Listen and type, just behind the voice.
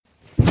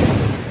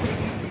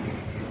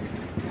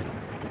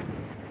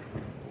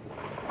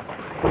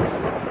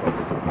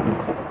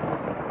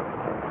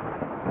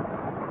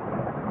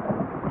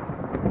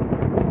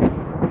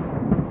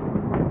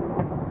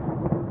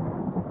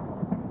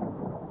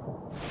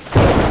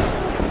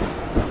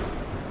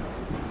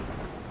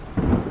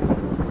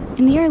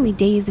In the early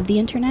days of the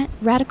internet,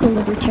 radical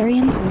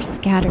libertarians were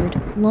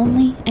scattered,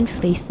 lonely, and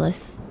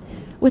faceless.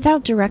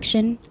 Without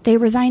direction, they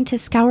resigned to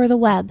scour the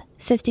web,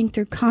 sifting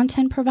through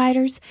content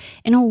providers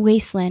in a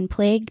wasteland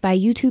plagued by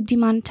YouTube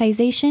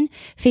demonetization,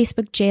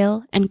 Facebook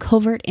jail, and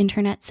covert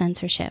internet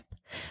censorship.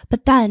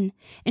 But then,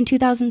 in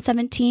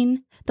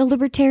 2017, the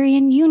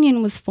Libertarian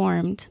Union was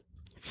formed.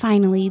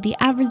 Finally, the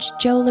average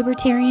Joe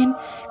libertarian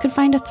could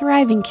find a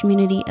thriving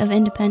community of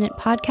independent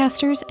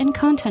podcasters and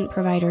content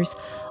providers,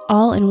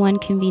 all in one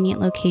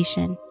convenient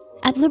location.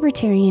 At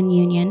Libertarian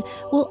Union,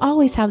 we'll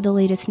always have the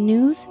latest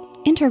news,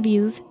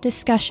 interviews,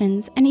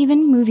 discussions, and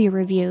even movie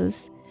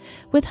reviews.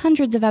 With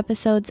hundreds of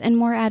episodes and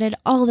more added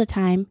all the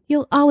time,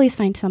 you'll always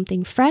find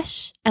something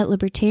fresh at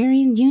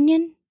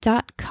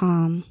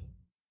libertarianunion.com.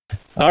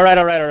 All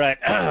right.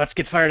 Let's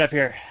get fired up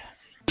here.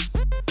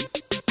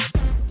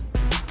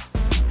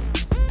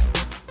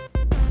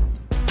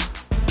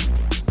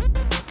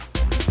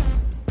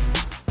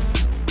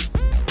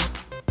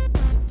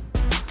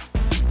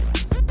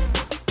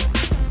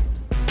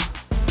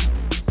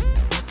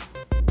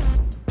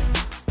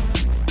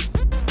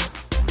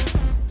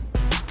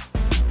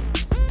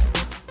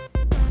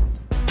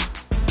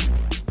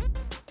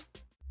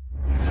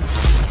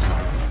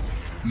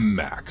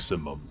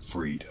 Maximum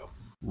freedom.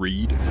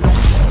 Read. Stay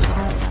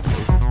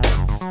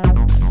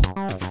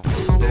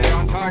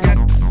on target.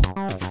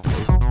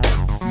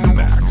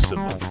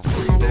 Maximum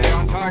freedom. Stay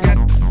on target.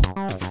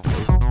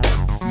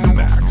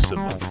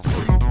 Maximum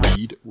freedom.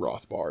 Read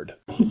Rothbard.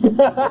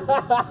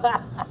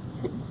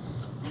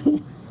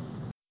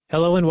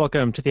 Hello and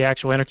welcome to the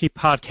Actual Anarchy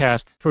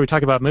podcast, where we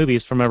talk about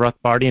movies from a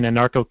Rothbardian and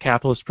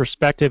anarcho-capitalist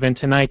perspective. And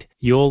tonight,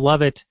 you'll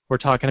love it. We're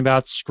talking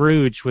about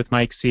Scrooge with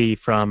Mike C.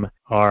 from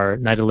our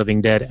Night of the Living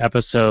Dead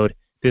episode.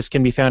 This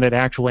can be found at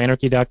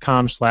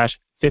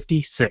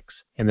actualanarchy.com/56.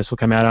 And this will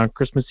come out on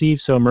Christmas Eve,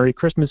 so Merry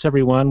Christmas,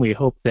 everyone. We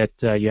hope that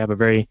you have a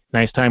very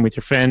nice time with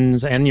your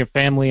friends and your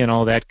family and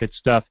all that good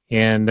stuff.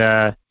 And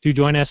do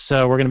join us.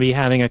 We're going to be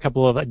having a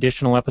couple of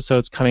additional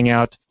episodes coming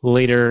out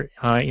later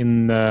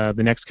in the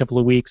next couple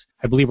of weeks.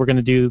 I believe we're going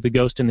to do The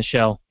Ghost in the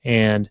Shell,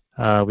 and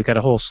we've got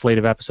a whole slate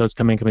of episodes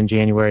coming up in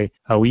January.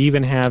 We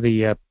even have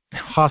the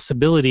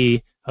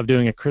possibility of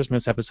doing a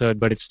Christmas episode,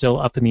 but it's still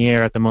up in the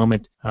air at the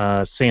moment.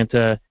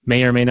 Santa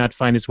may or may not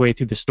find his way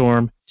through the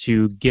storm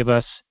to give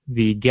us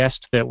the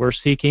guest that we're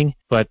seeking,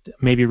 but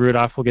maybe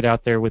Rudolph will get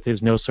out there with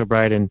his nose so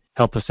bright and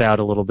help us out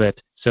a little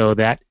bit. So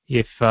that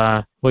if,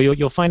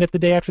 you'll find it the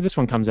day after this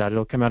one comes out.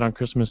 It'll come out on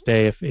Christmas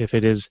Day if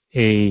it is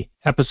a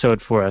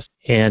episode for us.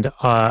 And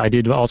I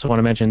did also want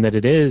to mention that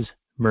it is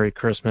Merry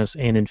Christmas,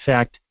 and in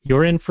fact,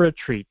 you're in for a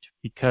treat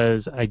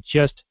because I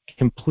just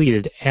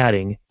completed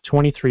adding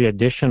 23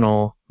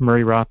 additional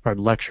Murray Rothbard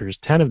lectures.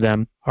 10 of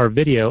them are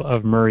video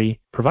of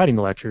Murray providing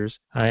the lectures,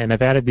 and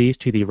I've added these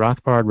to the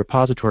Rothbard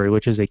repository,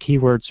 which is a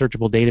keyword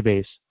searchable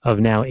database of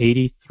now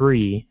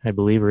 83, I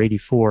believe, or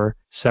 84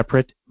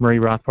 separate Murray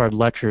Rothbard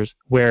lectures,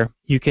 where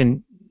you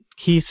can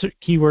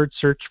keyword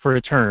search for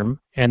a term,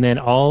 and then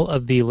all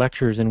of the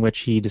lectures in which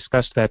he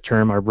discussed that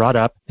term are brought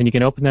up. Then you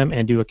can open them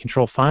and do a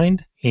control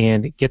find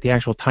and get the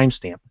actual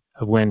timestamp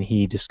of when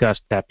he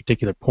discussed that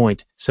particular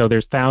point. So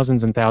there's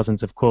thousands and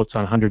thousands of quotes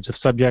on hundreds of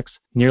subjects,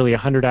 nearly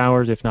 100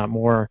 hours, if not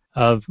more,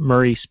 of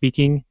Murray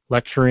speaking,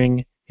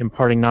 lecturing,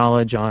 imparting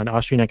knowledge on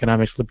Austrian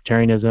economics,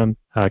 libertarianism,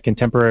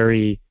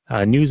 contemporary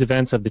news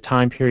events of the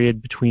time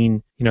period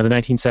between the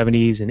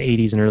 1970s and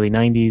 80s and early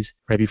 90s.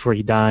 Right before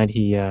he died,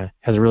 he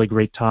has a really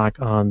great talk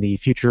on the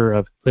future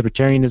of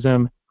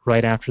libertarianism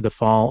right after the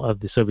fall of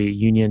the Soviet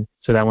Union.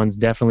 So that one's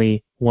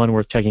definitely one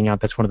worth checking out.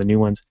 That's one of the new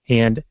ones.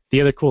 And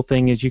the other cool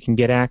thing is you can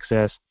get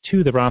access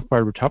to the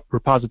Rothbard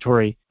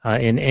repository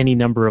in any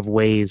number of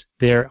ways.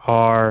 There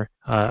are,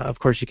 of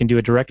course, you can do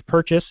a direct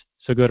purchase.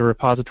 So go to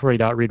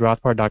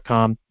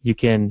repository.readrothbard.com. You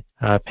can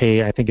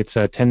pay, I think it's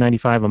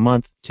 $10.95 a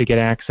month to get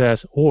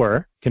access,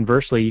 or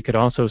conversely, you could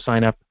also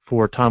sign up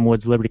for Tom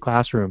Wood's Liberty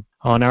Classroom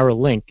on our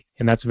link,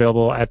 and that's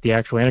available at the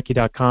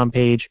actualanarchy.com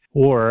page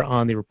or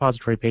on the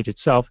repository page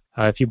itself.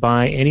 If you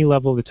buy any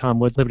level of the Tom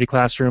Woods Liberty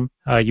Classroom,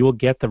 you will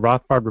get the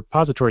Rothbard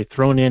repository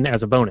thrown in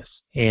as a bonus.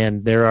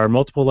 And there are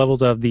multiple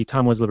levels of the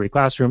Tom Woods Liberty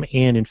Classroom,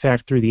 and in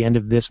fact, through the end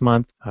of this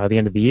month, the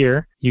end of the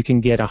year, you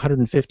can get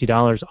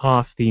 $150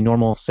 off the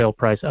normal sale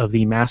price of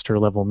the master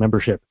level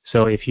membership.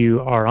 So if you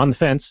are on the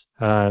fence,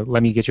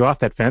 let me get you off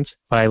that fence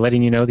by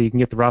letting you know that you can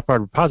get the Rothbard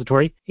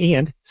repository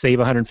and save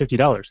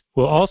 $150.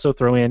 We'll also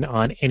throw in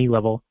on any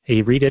level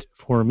a Read It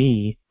For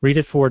Me,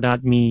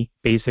 readitfor.me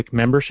basic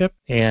membership,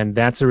 and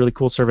that's a really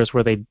cool service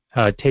where they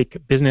take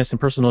business and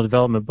personal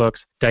development books,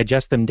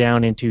 digest them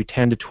down into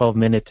 10 to 12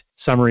 minute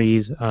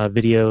summaries,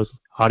 videos,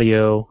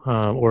 audio,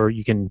 or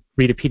you can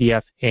read a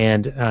PDF,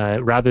 and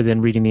rather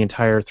than reading the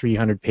entire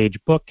 300-page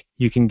book,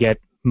 you can get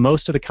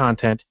most of the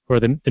content or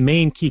the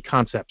main key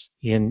concepts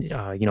in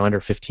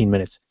under 15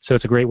 minutes. So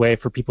it's a great way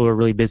for people who are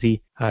really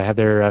busy, have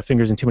their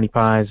fingers in too many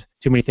pies,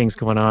 too many things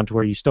going on, to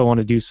where you still want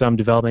to do some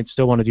development,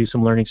 still want to do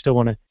some learning, still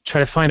want to try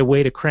to find a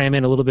way to cram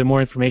in a little bit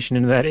more information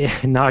into that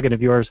noggin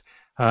of yours.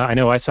 I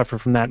know I suffer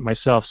from that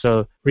myself,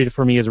 so Read It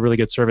For Me is a really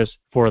good service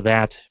for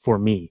that for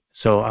me.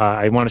 So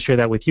I want to share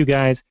that with you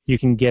guys. You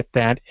can get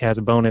that as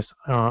a bonus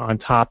on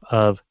top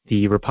of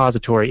the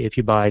repository if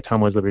you buy Tom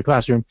Woods Liberty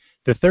Classroom.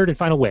 The third and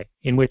final way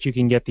in which you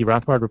can get the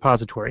Rothbard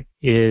repository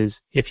is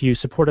if you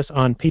support us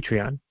on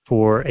Patreon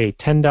for a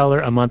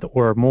 $10 a month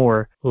or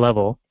more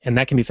level, and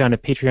that can be found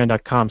at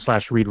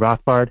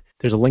patreon.com/readrothbard.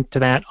 There's a link to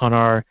that on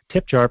our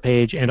tip jar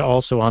page and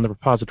also on the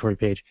repository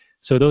page.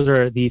 So those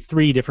are the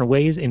 3 different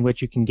ways in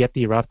which you can get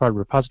the Rothbard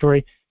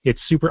repository.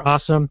 It's super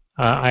awesome.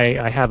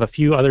 I have a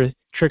few other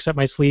tricks up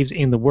my sleeves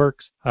in the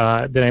works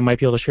that I might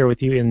be able to share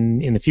with you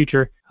in the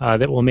future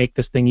that will make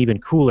this thing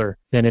even cooler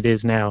than it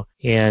is now.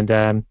 And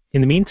in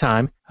the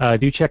meantime,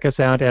 do check us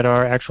out at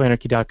our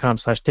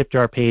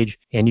actualanarchy.com/tipjar page,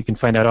 and you can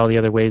find out all the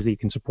other ways that you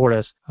can support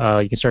us.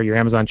 You can start your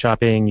Amazon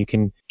shopping. You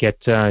can get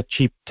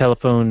cheap cell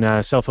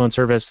phone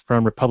service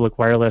from Republic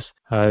Wireless.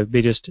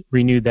 They just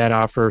renewed that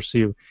offer,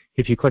 so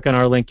if you click on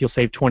our link, you'll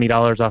save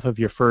 $20 off of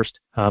your first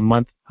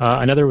month.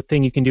 Another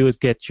thing you can do is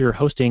get your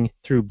hosting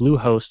through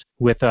Bluehost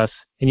with us.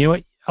 And you know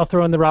what? I'll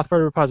throw in the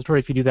Rothbard repository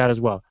if you do that as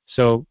well.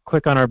 So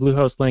click on our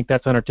Bluehost link.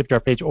 That's on our tip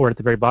jar page or at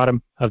the very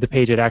bottom of the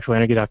page at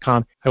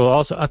actualanarchy.com. I will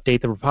also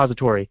update the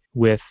repository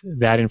with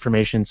that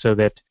information so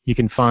that you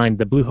can find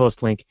the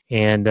Bluehost link,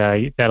 and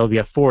that'll be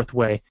a 4th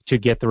way to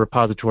get the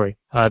repository.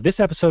 This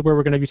episode, where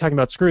we're going to be talking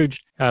about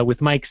Scrooge with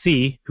Mike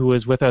C., who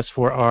was with us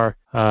for our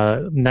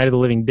Night of the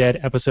Living Dead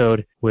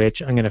episode,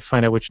 which I'm going to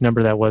find out which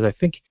number that was. I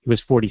think it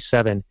was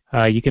 47.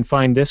 You can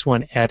find this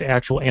one at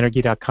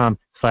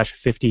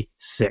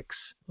actualanarchy.com/56.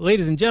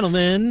 Ladies and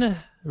gentlemen,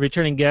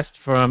 returning guest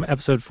from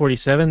episode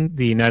 47,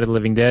 The Night of the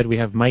Living Dead, we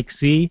have Mike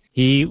C.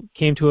 He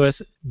came to us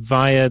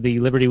via the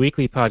Liberty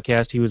Weekly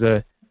podcast. He was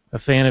a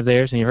fan of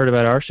theirs, and he heard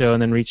about our show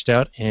and then reached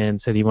out and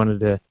said he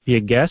wanted to be a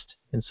guest.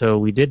 And so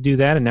we did do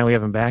that, and now we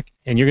have him back.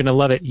 And you're going to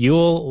love it.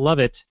 You'll love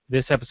it.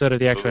 This episode of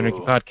the Actual Anarchy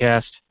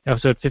podcast,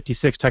 episode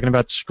 56, talking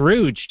about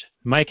Scrooged.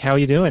 Mike, how are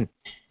you doing?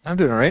 I'm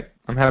doing all right.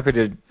 I'm happy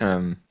to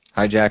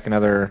hijack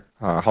another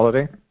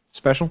holiday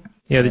special.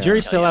 Yeah, the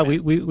jury's still out.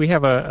 We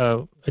have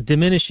a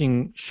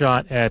diminishing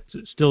shot at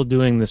still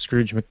doing the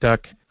Scrooge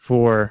McDuck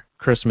for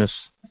Christmas.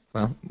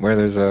 Well, where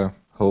there's a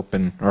hope,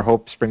 or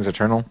hope springs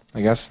eternal,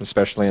 I guess,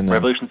 especially in the...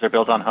 Revolutions are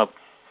built on hope.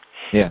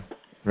 Yeah,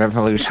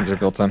 revolutions are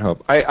built on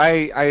hope.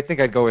 I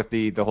think I'd go with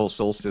the whole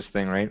solstice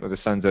thing, right, where the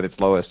sun's at its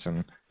lowest,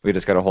 and we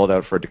just got to hold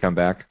out for it to come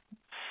back.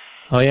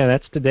 Oh, yeah,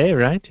 that's today,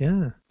 right?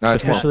 Yeah. No,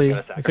 it's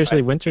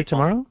officially winter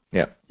tomorrow?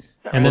 Yeah.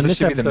 And then this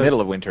should be the middle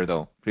of winter,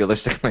 though,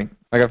 realistically.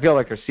 Like, I feel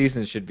like our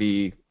seasons should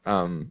be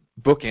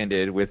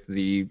bookended with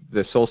the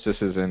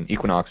solstices and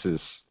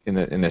equinoxes in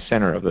the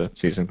center of the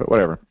season, but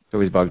whatever. It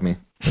always bugs me.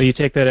 Well, you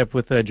take that up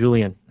with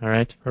Julian, all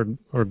right?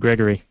 Or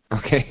Gregory.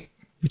 Okay.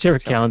 Whichever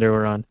calendar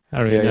we're on. I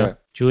don't even know. Yeah.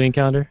 Julian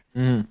calendar?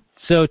 Mm-hmm.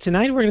 So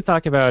tonight we're going to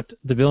talk about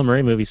the Bill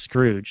Murray movie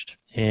Scrooged,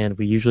 and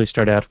we usually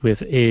start out with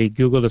a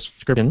Google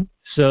description.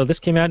 So this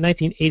came out in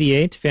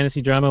 1988,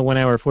 fantasy drama, 1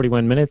 hour,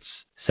 41 minutes,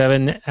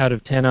 7 out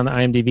of 10 on the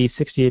IMDb,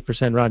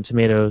 68% Rotten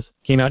Tomatoes.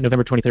 Came out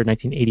November 23rd,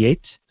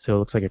 1988, so it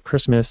looks like a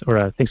Christmas or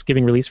a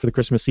Thanksgiving release for the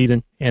Christmas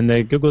season. And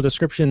the Google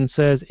description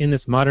says, in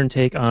this modern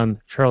take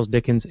on Charles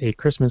Dickens' A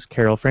Christmas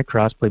Carol, Frank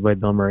Cross, played by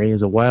Bill Murray,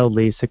 is a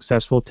wildly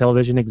successful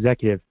television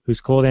executive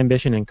whose cold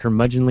ambition and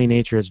curmudgeonly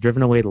nature has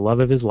driven away the love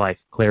of his life,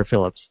 Claire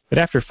Phillips. But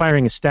after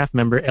firing a staff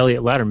member,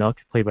 Elliot Loudermilk,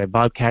 played by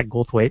Bobcat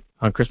Goldthwait,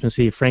 on Christmas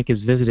Eve, Frank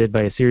is visited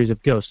by a series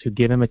of ghosts who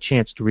give him a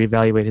chance to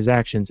reevaluate his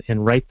actions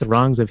and right the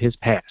wrongs of his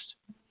past.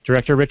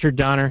 Director Richard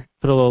Donner,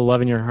 Put a Little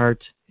Love in Your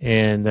Heart,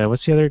 and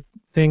what's the other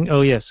thing?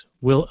 Oh, yes,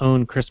 We'll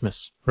Own Christmas.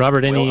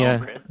 Robert,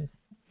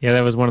 yeah, that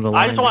was one of the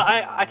lines.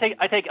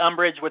 I take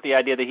umbrage with the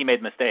idea that he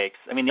made mistakes.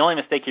 I mean, the only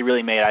mistake he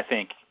really made, I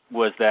think,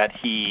 was that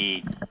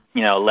he,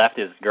 left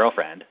his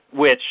girlfriend,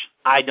 which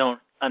I don't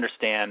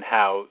understand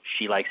how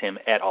she likes him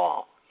at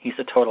all. He's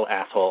a total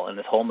asshole in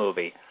this whole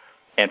movie,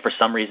 and for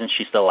some reason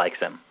she still likes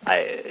him.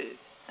 I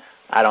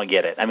don't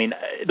get it. I mean,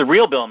 the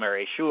real Bill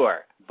Murray,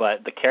 sure,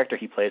 but the character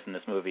he plays in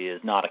this movie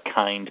is not a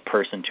kind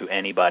person to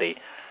anybody.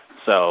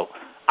 So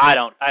I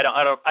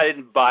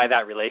didn't buy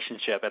that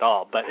relationship at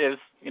all. But it was,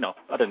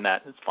 other than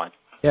that, it's fine.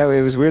 Yeah,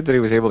 it was weird that he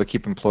was able to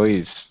keep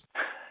employees.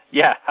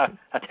 Yeah,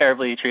 how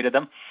terribly he treated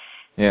them.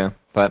 Yeah,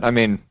 but I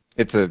mean,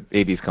 it's a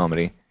 80s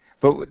comedy.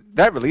 But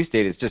that release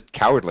date is just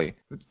cowardly.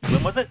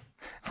 When was it?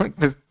 Like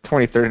the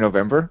 23rd of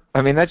November.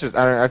 I mean, that's just,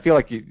 I feel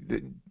like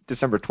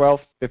December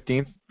 12th,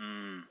 15th.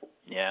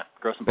 Yeah,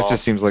 gross and balls. It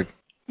just seems like...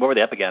 What were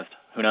they up against?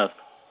 Who knows?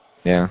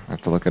 Yeah, I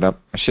have to look it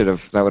up.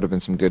 That would have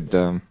been some good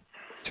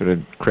sort of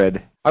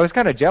cred. I was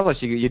kind of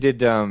jealous you did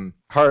not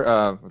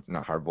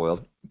Hard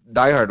Boiled,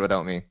 Die Hard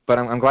without me. But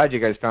I'm glad you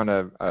guys found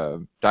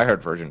a Die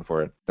Hard version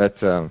for it. That's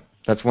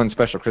That's one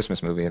special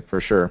Christmas movie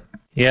for sure.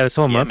 Yeah, this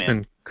whole Yeah, month's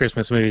been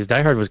Christmas movies.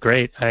 Die Hard was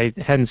great. I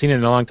hadn't seen it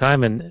in a long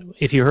time, and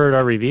if you heard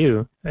our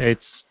review,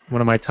 it's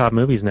one of my top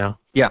movies now.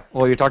 Yeah,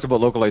 well, you talked about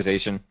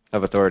localization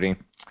of authority,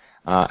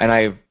 and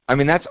I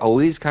mean that's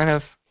always kind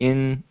of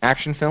in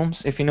action films,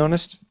 if you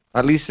noticed,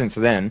 at least since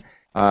then.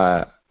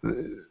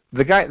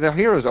 The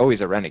hero is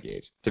always a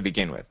renegade to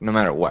begin with, no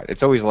matter what.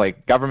 It's always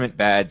like government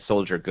bad,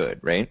 soldier good,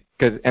 right?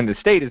 And the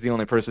state is the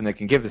only person that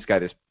can give this guy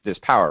this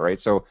power, right?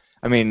 So,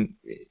 I mean,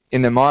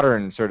 in the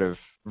modern sort of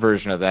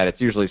version of that, it's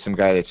usually some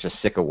guy that's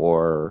just sick of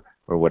war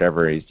or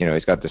whatever. He's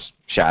got this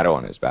shadow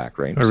on his back,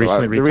 right? Or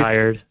recently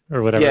retired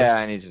or whatever. Yeah,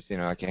 and he's just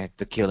I can't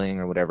the killing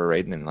or whatever,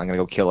 right? And then I'm gonna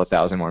go kill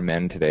 1,000 more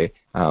men today.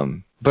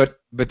 But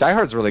Die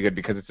Hard's really good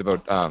because it's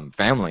about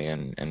family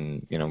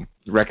and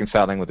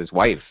reconciling with his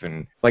wife,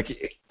 and like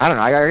I don't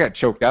know, I got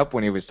choked up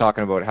when he was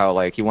talking about how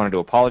like he wanted to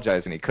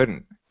apologize and he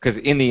couldn't,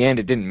 because in the end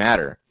it didn't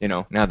matter.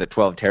 Now that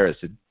 12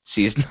 terrorists had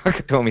seized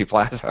Nakatomi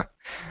Plaza,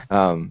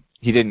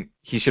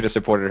 he should have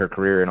supported her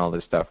career and all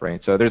this stuff,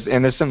 right? So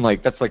there's some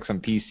like that's like some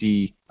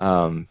PC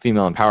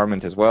female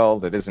empowerment as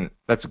well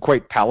that's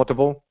quite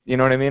palatable. You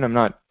know what I mean?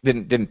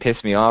 Didn't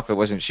piss me off. It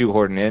wasn't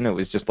shoehorned in. It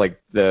was just like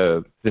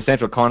the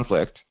central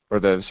conflict, or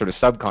the sort of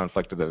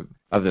sub-conflict of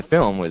the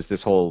film, was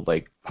this whole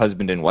like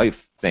husband and wife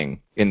thing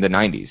in the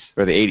 90s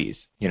or the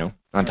 80s,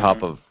 on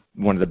top of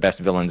one of the best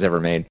villains ever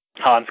made.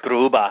 Hans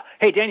Gruber.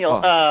 Hey, Daniel,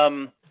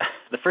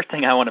 the first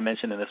thing I want to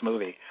mention in this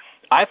movie,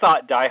 I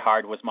thought Die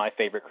Hard was my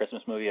favorite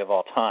Christmas movie of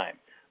all time,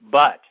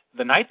 but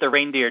The Night the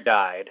Reindeer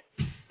Died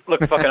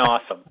looked fucking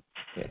awesome.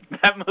 Yeah.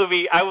 That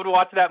movie, I would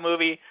watch that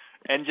movie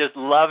and just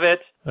love it,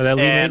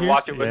 and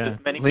watch it with as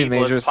many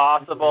people as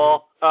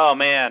possible. Oh,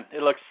 man,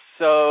 it looks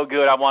so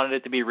good. I wanted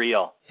it to be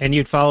real. And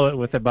you'd follow it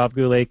with the Bob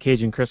Goulet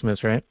Cajun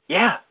Christmas, right?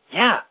 Yeah.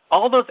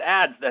 All those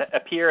ads that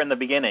appear in the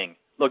beginning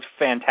looked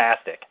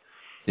fantastic.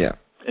 Yeah.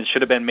 It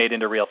should have been made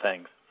into real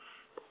things.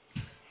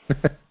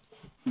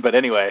 But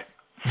anyway.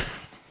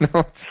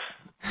 No.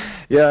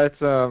 Yeah, it's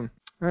kind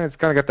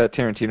of got that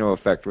Tarantino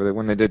effect where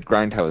when they did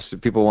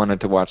Grindhouse, people wanted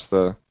to watch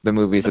the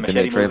movies that they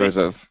made trailers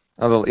of.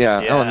 Oh,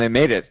 yeah. Oh, and they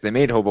made it. They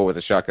made Hobo with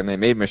a Shotgun. They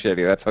made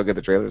Machete. That's how good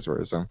the trailers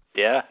were. So.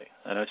 Yeah,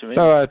 I know what you mean.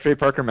 So Trey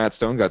Parker, Matt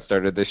Stone got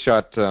started. They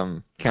shot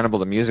Cannibal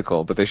the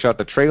Musical, but they shot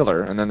the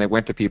trailer, and then they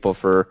went to people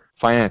for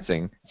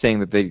financing, saying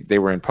that they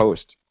were in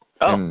post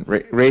and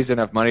raised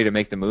enough money to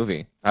make the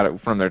movie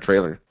from their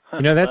trailer.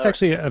 That's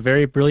actually a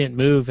very brilliant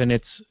move, and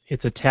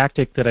it's a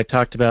tactic that I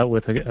talked about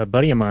with a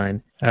buddy of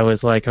mine. I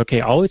was like,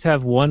 okay, always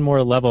have one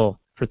more level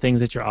for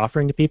things that you're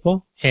offering to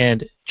people,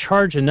 and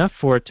charge enough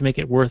for it to make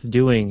it worth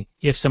doing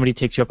if somebody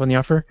takes you up on the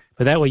offer.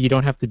 But that way you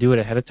don't have to do it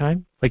ahead of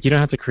time. Like, you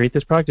don't have to create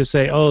this product. Just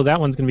say, oh, that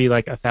one's going to be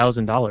like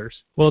 $1,000.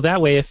 Well,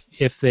 that way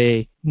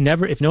if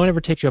no one ever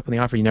takes you up on the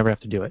offer, you never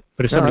have to do it.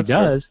 But if somebody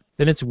does,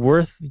 then it's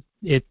worth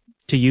it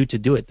to you to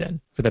do it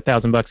then for the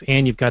 $1,000,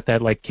 and you've got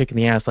that like kick in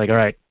the ass, like, all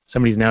right,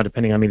 somebody's now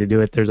depending on me to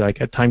do it. There's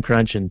like a time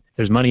crunch and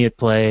there's money at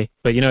play.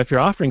 But if you're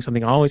offering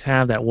something, always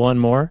have that one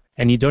more,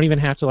 and you don't even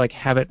have to like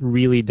have it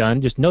really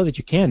done. Just know that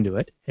you can do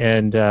it,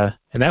 and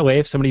that way,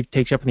 if somebody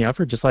takes you up on the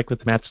offer, just like with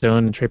the Matt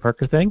Stone and Trey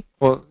Parker thing.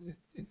 Well,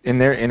 in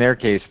their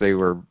case, they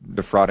were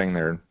defrauding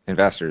their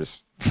investors.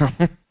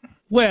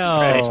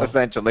 Well,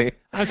 essentially.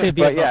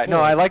 But yeah,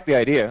 no, I like the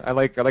idea. I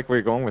like where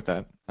you're going with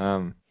that.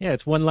 Yeah,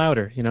 it's one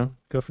louder.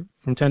 Go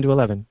from 10 to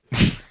 11.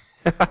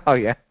 Oh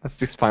yeah, let's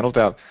do Spinal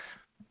Tap.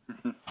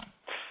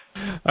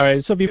 All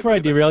right, so before I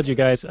derailed you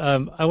guys,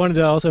 I wanted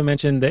to also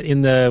mention that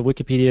in the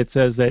Wikipedia it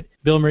says that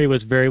Bill Murray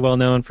was very well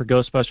known for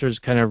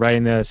Ghostbusters, kind of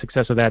riding the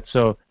success of that.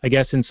 So I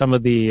guess in some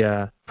of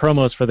the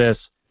promos for this,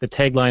 the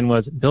tagline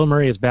was, Bill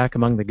Murray is back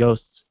among the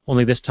ghosts,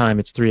 only this time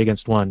it's 3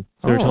 against 1.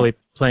 So they're totally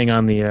playing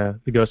on the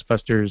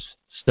Ghostbusters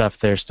stuff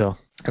there still.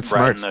 That's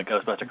right smart. in the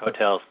Ghostbuster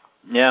coattails.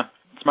 Yeah,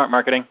 smart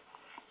marketing.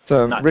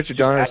 So Not Richard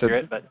Donner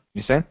accurate, said, but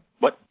you saying?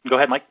 What? Go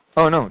ahead, Mike.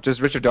 Oh, no,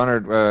 just Richard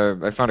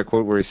Donner, I found a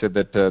quote where he said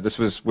that this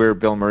was where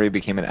Bill Murray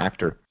became an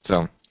actor.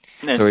 So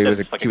he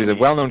was a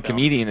well-known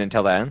comedian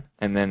until then,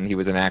 and then he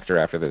was an actor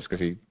after this because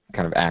he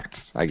kind of acts,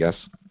 I guess.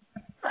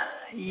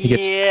 He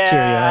gets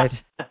teary-eyed.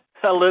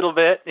 A little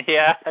bit,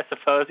 yeah. I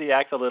suppose he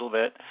acts a little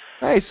bit.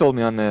 He sold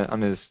me on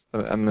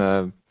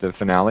the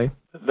finale.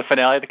 The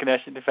finale of the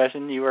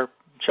Confession, you were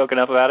choking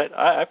up about it.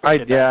 I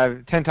appreciate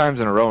that. 10 times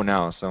in a row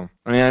now. So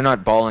I mean, I'm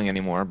not bawling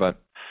anymore, but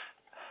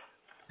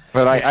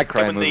I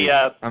cry in movies.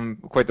 I'm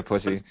quite the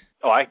pussy.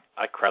 Oh, I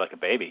cry like a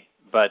baby.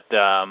 But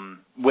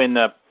when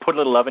Put a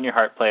Little Love in Your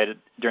Heart played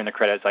during the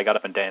credits, I got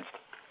up and danced.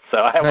 So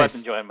I was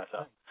enjoying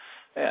myself.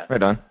 Yeah.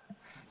 Right on.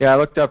 Yeah, I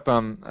looked up.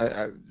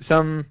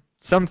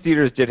 Some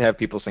theaters did have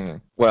people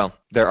singing. Well,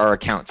 there are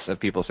accounts of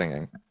people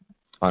singing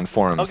on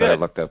forums that I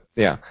looked up.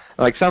 Yeah,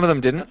 like some of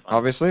them didn't.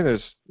 Obviously,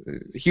 there's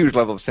a huge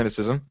level of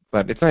cynicism,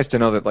 but it's nice to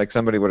know that like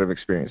somebody would have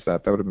experienced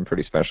that. That would have been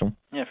pretty special.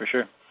 Yeah, for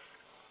sure.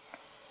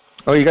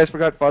 Oh, you guys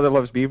forgot Father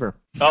Loves Beaver.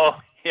 Oh,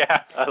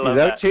 yeah, I love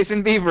that. He's out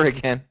chasing beaver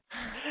again.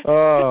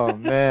 Oh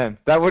man,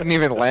 that wouldn't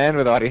even land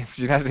with audience.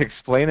 You'd have to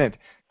explain it.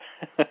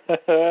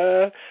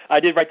 I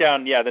did write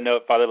down, the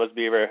note, Father Loves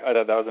Beaver. I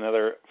thought that was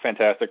another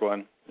fantastic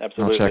one.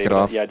 Absolutely. I'll check it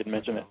off. Yeah, I didn't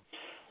mention it.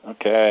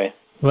 Okay.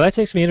 Well, that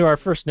takes me into our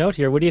first note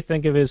here. What do you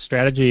think of his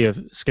strategy of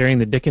scaring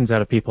the dickens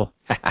out of people?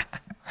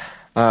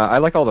 I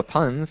like all the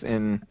puns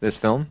in this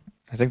film.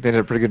 I think they did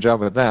a pretty good job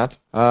with that.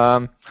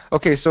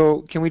 Okay,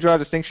 so can we draw a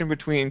distinction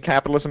between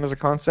capitalism as a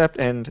concept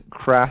and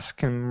crass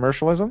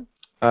commercialism?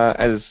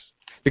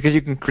 Because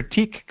you can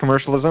critique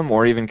commercialism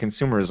or even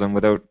consumerism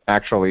without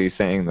actually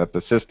saying that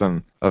the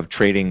system of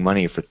trading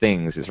money for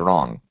things is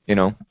wrong. You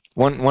know,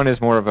 one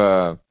is more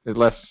of is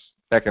less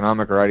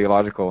economic or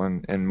ideological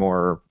and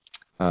more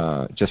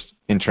just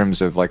in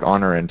terms of like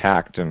honor and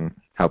tact and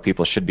how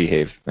people should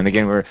behave. And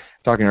again, we were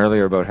talking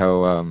earlier about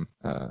how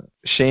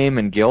shame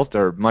and guilt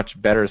are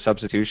much better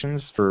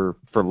substitutions for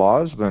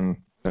laws than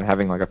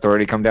having like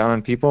authority come down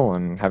on people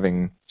and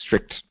having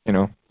strict,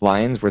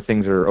 lines where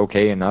things are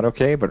okay and not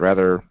okay, but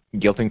rather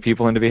guilting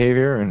people into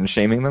behavior and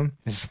shaming them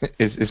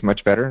is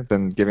much better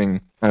than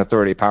giving an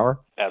authority power.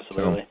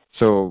 Absolutely.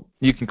 So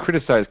you can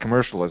criticize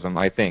commercialism,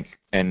 I think,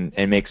 and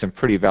make some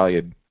pretty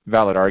valid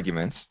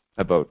arguments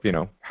about,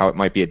 how it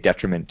might be a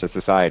detriment to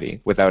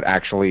society without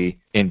actually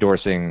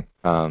endorsing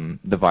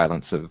the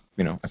violence of,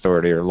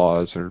 authority or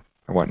laws or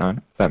whatnot.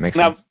 That makes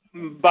sense.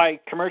 By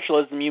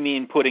commercialism, you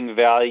mean putting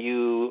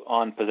value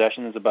on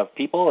possessions above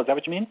people? Is that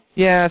what you mean?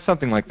 Yeah,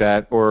 something like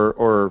that.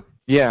 Or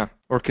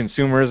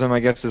consumerism, I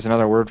guess, is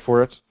another word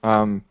for it.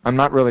 I'm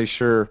not really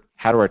sure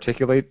how to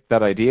articulate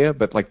that idea,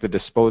 but like the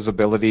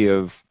disposability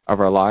of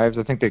our lives.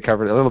 I think they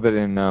covered a little bit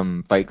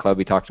in Fight Club.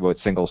 We talked about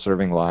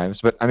single-serving lives,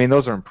 but I mean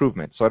those are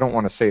improvements. So I don't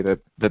want to say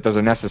that those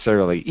are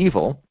necessarily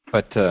evil.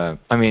 But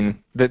I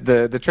mean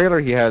the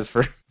trailer he has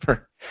for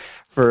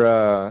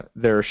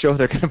their show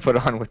they're going to put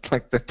on with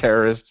like the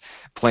terrorist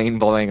plane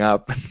blowing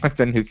up, like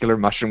the nuclear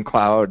mushroom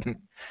cloud.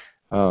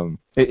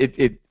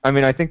 I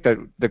mean, I think that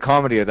the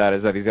comedy of that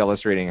is that he's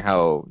illustrating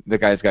how the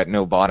guy's got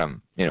no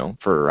bottom,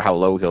 for how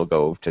low he'll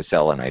go to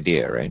sell an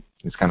idea, right?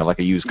 He's kind of like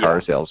a used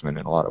car salesman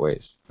in a lot of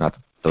ways. Not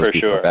that those for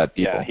people sure. are bad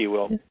people. Yeah, he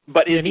will.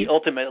 But is he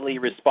ultimately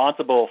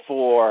responsible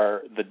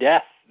for the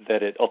death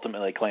that it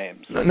ultimately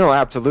claims? No,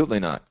 absolutely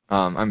not.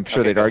 I'm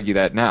sure they'd argue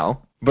that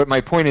now. But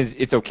my point is,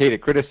 it's okay to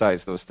criticize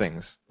those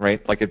things,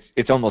 right? Like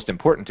it's almost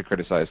important to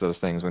criticize those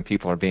things when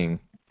people are being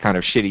kind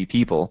of shitty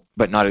people,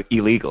 but not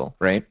illegal,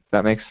 right?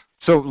 That makes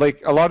so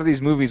like a lot of these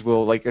movies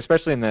will like,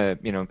 especially in the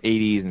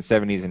 80s and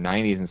 70s and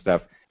 90s and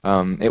stuff.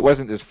 It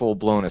wasn't this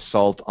full-blown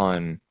assault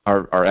on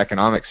our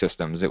economic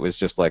systems. It was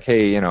just like,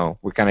 hey,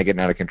 we're kind of getting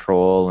out of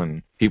control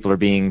and people are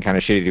being kind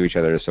of shitty to each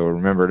other, so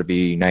remember to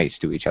be nice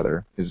to each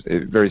other is a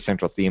very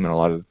central theme in a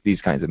lot of these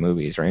kinds of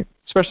movies, right?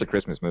 Especially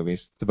Christmas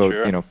movies. It's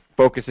about,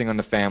 focusing on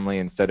the family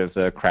instead of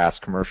the crass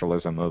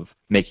commercialism of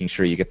making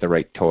sure you get the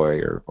right toy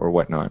or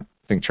whatnot.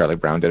 I think Charlie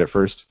Brown did it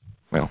first.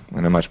 Well,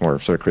 in a much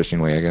more sort of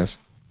Christian way, I guess.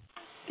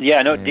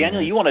 Yeah, no,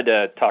 Daniel, you wanted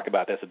to talk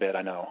about this a bit,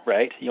 I know,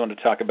 right? You wanted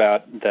to talk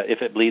about the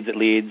if it bleeds, it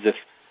leads, if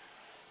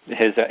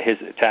his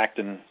tact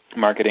in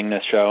marketing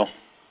this show.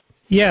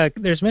 Yeah,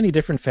 there's many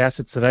different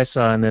facets that I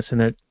saw in this, and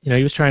that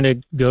he was trying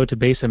to go to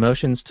base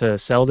emotions to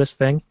sell this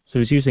thing. So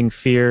he's using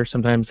fear.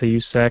 Sometimes they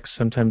use sex.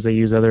 Sometimes they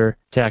use other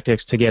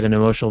tactics to get an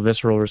emotional,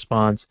 visceral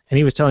response. And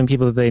he was telling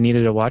people that they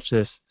needed to watch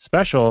this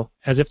special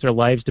as if their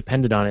lives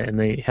depended on it, and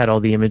they had all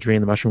the imagery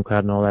and the mushroom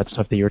cloud and all that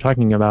stuff that you were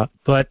talking about.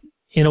 But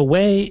in a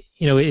way,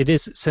 it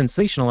is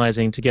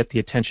sensationalizing to get the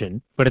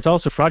attention, but it's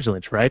also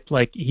fraudulent, right?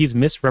 Like, he's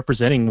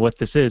misrepresenting what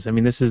this is. I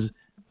mean, this is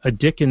a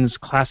Dickens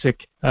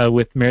classic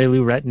with Mary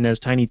Lou Retton as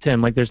Tiny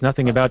Tim. Like, there's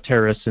nothing about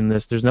terrorists in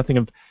this. There's nothing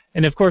of,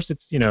 and of course,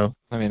 it's,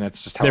 I mean,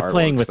 that's just how they're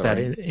playing with that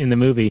in the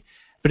movie.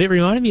 But it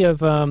reminded me of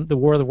The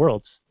War of the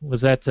Worlds.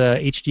 Was that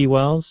H.G.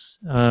 Wells?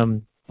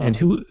 And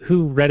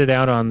who read it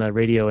out on the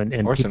radio?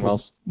 And Orson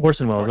Welles.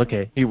 Orson Welles.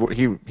 Okay.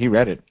 He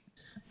read it.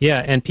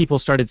 Yeah, and people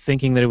started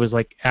thinking that it was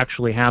like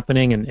actually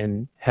happening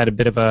and had a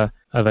bit of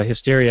a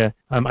hysteria.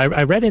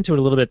 I read into it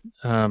a little bit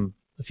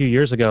a few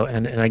years ago,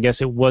 and I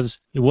guess it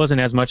wasn't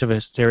as much of a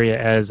hysteria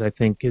as I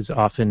think is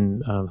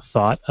often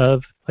thought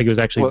of. Like, it was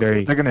actually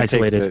very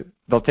isolated.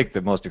 They'll take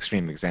the most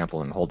extreme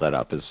example and hold that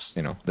up as,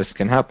 this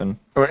can happen.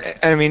 Or,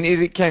 I mean,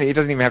 it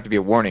doesn't even have to be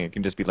a warning. It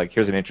can just be like,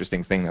 here's an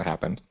interesting thing that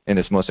happened in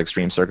this most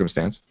extreme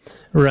circumstance.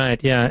 Right,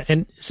 yeah.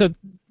 And so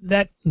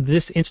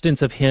this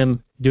instance of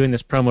him doing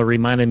this promo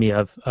reminded me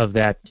of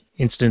that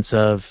instance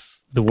of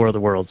The War of the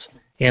Worlds.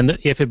 And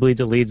if it bleeds,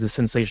 it leads, the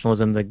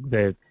sensationalism,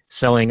 the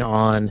selling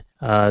on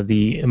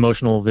the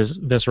emotional,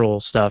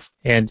 visceral stuff.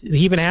 And he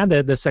even had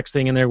the sex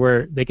thing in there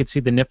where they could see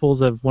the nipples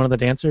of one of the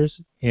dancers.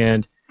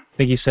 And I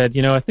think he said,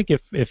 I think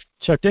if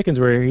Chuck Dickens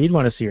were here, he'd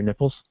want to see your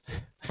nipples.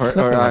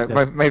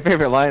 My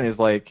favorite line is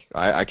like,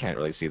 I can't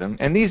really see them.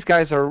 And these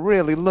guys are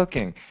really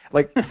looking.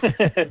 Like,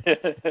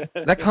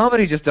 that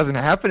comedy just doesn't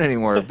happen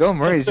anymore. Bill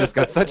Murray's just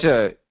got such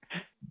a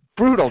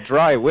brutal,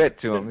 dry wit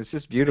to him. It's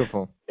just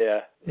beautiful.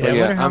 Yeah. I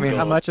wonder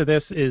how much of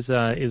this is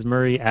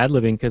Murray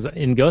ad-libbing, because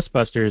in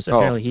Ghostbusters,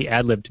 apparently he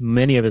ad-libbed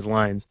many of his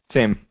lines.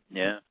 Same.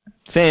 Yeah.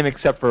 Same,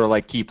 except for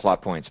like key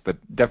plot points, but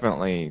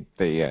definitely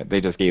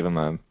they just gave him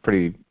a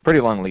pretty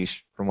long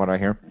leash, from what I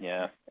hear.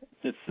 Yeah.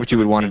 Which you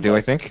would want to do,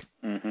 I think.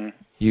 Mm-hmm.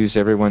 use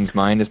everyone's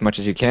mind as much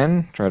as you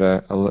can. Try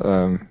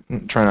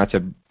not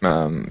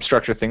to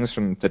structure things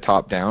from the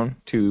top down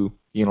too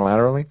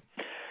unilaterally.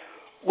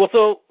 Well,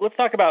 so let's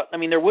talk about, I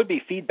mean, there would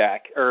be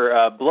feedback or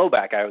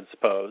blowback, I would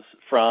suppose,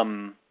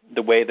 from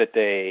the way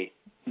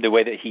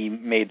that he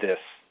made this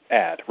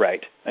ad,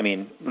 right? I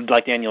mean,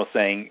 like Daniel's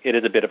saying, it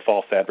is a bit of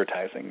false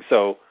advertising.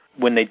 So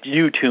when they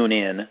do tune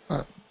in,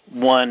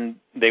 one,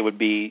 they would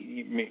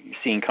be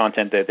seeing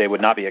content that they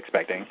would not be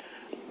expecting.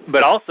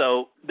 But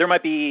also, there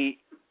might be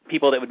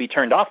people that would be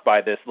turned off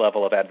by this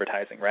level of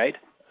advertising, right?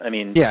 I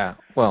mean, yeah,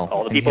 well,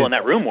 all the people in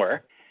that room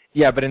were.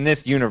 Yeah, but in this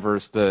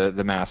universe, the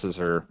masses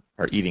are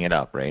eating it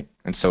up, right?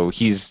 And so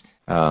he's,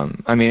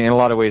 I mean, in a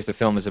lot of ways, the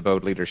film is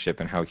about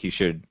leadership and how he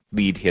should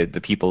lead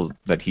the people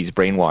that he's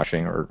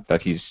brainwashing or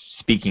that he's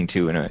speaking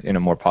to in a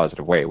more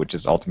positive way, which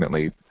is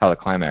ultimately how the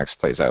climax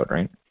plays out,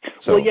 right?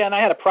 So, well, yeah, and I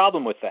had a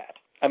problem with that.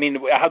 I mean,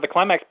 how the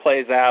climax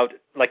plays out,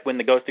 like when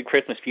the Ghosted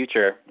Christmas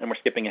Future, and we're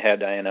skipping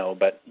ahead, I know,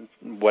 but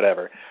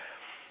whatever,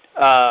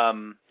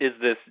 is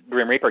this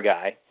Grim Reaper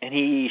guy, and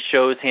he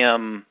shows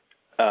him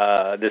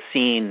the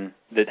scene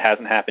that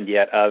hasn't happened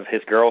yet of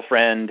his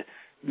girlfriend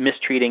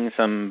mistreating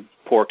some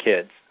poor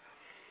kids,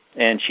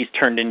 and she's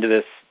turned into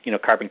this,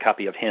 carbon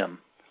copy of him,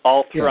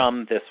 all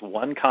from this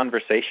one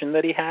conversation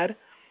that he had.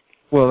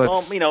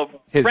 Well,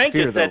 Frank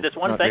just said this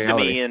one thing to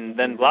me, and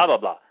then blah blah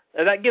blah.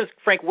 That gives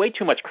Frank way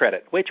too much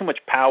credit, way too much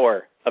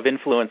power of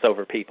influence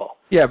over people.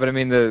 Yeah, but I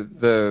mean,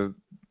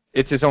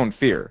 it's his own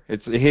fear.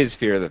 It's his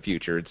fear of the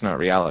future. It's not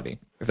reality.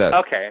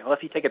 Okay, well,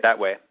 if you take it that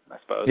way, I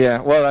suppose.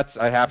 Yeah, well,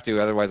 I have to.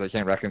 Otherwise, I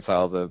can't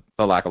reconcile the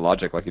lack of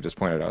logic, like you just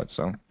pointed out.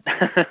 So.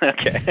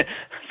 Okay,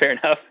 fair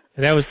enough.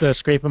 And that was the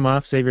scrape him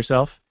off, save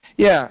yourself.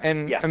 Yeah,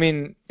 and I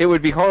mean, it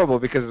would be horrible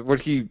because what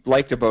he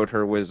liked about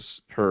her was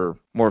her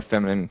more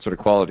feminine sort of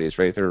qualities,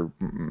 right? Her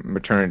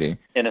maternity,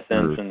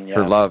 innocence,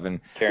 her love,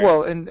 and caring.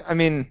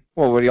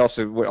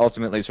 what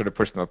ultimately sort of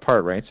pushed them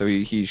apart, right? So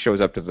he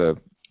shows up to the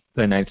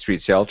 9th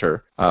Street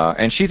shelter,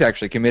 and she's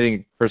actually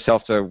committing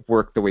herself to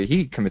work the way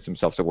he commits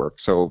himself to work.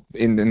 So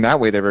in that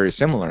way, they're very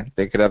similar.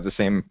 They could have the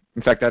same.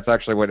 In fact, that's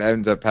actually what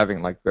ends up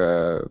having like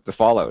the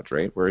fallout,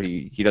 right? Where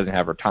he doesn't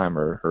have her time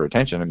or her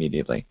attention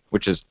immediately,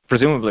 which is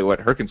presumably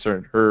what her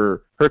complaint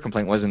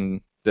was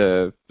in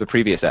the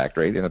previous act,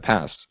 right, in the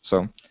past.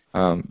 So,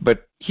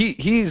 but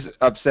he's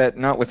upset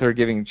not with her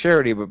giving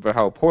charity, but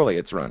how poorly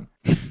it's run.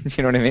 You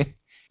know what I mean?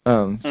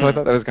 So I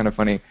thought that was kind of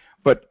funny.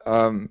 But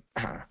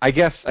I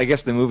guess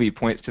the movie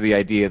points to the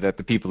idea that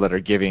the people that are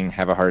giving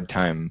have a hard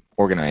time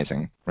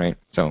organizing, right?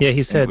 So yeah,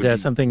 he said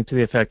something to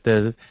the effect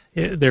that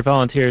they're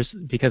volunteers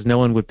because no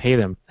one would pay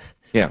them.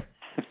 Yeah.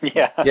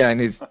 Yeah. Yeah,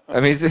 and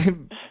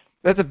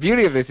that's the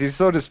beauty of this. He's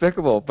so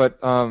despicable, but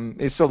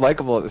he's so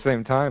likable at the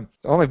same time.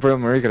 Only Bill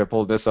Murray could have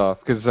pulled this off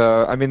because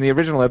the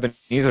original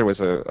Ebenezer was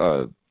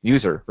a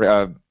user.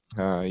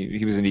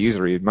 He was into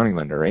usury,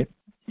 moneylender, right?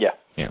 Yeah.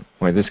 Yeah.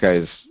 Well, this guy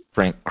is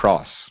Frank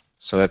Cross.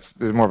 So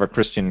there's more of a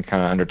Christian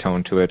kind of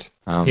undertone to it.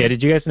 Yeah,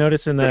 did you guys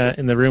notice in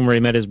the room where he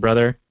met his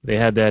brother, they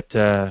had that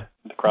the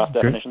cross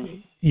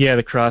definition? Yeah,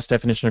 the cross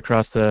definition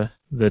across the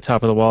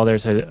top of the wall.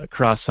 There's a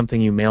cross,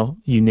 something you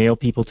nail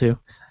people to.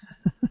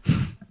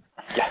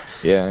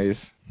 Yeah, he's.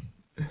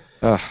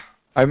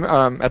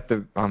 I'm at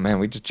the. Oh man,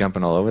 we're just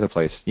jumping all over the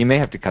place. You may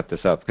have to cut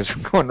this up because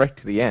we're going right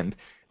to the end.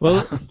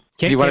 Well,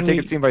 do you want to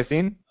take it scene by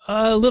scene?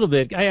 A little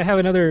bit. I have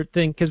another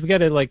thing because we got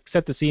to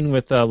set the scene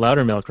with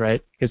Loudermilk,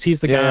 right? Because he's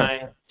the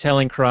guy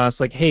telling Cross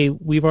hey,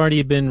 we've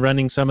already been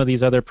running some of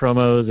these other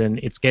promos and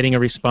it's getting a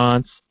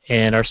response,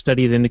 and our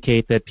studies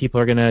indicate that people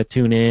are going to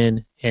tune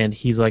in. And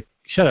he's like,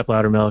 "Shut up,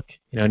 Loudermilk,"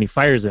 and he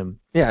fires him.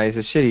 Yeah, he's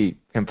a shitty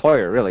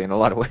employer, really, in a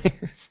lot of ways.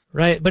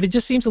 Right, but it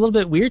just seems a little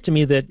bit weird to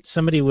me that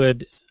somebody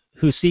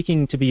who's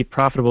seeking to be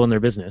profitable in their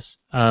business,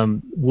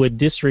 would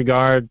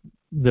disregard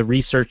the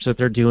research that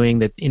they're doing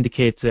that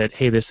indicates that,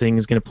 hey, this thing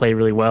is going to play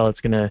really well,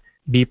 it's going to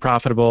be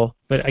profitable.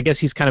 But I guess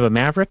he's kind of a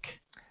maverick.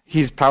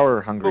 He's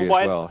power hungry as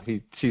well.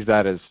 He sees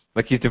that as,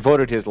 he's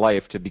devoted his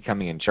life to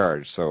becoming in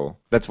charge, so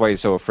that's why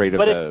he's so afraid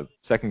of the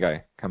second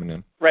guy coming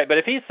in. Right, but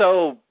if he's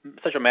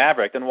such a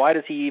maverick, then why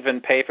does he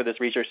even pay for this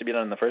research to be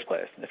done in the first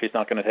place, if he's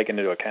not going to take it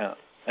into account?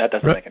 That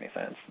doesn't make any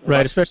sense.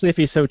 Right, especially if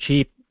he's so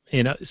cheap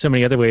in so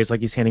many other ways, like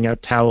he's handing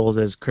out towels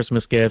as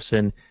Christmas gifts,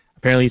 and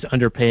apparently he's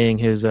underpaying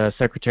his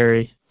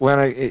secretary. Well,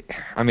 it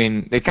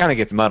kind of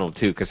gets muddled,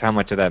 too, because how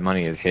much of that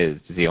money is his?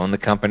 Does he own the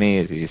company?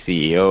 Is he a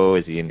CEO?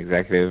 Is he an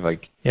executive?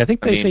 Yeah, I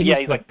think they say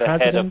he's like the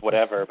head of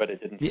whatever, but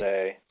it didn't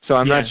say. So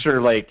I'm not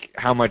sure,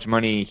 how much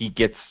money he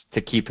gets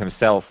to keep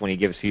himself when he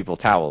gives people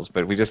towels,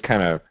 but we just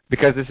kind of,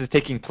 because this is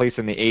taking place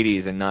in the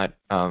 80s and not,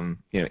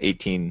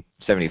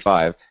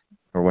 1875,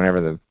 or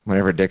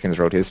whenever Dickens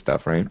wrote his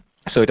stuff, right?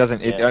 So it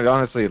doesn't. It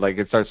honestly,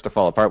 it starts to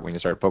fall apart when you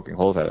start poking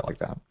holes at it like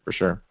that, for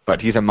sure. But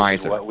he's a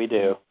miser. What we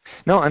do.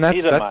 No, and that's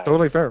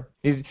totally fair.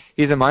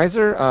 He's a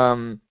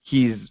miser.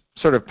 He's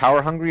sort of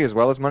power hungry as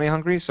well as money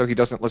hungry, so he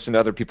doesn't listen to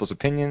other people's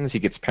opinions. He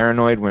gets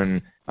paranoid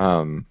when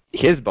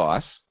his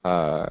boss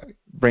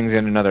brings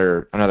in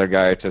another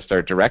guy to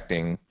start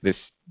directing this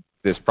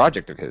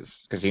project of his,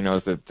 because he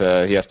knows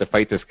that he has to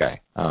fight this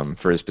guy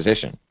for his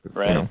position.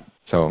 Right.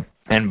 So,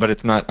 but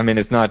it's not. I mean,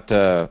 it's not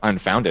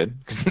unfounded.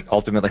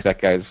 Ultimately, that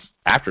guy's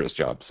after his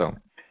job. So.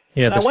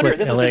 Yeah, I wonder.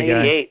 This was LA in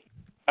 '88.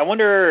 I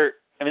wonder.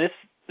 I mean,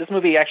 this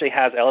movie actually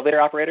has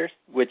elevator operators,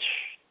 which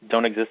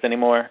don't exist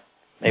anymore.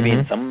 Maybe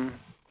in some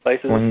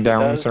places. Going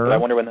down, does, sir. but I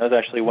wonder when those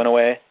actually went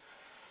away.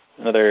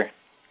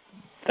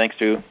 Thanks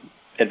to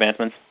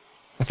advancements.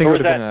 I think it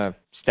would have been a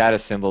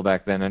status symbol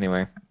back then,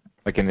 anyway.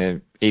 Like in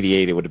the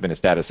 '88, it would have been a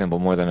status symbol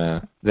more than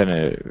a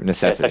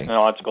necessity. Yeah,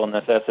 technological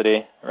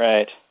necessity,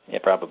 right? Yeah,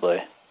 probably.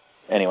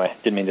 Anyway,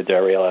 didn't mean to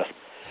derail us.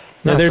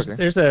 No,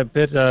 there's a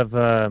bit of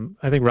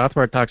I think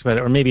Rothbard talks about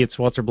it, or maybe it's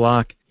Walter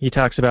Block. He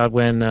talks about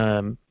when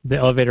the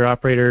elevator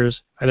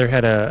operators either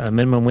had a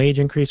minimum wage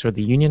increase or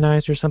they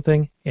unionized or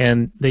something,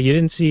 and that you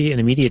didn't see an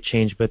immediate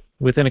change, but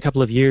within a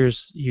couple of years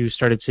you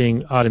started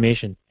seeing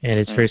automation, and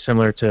it's very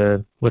similar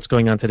to what's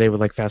going on today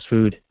with like fast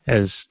food,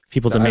 as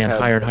people demand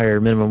higher and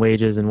higher minimum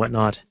wages and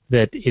whatnot.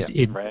 That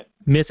it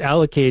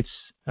misallocates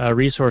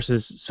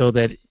resources so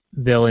that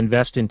they'll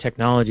invest in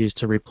technologies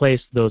to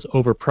replace those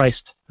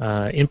overpriced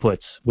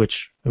inputs, which,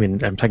 I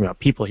mean, I'm talking about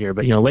people here,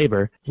 but,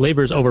 labor.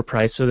 Labor is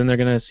overpriced, so then they're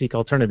going to seek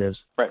alternatives.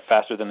 Right,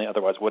 faster than they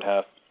otherwise would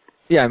have.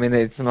 Yeah, I mean,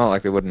 it's not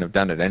like they wouldn't have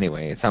done it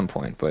anyway at some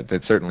point, but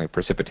it certainly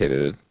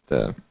precipitated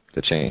the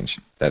change.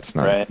 That's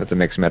a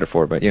mixed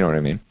metaphor, but you know what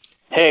I mean.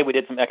 Hey, we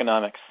did some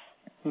economics.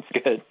 That's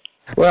good.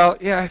 Well,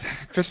 yeah,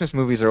 Christmas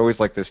movies are always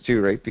like this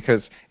too, right?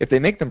 Because if they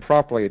make them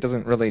properly, it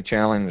doesn't really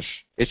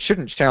it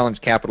shouldn't challenge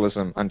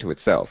capitalism unto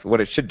itself.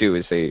 What it should do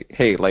is say,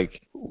 hey,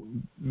 like,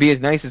 be as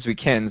nice as we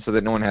can so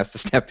that no one has to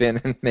step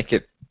in and make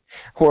it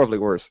horribly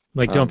worse.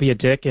 Like, don't be a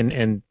dick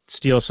and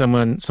steal some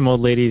old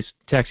lady's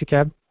taxi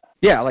cab?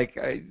 Yeah, like,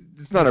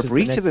 it's not a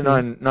breach of the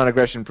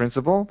non-aggression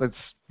principle,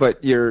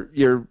 but you're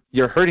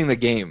hurting the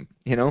game,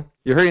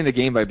 You're hurting the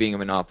game by being a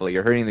monopoly.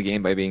 You're hurting the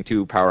game by being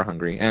too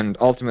power-hungry, and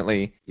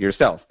ultimately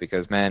yourself,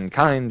 because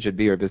mankind should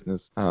be your business.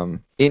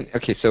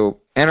 So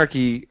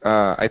anarchy,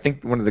 I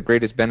think one of the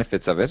greatest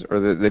benefits of it,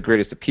 or the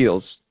greatest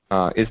appeals,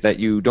 is that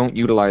you don't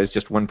utilize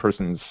just one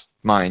person's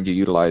mind, you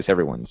utilize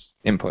everyone's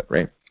input,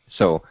 right?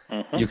 So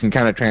you can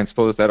kind of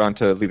transpose that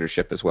onto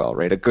leadership as well,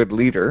 right? A good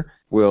leader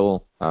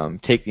will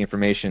take the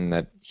information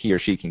that he or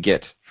she can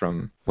get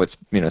from what's,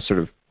 sort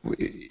of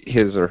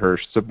his or her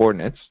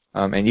subordinates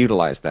and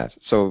utilize that.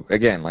 So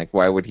again, like,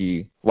 why would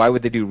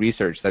they do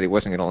research that he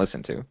wasn't going to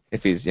listen to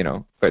if he's,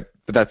 but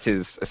that's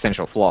his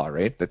essential flaw,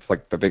 right? That's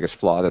like the biggest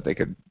flaw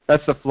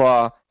that's the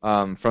flaw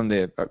from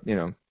the,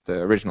 the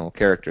original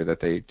character that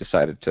they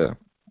decided to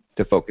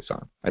focus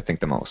on, I think,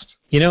 the most.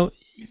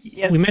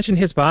 We mentioned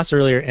his boss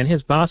earlier, and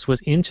his boss was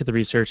into the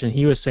research, and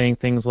he was saying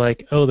things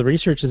like, the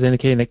research is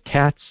indicating that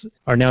cats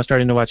are now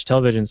starting to watch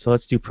television, so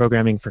let's do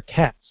programming for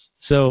cats.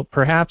 So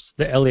perhaps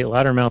the Elliot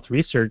Loudermouth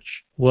research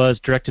was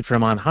directed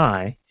from on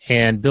high,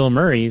 and Bill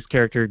Murray's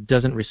character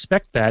doesn't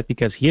respect that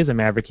because he is a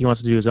maverick. He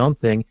wants to do his own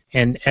thing,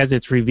 and as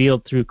it's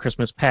revealed through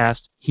Christmas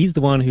Past, he's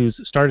the one who's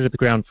started at the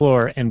ground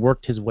floor and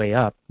worked his way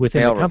up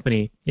within the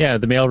company. Yeah,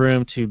 the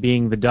mailroom to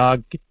being the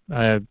dog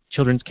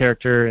children's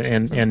character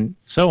and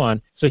so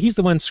on. So he's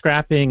the one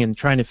scrapping and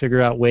trying to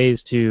figure out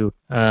ways to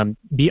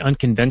be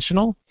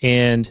unconventional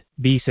and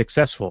be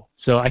successful.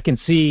 So I can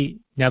see,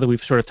 now that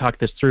we've sort of talked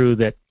this through,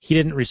 that he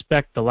didn't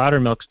respect the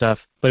Loudermilk stuff,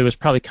 but it was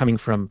probably coming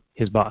from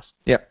his boss.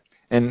 Yeah.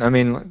 And, I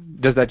mean,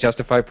 does that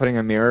justify putting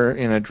a mirror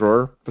in a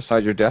drawer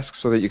beside your desk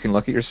so that you can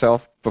look at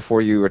yourself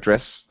before you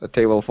address a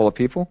table full of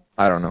people?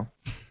 I don't know.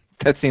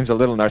 That seems a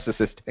little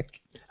narcissistic.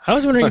 I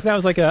was wondering if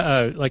that was like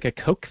a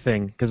Coke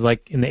thing, because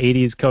like in the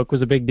 80s, Coke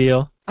was a big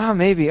deal. Oh,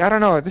 maybe. I don't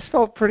know. This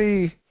felt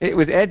it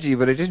was edgy,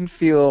 but it didn't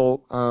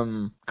feel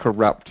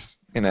corrupt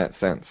in that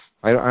sense.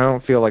 I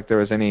don't feel like there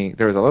was a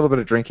little bit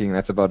of drinking,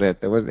 that's about it.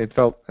 It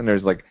felt, and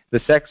there's like, the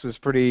sex was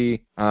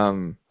pretty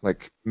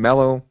like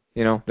mellow.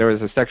 There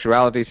was a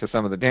sexuality to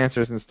some of the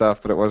dancers and stuff,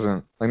 but it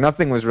wasn't, like,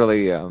 nothing was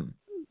really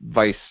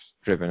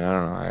vice-driven. I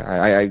don't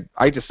know.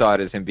 I just saw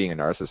it as him being a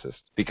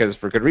narcissist, because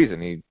for good reason.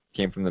 He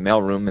came from the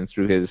mailroom, and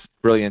through his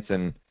brilliance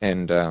and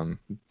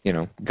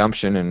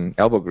gumption and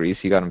elbow grease,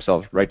 he got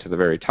himself right to the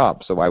very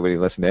top. So why would he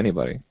listen to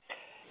anybody?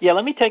 Yeah,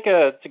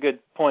 it's a good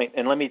point,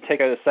 and let me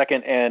take a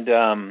second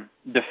and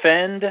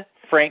defend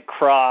Frank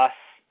Cross,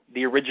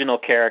 the original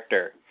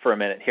character, for a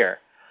minute here.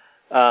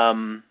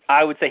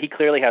 I would say he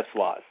clearly has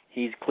flaws.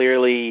 He's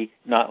clearly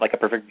not like a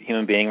perfect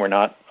human being. We're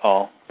not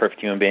all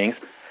perfect human beings.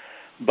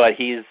 But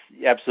he's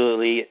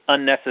absolutely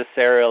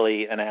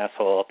unnecessarily an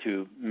asshole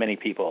to many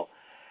people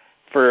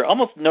for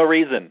almost no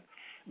reason.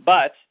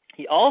 But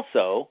he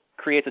also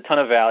creates a ton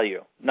of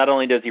value. Not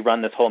only does he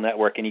run this whole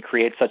network, and he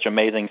creates such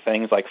amazing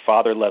things like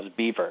Father Loves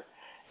Beaver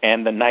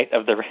and The Night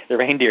of the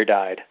Reindeer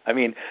Died. I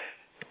mean,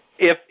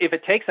 if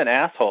it takes an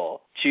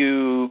asshole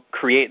to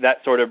create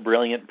that sort of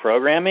brilliant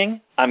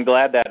programming, I'm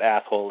glad that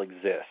asshole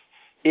exists.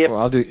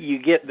 If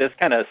you get this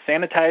kind of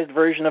sanitized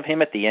version of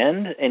him at the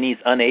end, and he's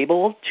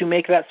unable to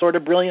make that sort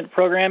of brilliant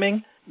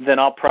programming, then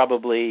I'll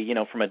probably,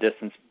 from a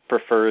distance,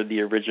 prefer the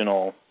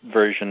original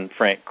version,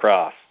 Frank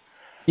Cross.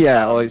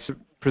 Yeah, well,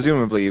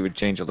 presumably he would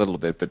change a little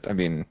bit, but, I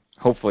mean,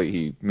 hopefully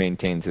he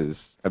maintains his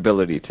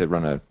ability to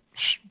run a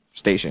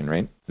station,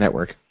 right?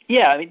 Network.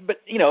 Yeah, I mean,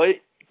 but,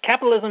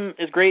 capitalism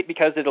is great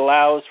because it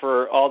allows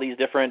for all these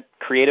different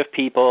creative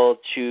people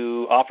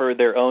to offer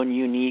their own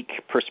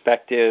unique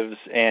perspectives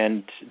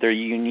and their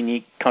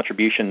unique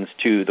contributions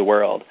to the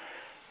world.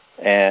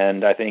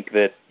 And I think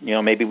that,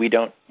 maybe we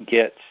don't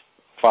get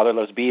Father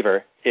Loves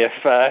Beaver if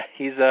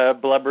he's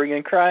blubbering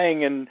and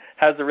crying and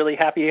has a really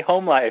happy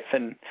home life.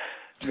 And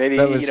maybe,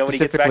 when he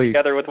gets back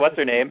together with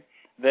what's-her-name,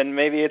 then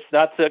maybe it's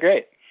not so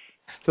great.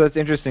 So that's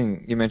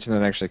interesting you mentioned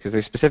that, actually, because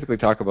they specifically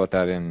talk about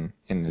that in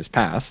his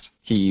past.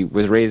 He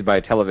was raised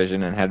by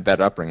television and had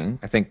bad upbringing.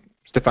 I think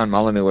Stefan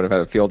Molyneux would have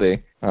had a field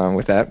day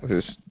with that,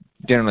 who's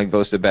generally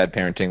goes to bad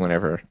parenting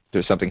whenever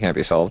there's something can't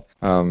be solved.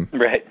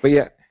 Right. But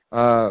yeah,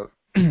 well,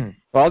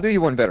 I'll do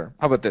you one better.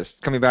 How about this?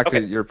 Coming back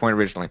to your point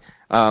originally.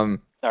 All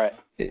right.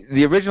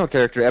 The original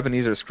character,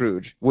 Ebenezer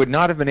Scrooge, would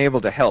not have been able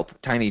to help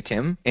Tiny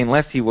Tim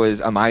unless he was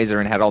a miser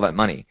and had all that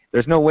money.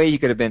 There's no way he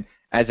could have been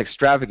as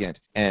extravagant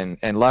and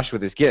lush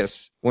with his gifts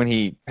when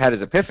he had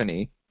his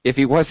epiphany if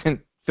he wasn't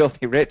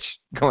filthy rich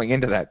going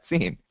into that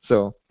scene.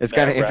 So it's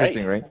kind of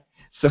interesting, right?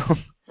 So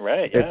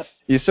right, yeah.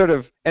 You sort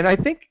of, and I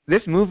think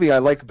this movie I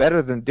like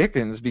better than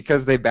Dickens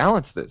because they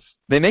balance this.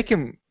 They make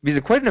him, he's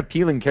quite an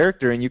appealing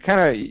character, and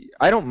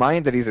I don't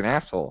mind that he's an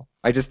asshole.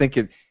 I just think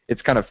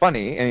it's kind of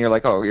funny, and you're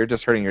like, oh, you're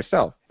just hurting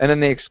yourself. And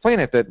then they explain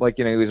it that, like,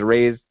 he was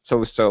raised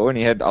so-so, and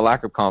he had a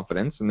lack of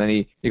confidence, and then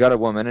he got a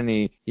woman, and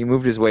he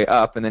moved his way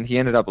up, and then he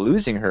ended up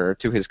losing her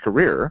to his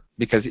career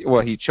because,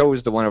 he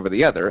chose the one over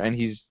the other, and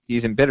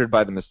he's embittered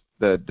by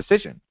the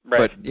decision.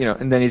 Right. But,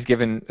 and then he's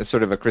given a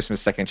sort of a Christmas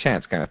second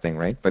chance kind of thing,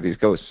 right, by these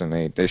ghosts, and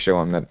they show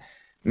him that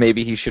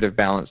maybe he should have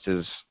balanced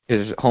his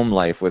home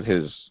life with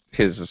his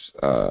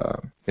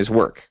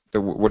work,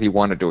 what he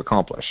wanted to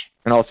accomplish,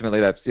 and ultimately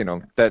that's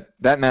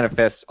that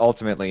manifests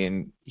ultimately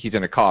in he's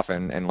in a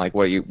coffin, and like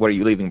what are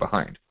you leaving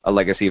behind? A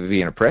legacy of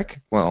being a prick?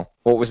 Well,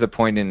 what was the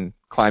point in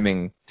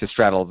climbing to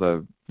straddle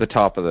the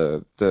top of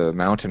the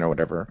mountain or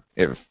whatever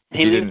if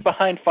he leaves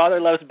behind Father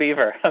Loves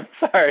Beaver? I'm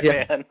sorry,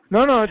 man.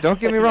 No, don't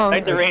get me wrong.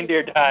 Like the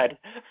reindeer died.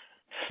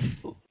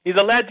 He's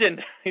a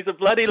legend. He's a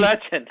bloody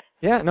legend.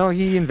 Yeah, no,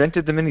 he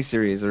invented the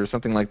miniseries or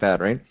something like that,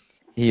 right?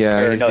 He's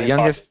the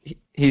youngest.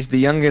 He's the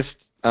youngest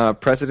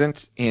president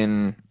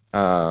in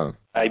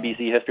IBC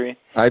history.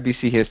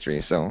 IBC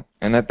history. So,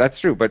 and that's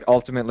true. But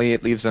ultimately,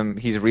 it leaves him.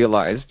 He's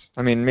realized.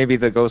 I mean, maybe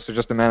the ghosts are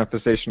just a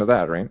manifestation of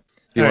that, right?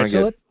 All right,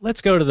 so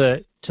let's go to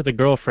the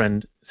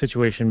girlfriend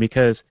situation,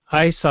 because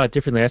I saw it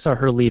differently. I saw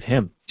her leave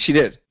him. She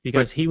did.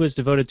 Because he was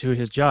devoted to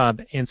his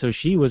job, and so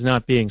she was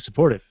not being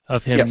supportive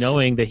of him,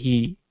 knowing that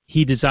he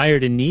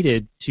desired and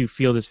needed to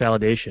feel this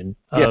validation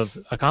of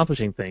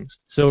accomplishing things.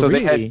 So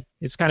really,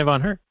 it's kind of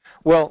on her.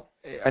 Well,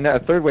 and a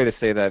third way to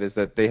say that is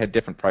that they had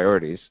different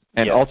priorities,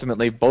 and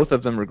ultimately both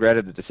of them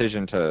regretted the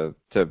decision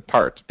to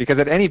part. Because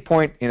at any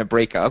point in a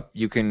breakup,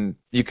 you can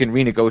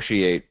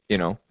renegotiate,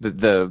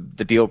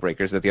 the deal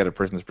breakers that the other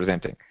person is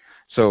presenting.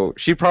 So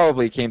she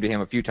probably came to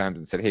him a few times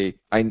and said, hey,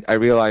 I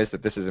realize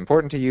that this is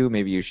important to you.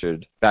 Maybe you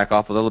should back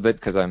off a little bit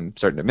because I'm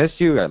starting to miss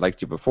you. I liked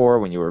you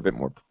before when you were a bit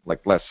more,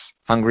 less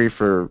hungry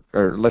or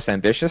less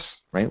ambitious,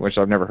 right? Which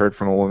I've never heard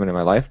from a woman in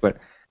my life. But,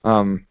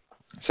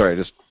 sorry, I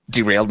just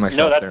derailed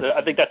myself there.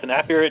 I think that's an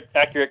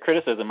accurate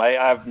criticism.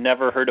 I've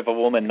never heard of a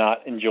woman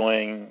not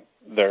enjoying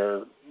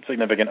their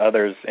significant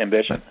other's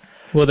ambition.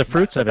 Well, the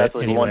fruits of it, that's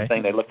anyway. The one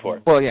thing they look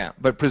for. Well, yeah,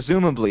 but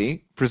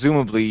presumably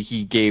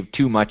he gave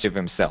too much of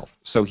himself,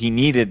 so he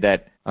needed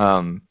that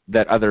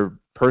other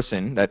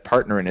person, that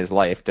partner in his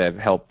life, to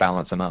help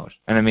balance him out.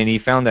 And I mean, he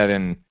found that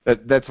in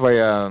that's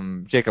why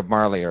Jacob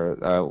Marley,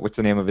 or what's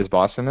the name of his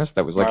boss in this?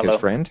 That was like Marlowe. His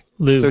friend.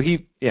 Lou.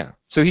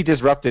 So he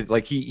disrupted,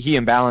 he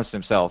imbalanced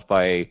himself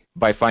by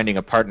finding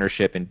a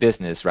partnership in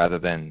business rather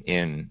than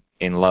in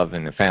love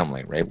and the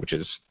family, right? Which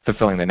is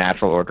fulfilling the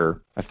natural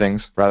order of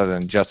things rather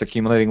than just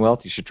accumulating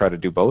wealth. You should try to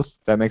do both.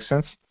 That makes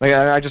sense.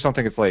 I just don't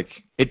think it's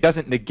it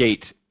doesn't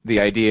negate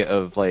the idea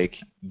of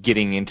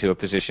getting into a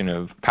position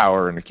of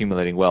power and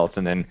accumulating wealth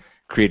and then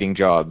creating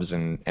jobs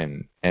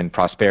and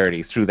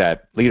prosperity through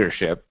that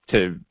leadership.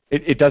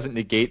 It doesn't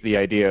negate the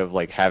idea of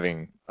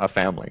having a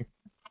family.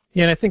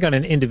 Yeah, and I think on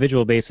an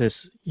individual basis,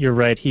 you're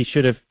right. He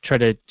should have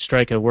tried to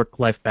strike a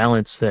work-life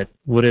balance that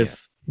would have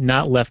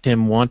not left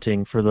him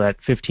wanting for that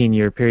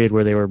 15-year period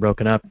where they were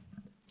broken up.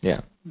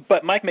 Yeah.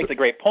 But Mike makes a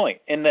great point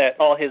in that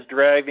all his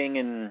driving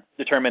and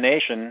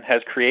determination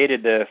has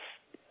created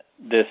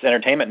this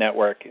entertainment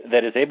network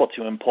that is able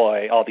to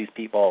employ all these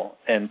people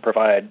and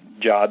provide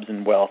jobs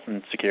and wealth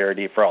and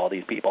security for all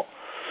these people.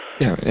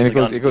 Yeah, and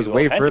it goes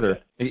way further.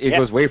 It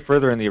goes way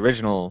further in the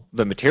original,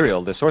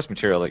 the source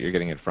material that you're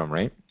getting it from,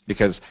 right?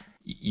 Because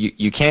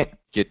you can't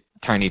get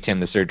Tiny Tim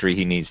the surgery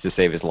he needs to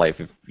save his life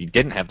if he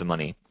didn't have the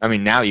money. I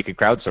mean, now you could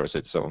crowdsource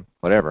it, so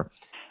whatever.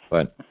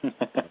 But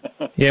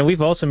yeah,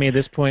 we've also made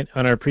this point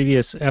on our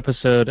previous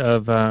episode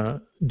of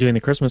doing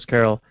the Christmas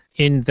Carol,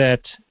 in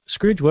that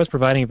Scrooge was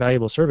providing a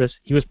valuable service.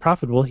 He was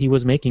profitable. He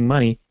was making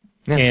money.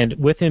 Yeah. And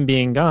with him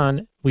being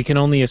gone, we can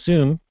only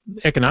assume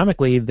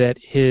economically that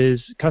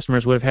his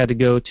customers would have had to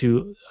go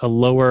to a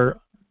lower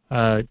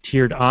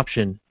tiered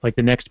option, like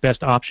the next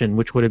best option,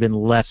 which would have been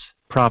less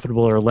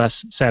profitable or less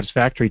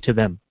satisfactory to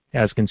them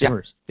as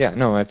consumers. Yeah,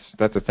 no,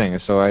 that's the thing.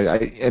 So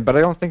but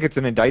I don't think it's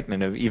an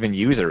indictment of even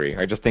usury.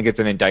 I just think it's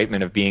an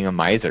indictment of being a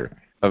miser,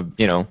 of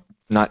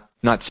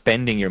not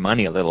spending your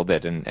money a little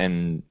bit.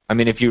 And I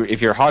mean, if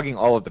you're hogging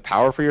all of the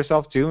power for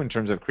yourself too in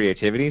terms of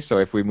creativity. So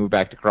if we move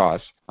back to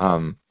Cross,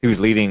 he was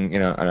leading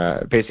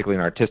basically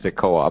an artistic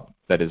co-op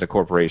that is a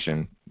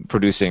corporation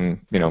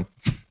producing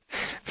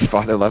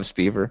Father Loves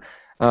Beaver.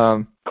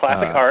 Classic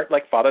art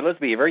like Father Loves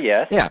Beaver,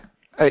 yes. Yeah,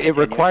 it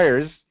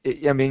requires.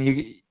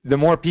 The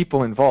more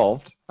people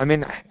involved. I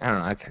mean, I don't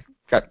know.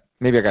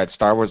 Maybe I got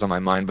Star Wars on my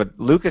mind, but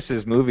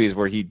Lucas's movies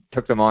where he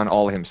took them on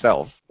all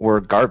himself were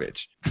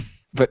garbage.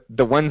 But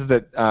the ones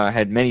that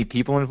had many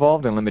people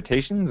involved and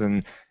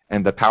limitations,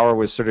 and the power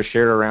was sort of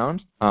shared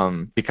around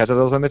because of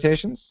those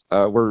limitations,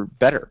 were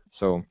better.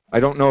 So I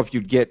don't know if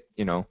you'd get,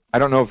 I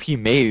don't know if he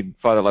made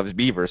Father Loves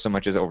Beaver so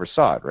much as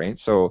oversaw it, right?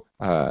 So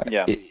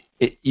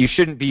you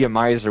shouldn't be a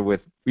miser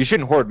you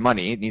shouldn't hoard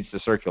money. It needs to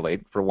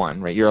circulate, for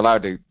one, right? You're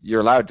allowed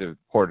to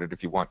hoard it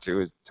if you want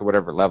to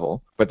whatever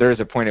level. But there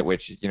is a point at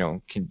which you're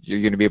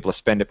going to be able to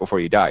spend it before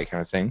you die,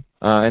 kind of thing.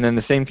 And then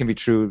the same can be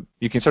true.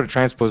 You can sort of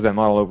transpose that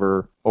model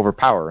over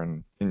power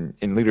and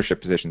in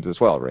leadership positions as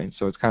well, right?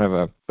 So it's kind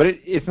of but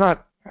it's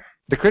not.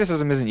 The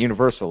criticism isn't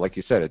universal, like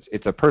you said.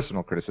 It's a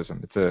personal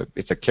criticism.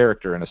 It's a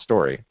character in a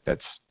story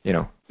that's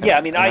Yeah,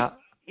 I mean,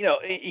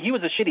 he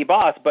was a shitty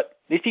boss, but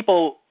these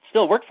people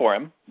still work for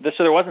him,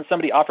 so there wasn't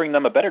somebody offering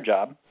them a better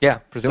job. Yeah,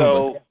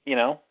 presumably.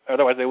 So,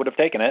 otherwise they would have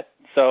taken it.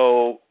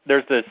 So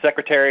there's the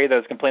secretary that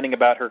was complaining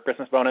about her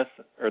Christmas bonus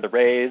or the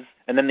raise,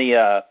 and then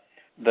the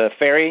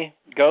fairy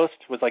ghost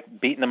was like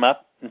beating him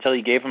up until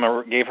he gave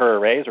her a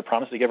raise or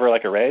promised to give her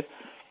like a raise.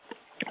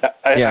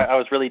 I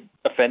was really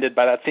offended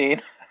by that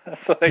scene.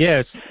 So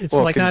it's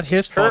like not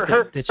his fault.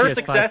 Her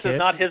success is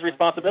not his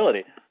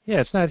responsibility. Yeah,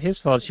 it's not his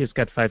fault she's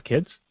got 5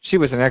 kids. She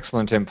was an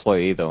excellent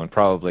employee, though, and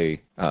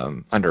probably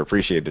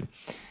underappreciated.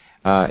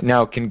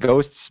 Now, can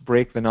ghosts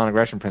break the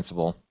non-aggression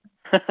principle?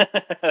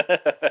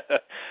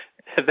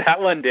 That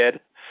one did.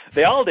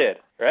 They all did,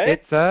 right?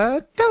 It's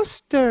a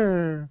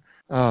ghoster.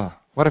 Oh,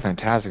 what a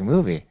fantastic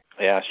movie.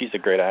 Yeah, she's a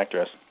great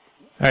actress.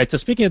 All right, so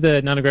speaking of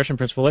the non-aggression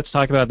principle, let's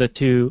talk about the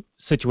two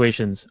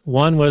situations.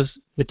 One was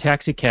the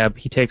taxi cab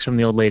he takes from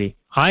the old lady.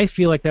 I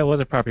feel like that was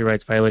a property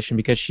rights violation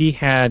because she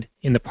had,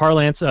 in the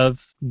parlance of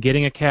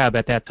getting a cab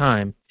at that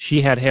time,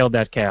 she had hailed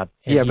that cab.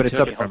 Yeah, but it's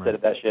up from her.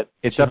 That shit.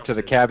 It's up to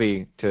the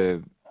cabbie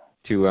to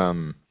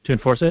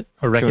enforce it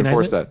or recognize to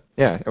enforce it? that.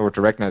 Yeah, or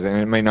to recognize it.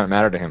 And it may not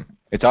matter to him.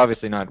 It's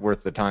obviously not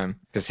worth the time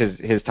because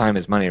his time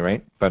is money,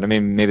 right? But I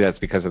mean, maybe that's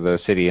because of the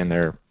city and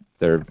their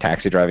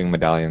taxi driving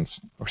medallions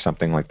or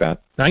something like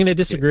that. I'm going to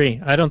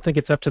disagree. I don't think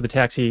it's up to the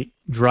taxi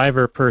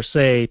driver per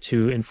se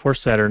to enforce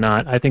that or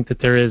not. I think that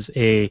there is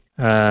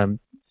an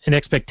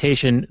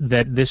expectation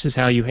that this is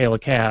how you hail a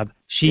cab.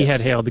 She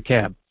had hailed the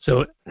cab.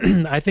 So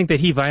I think that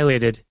he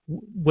violated,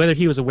 whether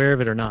he was aware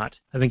of it or not,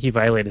 I think he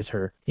violated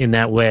her in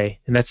that way.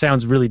 And that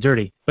sounds really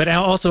dirty. But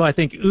also I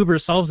think Uber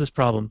solves this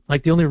problem.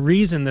 Like the only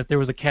reason that there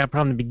was a cab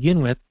problem to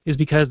begin with is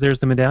because there's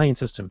the medallion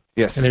system.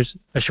 Yes. And there's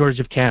a shortage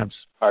of cabs.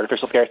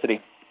 Artificial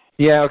scarcity.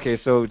 Yeah, okay,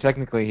 so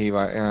technically he...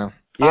 Yeah,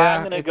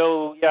 I'm going to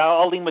go... Yeah,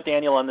 I'll lean with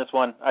Daniel on this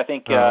one. I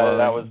think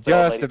that was...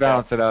 Just to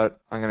balance it out,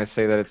 I'm going to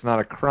say that it's not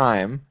a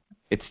crime.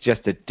 It's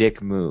just a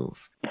dick move.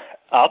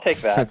 I'll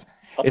take that.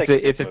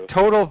 It's a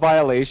total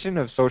violation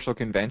of social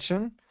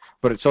convention,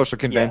 but social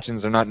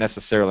conventions are not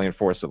necessarily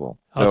enforceable.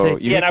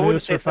 And I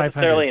wouldn't say it's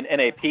necessarily an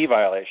NAP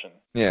violation.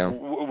 Yeah.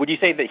 Would you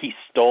say that he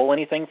stole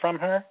anything from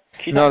her?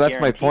 No, that's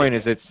my point.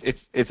 Is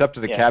it's up to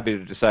the cabbie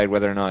to decide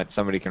whether or not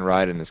somebody can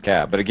ride in this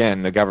cab. But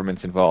again, the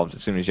government's involved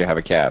as soon as you have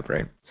a cab,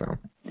 right? So.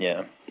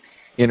 Yeah.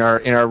 In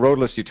our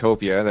roadless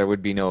utopia, there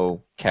would be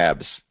no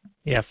cabs.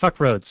 Yeah, fuck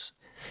roads.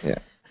 Yeah.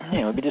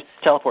 Yeah, we'd be just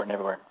teleporting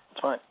everywhere. It's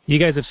fine. You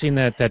guys have seen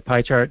that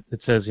pie chart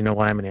that says,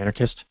 why I'm an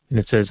anarchist, and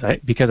it says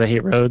because I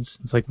hate roads.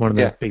 It's like one of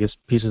the biggest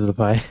pieces of the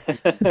pie.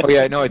 Oh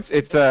yeah, no,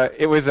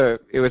 it was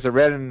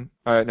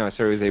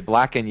a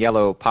black and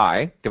yellow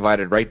pie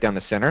divided right down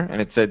the center,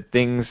 and it said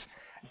things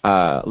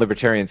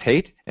libertarians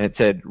hate, and it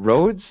said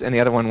roads, and the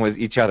other one was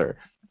each other.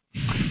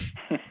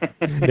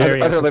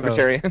 Other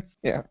libertarians,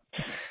 yeah.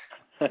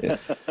 Yes.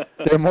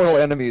 They're mortal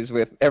enemies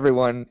with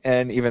everyone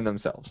and even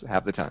themselves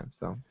half the time.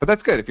 So, but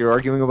that's good. If you're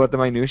arguing about the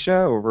minutia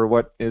over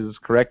what is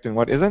correct and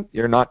what isn't,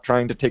 you're not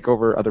trying to take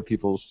over other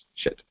people's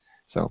shit.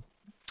 So,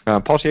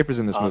 Paul Schaefer's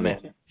in this movie.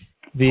 Man.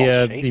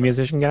 The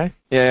musician guy.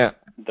 Yeah.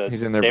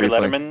 He's in there David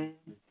briefly. Letterman.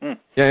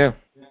 Yeah.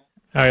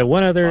 All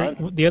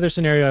right. The other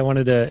scenario I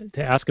wanted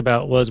to ask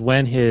about was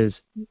when his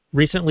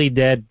recently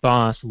dead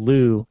boss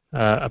Lou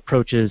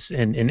approaches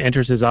and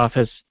enters his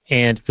office,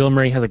 and Bill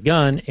Murray has a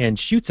gun and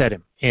shoots at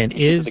him. And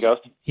is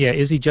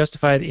he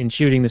justified in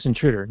shooting this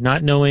intruder,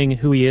 not knowing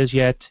who he is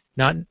yet,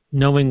 not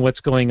knowing what's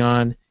going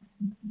on?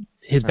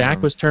 His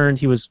back was turned.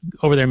 He was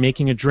over there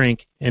making a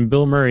drink, and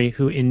Bill Murray,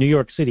 who in New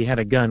York City had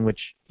a gun,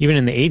 which even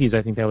in the 80s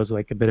I think that was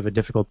like a bit of a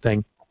difficult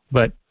thing.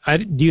 But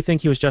do you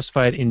think he was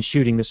justified in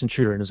shooting this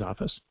intruder in his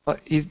office? Well,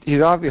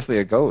 he's obviously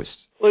a ghost.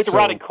 Well, he's a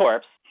rotting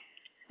corpse.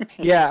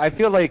 Yeah, I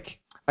feel like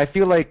I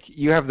feel like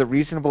you have the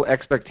reasonable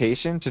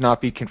expectation to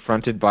not be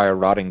confronted by a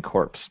rotting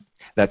corpse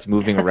that's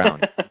moving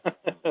around.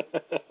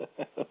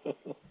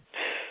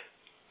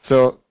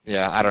 So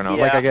yeah, I don't know.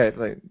 Yeah. Like I get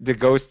like the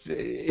ghosts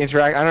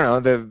interact. I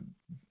don't know.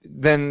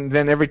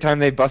 Then every time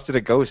they busted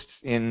a ghost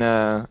in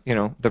the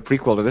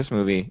prequel to this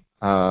movie,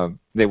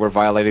 they were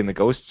violating the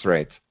ghost's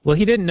rights. Well,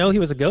 he didn't know he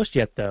was a ghost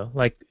yet, though.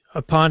 Like,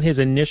 upon his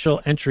initial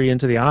entry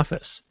into the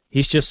office,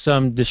 he's just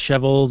some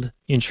disheveled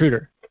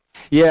intruder.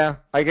 Yeah,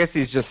 I guess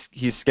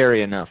he's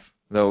scary enough.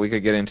 Though we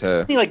could get into.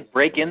 Doesn't he like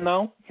break in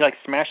though? He like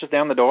smashes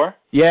down the door.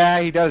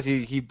 Yeah, he does.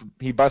 He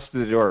busts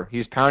through the door.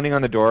 He's pounding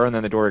on the door, and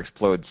then the door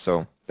explodes.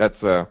 So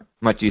that's a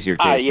much easier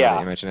case. Yeah. Now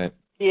that you mention it.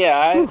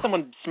 Yeah, if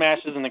someone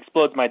smashes and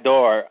explodes my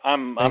door,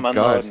 I'm Thank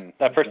unloading. God.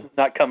 That person's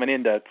not coming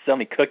in to sell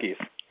me cookies.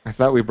 I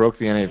thought we broke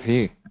the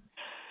NAP.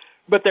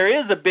 But there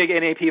is a big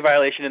NAP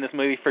violation in this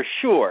movie for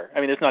sure. I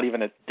mean, there's not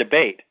even a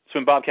debate. It's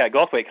when Bobcat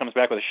Goldthwait comes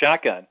back with a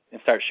shotgun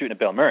and starts shooting at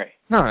Bill Murray.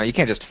 No, you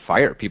can't just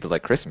fire people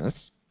like Christmas.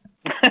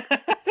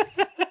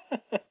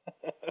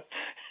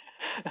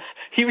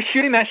 He was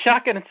shooting that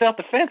shotgun in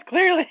self-defense,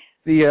 clearly.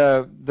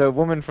 The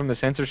woman from the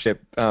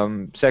censorship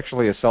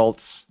sexually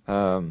assaults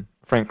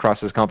Frank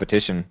Cross's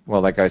competition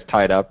while that guy's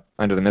tied up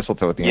under the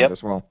mistletoe at the end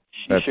as well.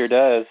 She sure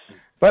does.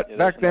 But Yeah,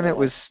 back then another it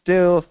was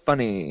still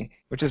funny,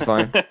 which is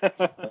fine.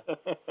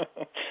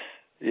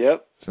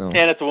 Yep. So.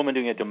 And it's a woman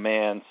doing it to a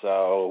man,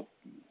 so,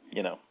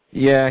 you know.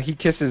 Yeah, he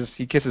kisses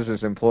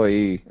his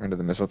employee under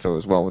the mistletoe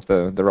as well with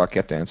the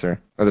Rockette dancer,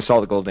 or the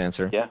Solid Gold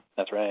dancer. Yeah,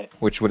 that's right.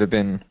 Which would have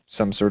been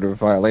some sort of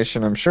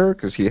violation, I'm sure,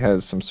 because he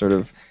has some sort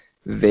of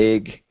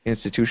vague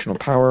institutional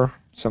power,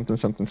 something.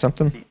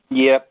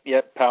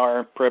 Yep,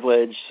 power,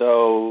 privilege,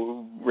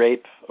 so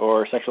rape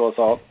or sexual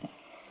assault.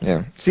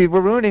 Yeah. See,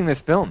 we're ruining this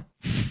film.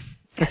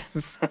 This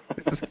is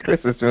a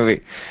Christmas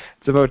movie.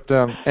 It's about,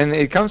 and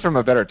it comes from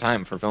a better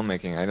time for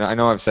filmmaking. I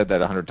know I've said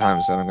that 100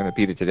 times, so I'm going to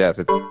repeat it to death.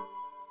 It's,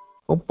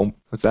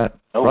 what's that?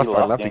 Oh, Rothbard he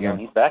lost left Daniel.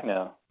 again. He's back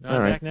now. All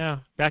right. Back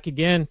now. Back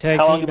again. Tag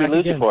How long team, did we back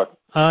lose again. you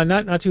for?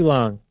 Not too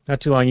long. Not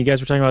too long. You guys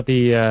were talking about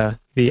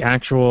the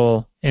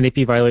actual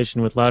NAP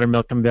violation with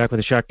Loudermilk coming back with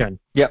a shotgun.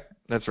 Yep,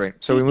 that's right.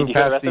 So we moved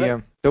past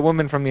the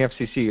woman from the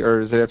FCC,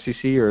 or is it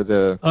FCC or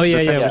the? Oh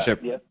yeah,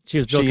 censorship. Yeah. She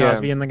was Bill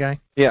Cosby and the guy.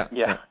 Yeah.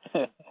 Yeah.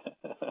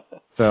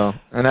 So,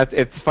 and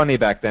it's funny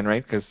back then,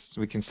 right? Because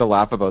we can still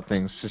laugh about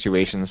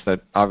situations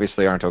that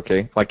obviously aren't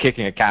okay. Like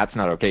kicking a cat's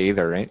not okay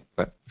either, right?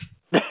 But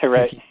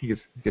right. he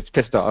gets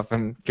pissed off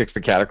and kicks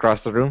the cat across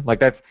the room.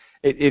 Like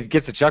it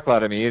gets a chuckle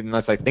out of me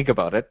unless I think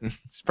about it. It's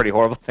a pretty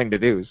horrible thing to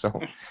do. So,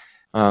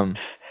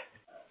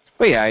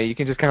 but yeah, you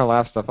can just kind of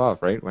laugh stuff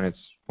off, right? When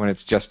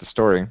it's just a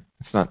story.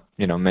 It's not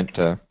meant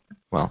to.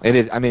 Well, it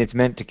is. I mean, it's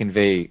meant to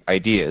convey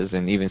ideas,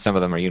 and even some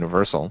of them are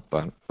universal.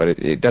 But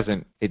it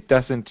doesn't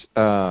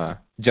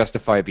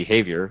justify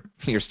behavior.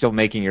 You're still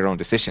making your own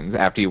decisions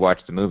after you watch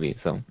the movie.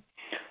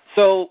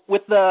 So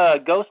with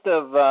the ghost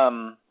of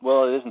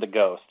well, it isn't a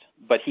ghost,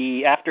 but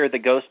after the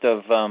ghost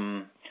of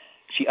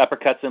she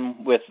uppercuts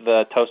him with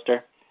the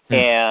toaster,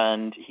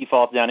 and he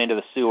falls down into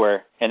the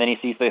sewer, and then he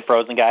sees the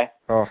frozen guy.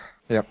 Oh,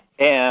 yep.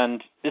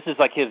 And this is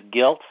like his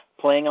guilt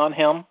playing on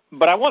him.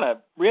 But I want to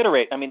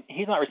reiterate, I mean,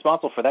 he's not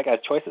responsible for that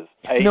guy's choices.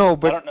 I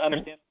don't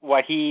understand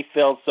why he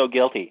feels so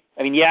guilty.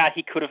 I mean, yeah,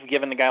 he could have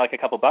given the guy like a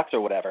couple bucks or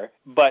whatever,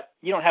 but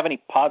you don't have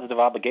any positive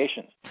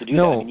obligations to do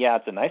that. I mean, yeah,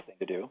 it's a nice thing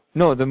to do.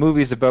 No, the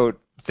movie's about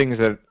things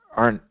that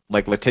aren't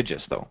like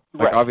litigious, though.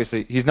 Like, right.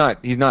 Obviously, he's not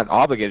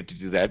obligated to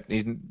do that.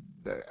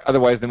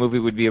 Otherwise, the movie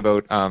would be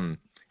about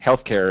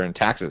healthcare and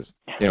taxes.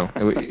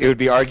 It would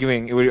be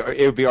arguing. It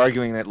would be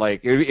arguing that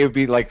like it would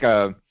be like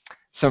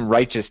some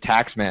righteous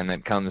tax man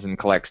that comes and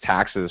collects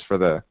taxes from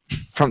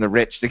the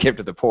rich to give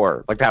to the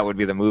poor. Like that would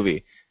be the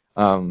movie.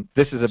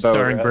 This is about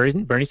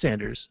starring Bernie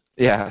Sanders.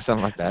 Yeah,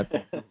 something like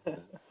that.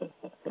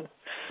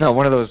 No,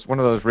 one of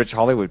those rich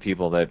Hollywood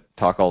people that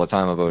talk all the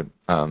time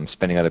about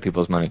spending other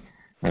people's money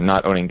and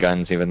not owning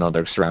guns, even though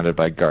they're surrounded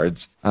by guards.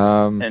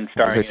 And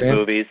starring in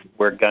movies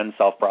where guns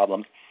solve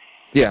problems.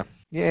 Yeah.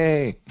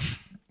 Yay.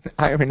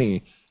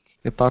 Irony.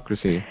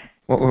 Hypocrisy.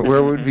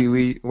 Where would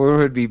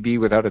we be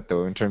without it,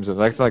 though? In terms of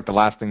that's like the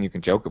last thing you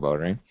can joke about,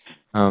 right?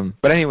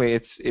 But anyway,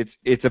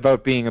 it's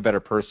about being a better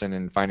person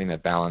and finding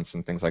that balance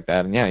and things like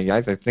that. And yeah,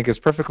 guys, I think it's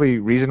perfectly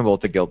reasonable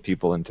to guilt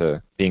people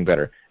into being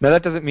better. Now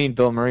that doesn't mean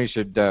Bill Murray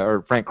should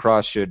or Frank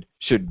Cross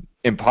should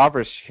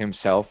impoverish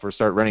himself or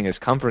start running his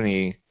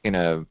company in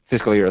a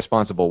fiscally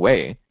irresponsible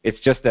way. It's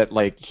just that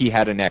like he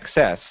had an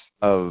excess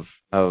of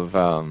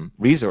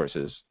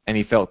resources, and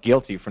he felt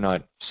guilty for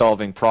not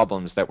solving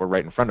problems that were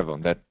right in front of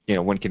him that,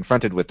 when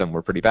confronted with them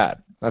were pretty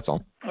bad. That's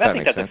all. I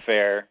think that's a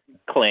fair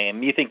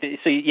claim. You think that,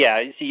 so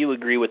you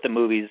agree with the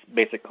movie's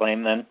basic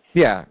claim then?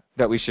 Yeah,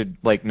 that we should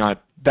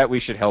that we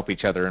should help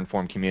each other and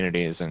form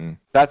communities, and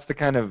that's the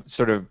kind of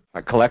sort of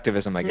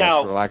collectivism, I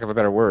guess, for lack of a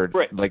better word.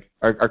 Right. Like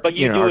our but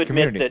you our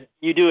community.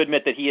 You do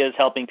admit that he is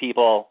helping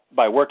people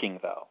by working,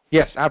 though.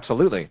 Yes,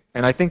 absolutely.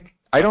 And I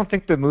don't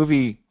think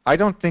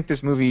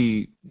this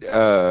movie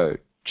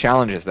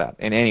challenges that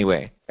in any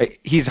way.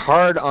 he's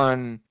hard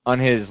on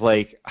his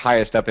like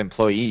highest up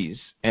employees,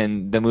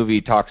 and the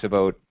movie talks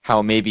about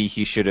how maybe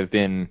he should have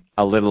been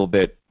a little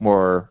bit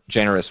more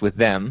generous with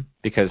them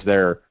because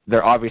they're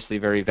obviously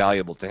very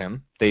valuable to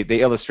him. They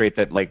illustrate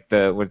that like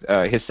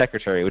his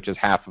secretary, which is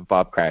half of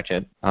Bob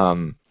Cratchit,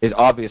 is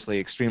obviously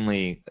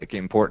extremely like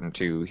important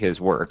to his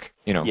work.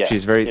 You know,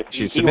 she's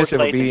submissive,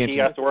 obedient. He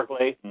has to work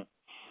late.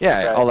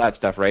 Yeah, right. all that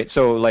stuff, right?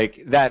 So,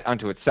 like, that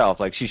unto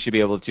itself, like, she should be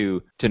able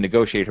to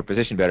negotiate her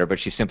position better, but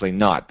she's simply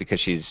not because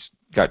she's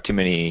got too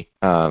many,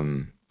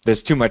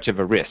 there's too much of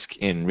a risk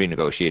in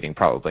renegotiating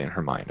probably in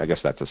her mind. I guess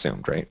that's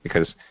assumed, right?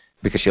 Because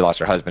she lost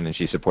her husband and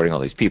she's supporting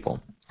all these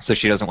people. So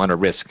she doesn't want to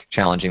risk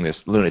challenging this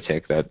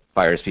lunatic that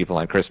fires people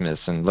on Christmas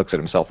and looks at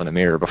himself in a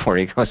mirror before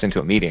he goes into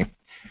a meeting,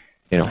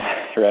 you know?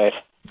 Right.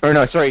 Or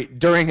no, sorry,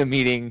 during a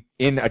meeting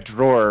in a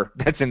drawer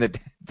that's in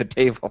the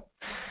table.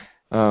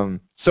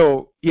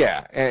 So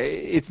yeah,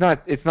 it's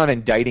not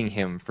indicting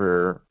him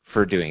for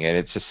doing it.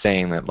 It's just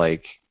saying that,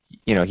 like,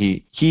 you know,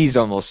 he's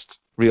almost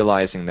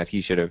realizing that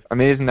he should have. I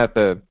mean, isn't that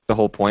the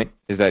whole point?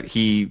 Is that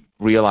he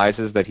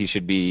realizes that he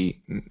should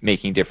be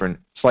making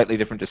slightly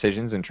different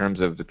decisions in terms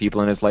of the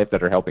people in his life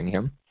that are helping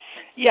him?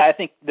 Yeah, I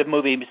think the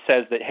movie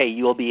says that, hey,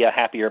 you'll be a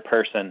happier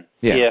person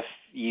if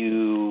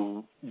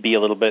you be a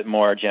little bit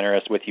more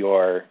generous with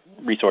your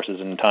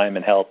resources and time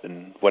and help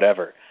and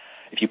whatever.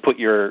 If you put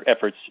your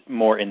efforts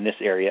more in this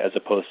area as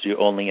opposed to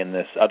only in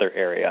this other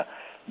area,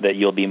 that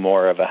you'll be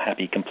more of a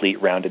happy,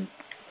 complete, rounded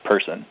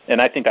person.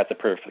 And I think that's a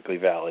perfectly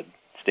valid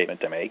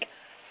statement to make.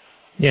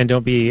 Yeah, and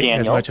don't be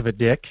Daniel? as much of a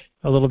dick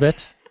a little bit.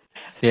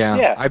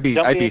 Yeah, I'd be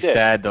a dick.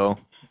 sad though.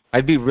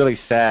 I'd be really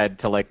sad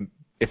to, like,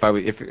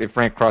 if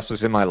Frank Cross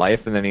was in my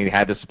life and then he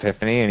had this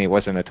epiphany and he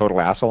wasn't a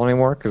total asshole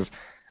anymore, because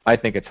I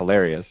think it's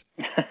hilarious.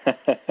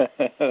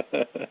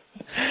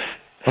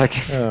 Like,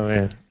 oh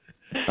man.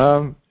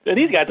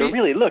 These guys are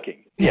really looking.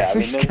 Yeah, I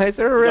mean, these guys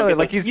are really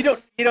like you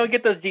don't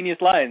get those genius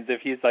lines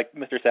if he's like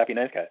Mr. Sappy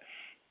Nice Guy.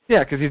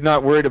 Yeah, because he's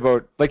not worried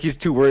about, like, he's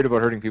too worried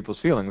about hurting people's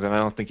feelings, and I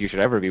don't think you should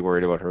ever be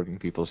worried about hurting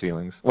people's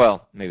feelings.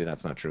 Well, maybe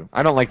that's not true.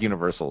 I don't like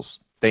universals.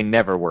 They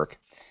never work.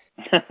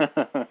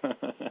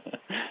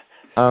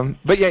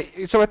 But yeah,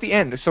 so at the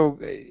end,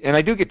 and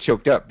I do get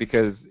choked up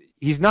because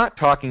he's not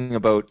talking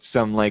about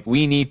some, like,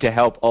 we need to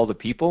help all the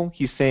people.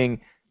 He's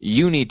saying,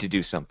 you need to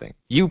do something.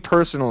 You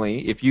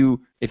personally, if you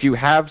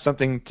have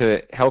something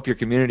to help your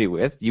community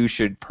with, you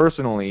should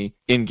personally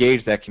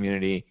engage that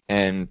community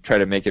and try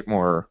to make it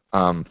more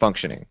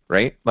functioning,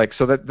 right? Like,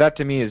 so that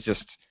to me is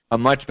just a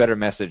much better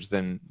message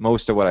than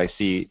most of what I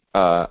see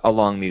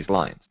along these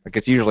lines. Like,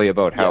 it's usually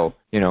about how,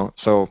 you know,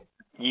 so...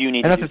 You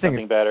need to do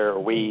something better,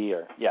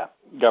 or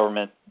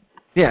government.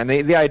 Yeah, and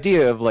the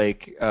idea of,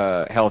 like,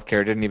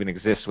 healthcare didn't even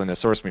exist when the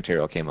source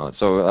material came out.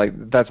 So, like,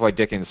 that's why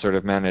Dickens sort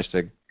of managed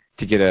to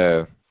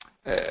get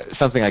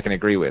something I can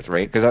agree with,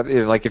 right? Because,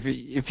 like,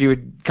 if you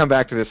would come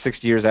back to this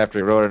 60 years after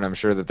he wrote it, I'm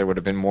sure that there would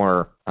have been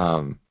more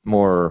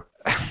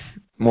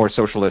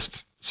socialist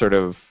sort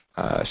of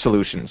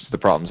solutions to the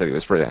problems that he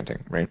was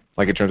presenting, right?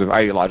 Like, in terms of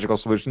ideological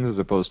solutions as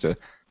opposed to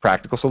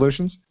practical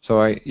solutions.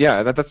 So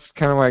that's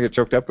kind of why I get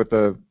choked up with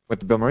the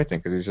Bill Murray thing,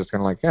 because he's just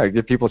kind of like, yeah,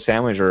 give people a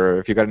sandwich, or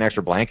if you got an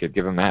extra blanket,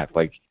 give them that.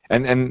 Like,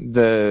 and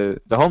the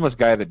homeless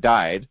guy that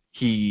died,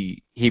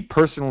 he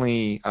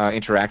personally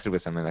interacted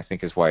with him, and I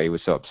think is why he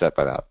was so upset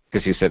by that,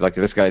 because he said, like,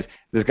 this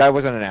guy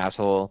wasn't an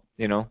asshole,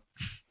 you know,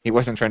 he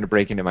wasn't trying to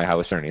break into my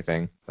house or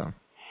anything. So.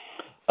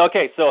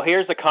 Okay, so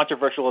here's a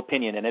controversial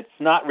opinion, and it's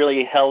not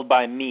really held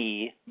by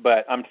me,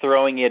 but I'm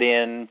throwing it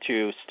in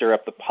to stir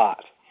up the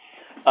pot.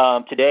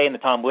 Today in the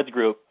Tom Woods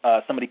group,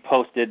 somebody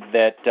posted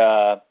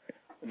that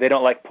they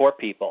don't like poor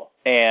people,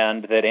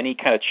 and that any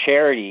kind of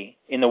charity,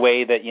 in the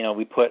way that, you know,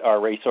 we put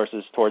our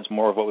resources towards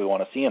more of what we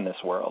want to see in this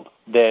world,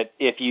 that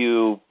if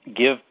you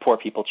give poor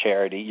people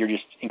charity, you're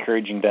just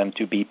encouraging them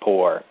to be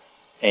poor,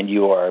 and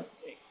you are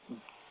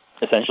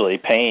essentially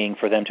paying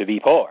for them to be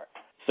poor.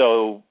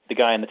 So the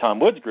guy in the Tom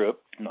Woods group,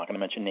 I'm not going to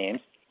mention names,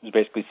 is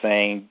basically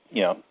saying,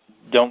 you know,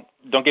 don't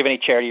give any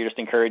charity, you're just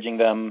encouraging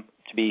them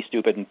to be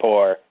stupid and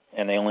poor,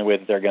 and the only way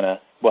that they're going to,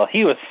 well,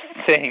 he was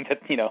saying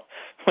that, you know,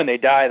 when they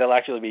die, they'll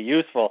actually be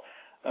useful.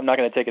 I'm not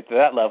going to take it to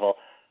that level,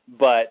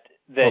 but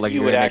that like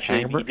you would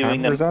actually be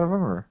doing them. Out of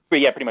them, or?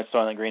 Yeah, pretty much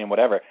Soylent Green and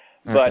whatever.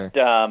 Okay.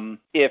 But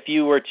if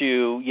you were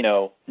to, you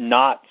know,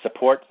 not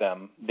support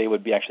them, they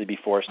would actually be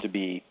forced to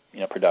be,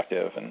 you know,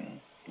 productive and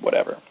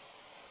whatever.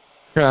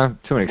 Yeah,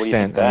 to an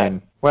extent.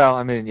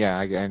 I mean, yeah,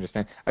 I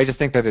understand. I just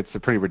think that it's a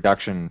pretty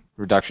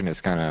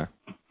reductionist kind of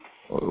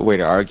way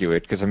to argue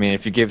it, because I mean,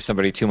 if you give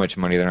somebody too much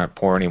money, they're not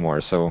poor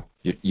anymore. So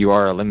you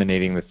are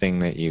eliminating the thing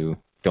that you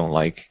don't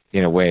like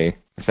in a way,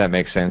 if that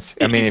makes sense.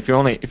 I mean, if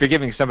you're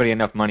giving somebody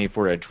enough money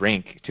for a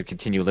drink to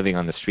continue living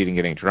on the street and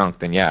getting drunk,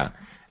 then yeah,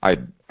 I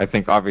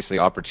think obviously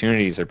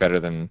opportunities are better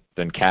than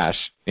cash.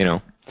 You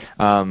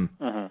know.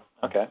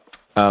 Okay.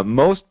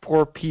 Most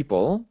poor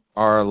people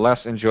are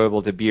less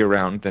enjoyable to be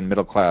around than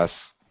middle class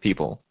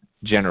people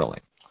generally.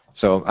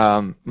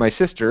 So my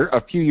sister,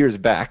 a few years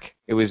back,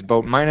 it was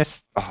about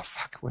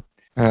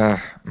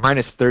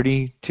minus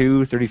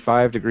 32,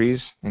 35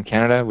 degrees in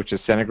Canada, which is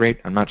centigrade.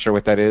 I'm not sure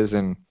what that is,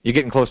 and you're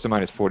getting close to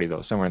minus 40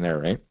 though, somewhere in there,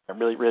 right?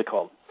 Really, really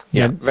cold.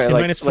 Yeah, but and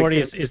like- minus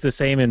 40 like- is the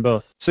same in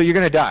both. So you're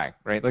going to die,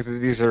 right? Like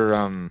these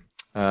are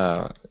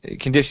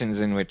conditions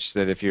in which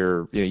that if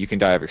you can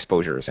die of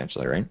exposure,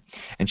 essentially, right?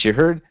 And she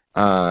heard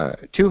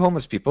two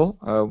homeless people,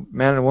 a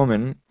man and a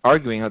woman,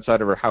 arguing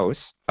outside of her house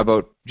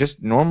about just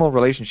normal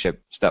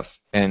relationship stuff.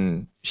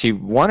 And she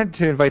wanted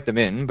to invite them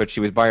in, but she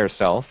was by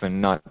herself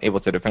and not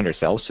able to defend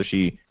herself, so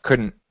she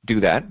couldn't do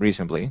that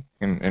reasonably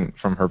in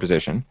from her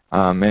position.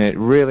 And it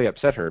really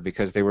upset her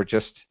because they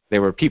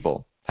were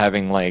people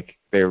having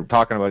they were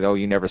talking about, oh,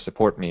 you never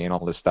support me and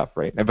all this stuff,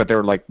 right? But they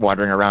were like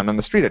wandering around on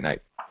the street at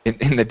night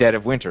in the dead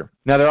of winter.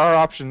 Now, there are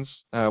options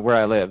where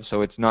I live,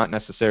 so it's not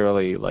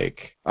necessarily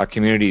like a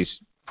community's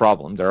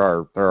problem. There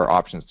are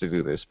options to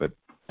do this, but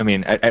I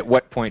mean, at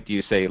what point do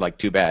you say like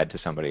too bad to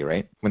somebody,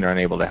 right? When they're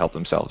unable to help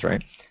themselves,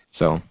 right?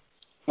 So,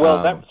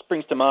 well, that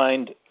springs to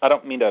mind. I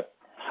don't mean to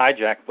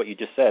hijack what you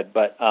just said,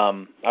 but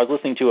I was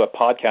listening to a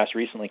podcast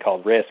recently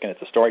called Risk, and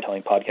it's a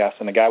storytelling podcast,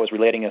 and the guy was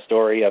relating a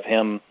story of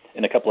him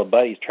and a couple of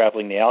buddies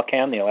traveling the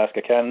Alcan, the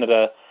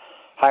Alaska-Canada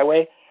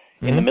highway,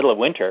 in the middle of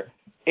winter,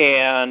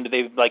 and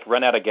they've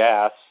run out of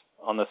gas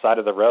on the side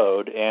of the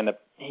road, and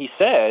he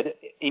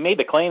made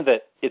the claim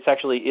that it's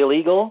actually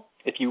illegal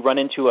if you run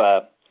into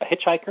a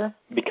hitchhiker,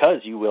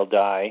 because you will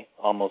die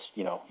almost,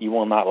 you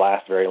will not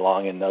last very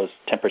long in those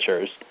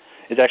temperatures.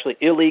 It's actually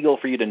illegal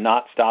for you to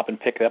not stop and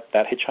pick up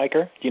that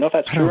hitchhiker. Do you know if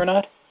that's true or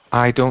not?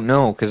 I don't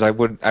know, because I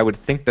would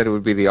think that it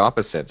would be the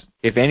opposite.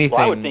 If anything,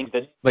 well, I would think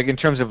that, like in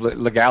terms of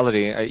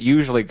legality,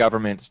 usually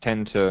governments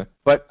tend to.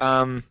 But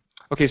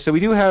okay, so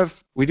we do have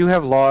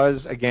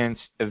laws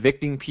against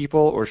evicting people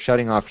or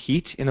shutting off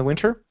heat in the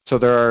winter. So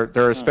there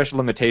are special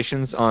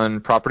limitations on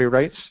property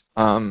rights.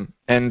 And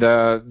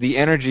the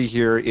energy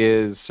here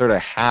is sort of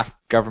half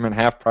government,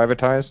 half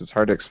privatized. It's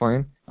hard to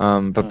explain,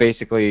 but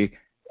basically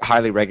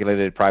highly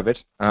regulated private.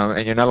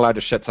 And you're not allowed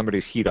to shut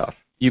somebody's heat off.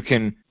 You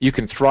can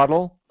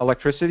throttle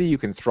electricity, you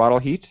can throttle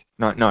heat,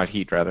 not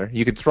heat rather.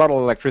 You can throttle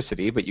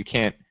electricity, but you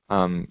can't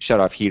shut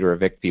off heat or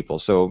evict people.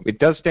 So it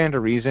does stand to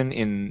reason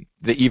in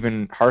the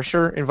even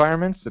harsher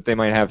environments that they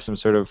might have some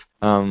sort of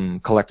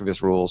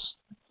collectivist rules,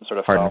 sort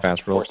of hard and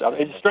fast rules.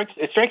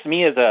 It strikes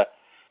me as a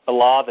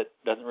law that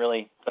doesn't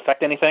really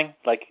affect anything.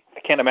 Like,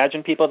 I can't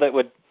imagine people that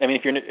would. I mean,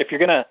 if you're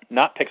gonna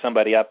not pick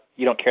somebody up,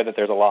 you don't care that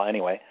there's a law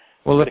anyway.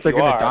 Well, but if they're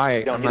going to die,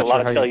 you don't I'm need not a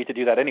law sure to tell you to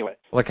do that anyway.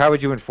 Like, how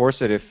would you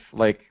enforce it if,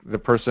 like, the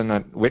person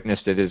that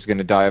witnessed it is going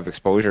to die of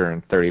exposure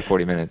in 30,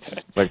 40 minutes?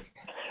 Like,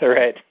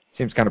 right.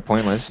 Seems kind of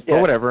pointless. Yeah.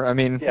 But whatever. I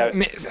mean,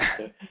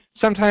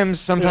 sometimes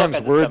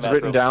words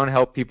written down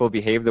help people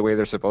behave the way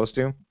they're supposed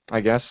to, I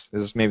guess,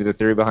 is maybe the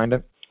theory behind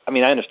it. I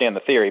mean, I understand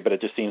the theory, but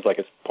it just seems like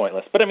it's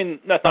pointless. But I mean,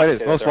 that's not.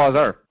 It is. Most laws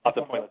are. Lots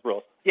of pointless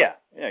rules. Yeah,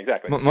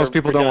 exactly. Most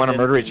people don't want to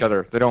murder each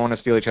other. They don't want to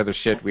steal each other's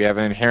shit. We have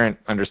an inherent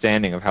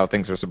understanding of how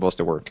things are supposed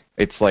to work.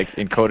 It's like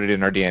encoded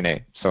in our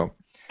DNA. So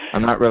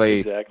I'm not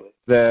really. Exactly.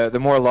 The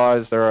more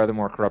laws there are, the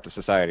more corrupt a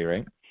society,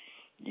 right?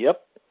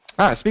 Yep.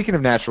 Speaking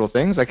of natural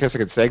things, I guess I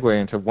could segue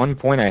into one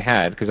point I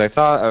had, because I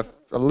thought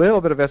a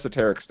little bit of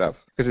esoteric stuff.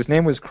 Because his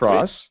name was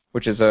Cross,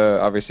 which is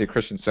obviously a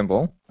Christian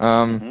symbol.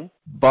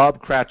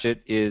 Bob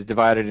Cratchit is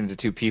divided into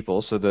two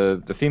people. So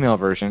the female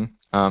version,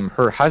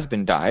 her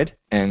husband died,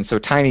 and so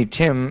Tiny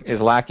Tim is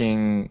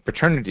lacking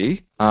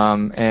paternity,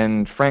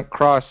 and Frank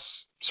Cross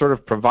sort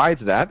of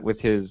provides that with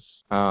his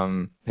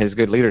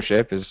good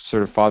leadership, his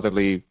sort of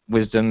fatherly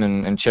wisdom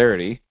and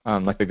charity,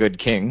 like the good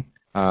king.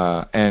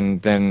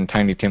 And then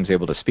Tiny Tim's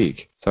able to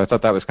speak. So I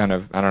thought that was kind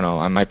of, I don't know,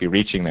 I might be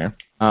reaching there.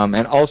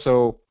 And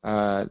also,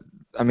 I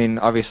mean,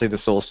 obviously the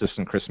solstice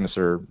and Christmas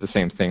are the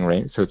same thing,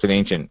 right? So it's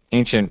an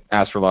ancient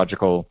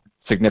astrological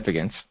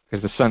significance,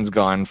 because the sun's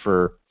gone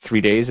for 3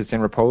 days, it's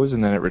in repose,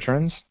 and then it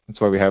returns. That's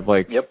why we have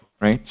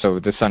right? So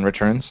the sun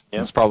returns.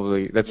 Yep.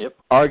 That's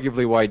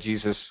arguably why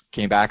Jesus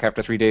came back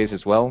after 3 days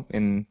as well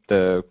in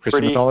the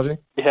Christian mythology.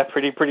 Yeah,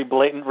 pretty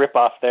blatant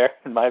ripoff there,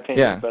 in my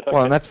opinion. Yeah, but okay.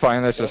 Well, and that's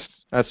fine.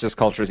 That's just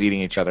cultures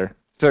eating each other.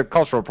 It's a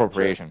cultural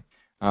appropriation,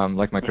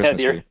 like my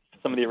Christmas tree.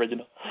 Some of the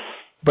original.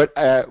 But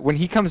when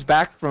he comes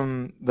back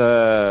from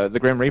the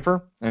Grim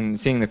Reaper and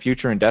seeing the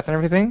future and death and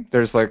everything,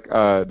 there's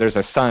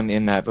a sun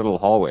in that little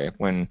hallway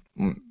when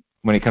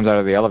he comes out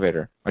of the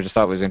elevator. I just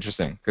thought it was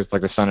interesting, because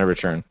like the sun of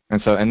return.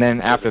 And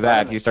then after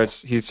that,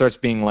 he starts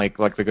being like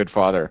the good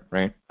father,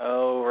 right?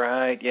 Oh,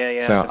 right.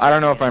 Yeah. So I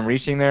don't know if I'm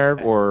reaching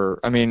there, or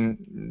I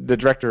mean, the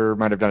director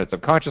might have done it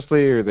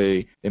subconsciously, or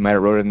they might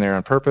have wrote it in there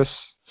on purpose.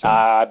 So.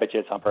 I bet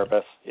you it's on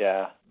purpose.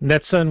 Yeah.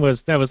 That sun was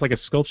like a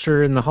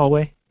sculpture in the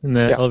hallway, in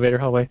the elevator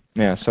hallway.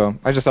 Yeah. So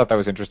I just thought that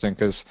was interesting,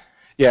 because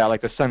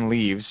like the sun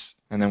leaves,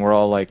 and then we're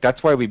all like,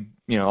 that's why we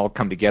all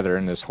come together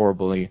in this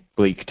horribly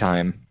bleak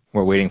time.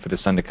 We're waiting for the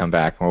sun to come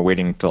back, and we're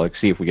waiting to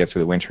see if we get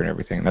through the winter and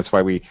everything. That's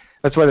why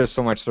there's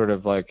so much sort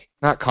of like,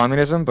 not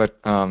communism, but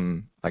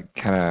kind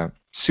of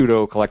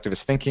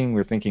pseudo-collectivist thinking.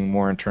 We're thinking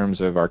more in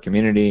terms of our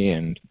community,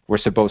 and we're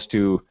supposed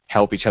to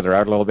help each other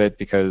out a little bit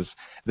because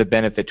the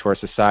benefit to our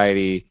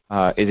society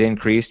is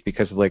increased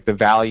because of like the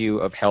value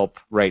of help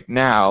right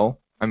now.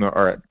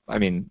 I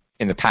mean,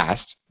 in the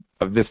past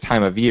of this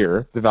time of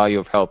year, the value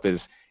of help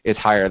is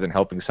higher than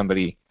helping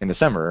somebody in the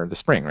summer or the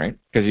spring, right?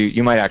 Because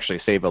you might actually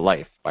save a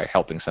life by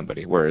helping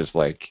somebody, whereas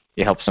like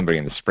you help somebody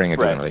in the spring, it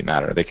doesn't really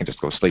matter. They can just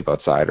go sleep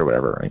outside or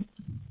whatever, right?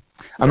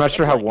 I'm not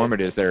sure how warm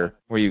it is there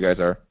where you guys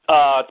are.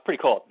 It's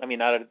pretty cold. I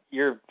mean,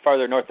 you're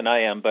farther north than I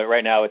am, but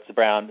right now it's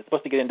around. It's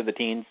supposed to get into the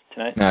teens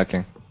tonight.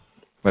 Okay,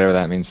 whatever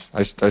that means.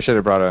 I should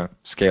have brought a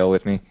scale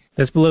with me.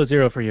 That's below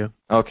zero for you.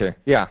 Okay,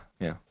 yeah.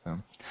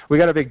 We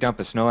got a big dump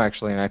of snow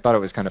actually, and I thought it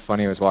was kind of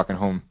funny. I was walking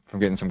home from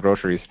getting some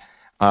groceries,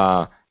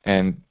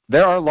 and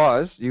there are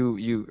laws.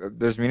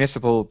 There's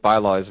municipal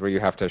bylaws where you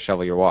have to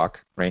shovel your walk,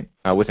 right,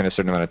 within a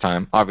certain amount of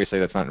time. Obviously,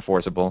 that's not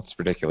enforceable. It's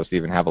ridiculous to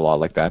even have a law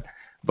like that.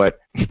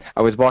 But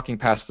I was walking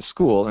past the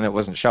school, and it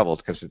wasn't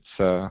shoveled because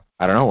it's,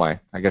 I don't know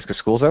why. I guess because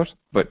school's out.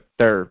 But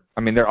they're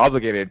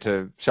obligated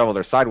to shovel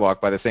their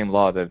sidewalk by the same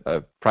law that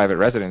a private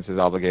residence is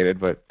obligated.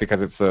 But because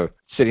it's a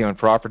city-owned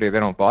property, they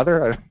don't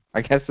bother.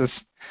 I guess this.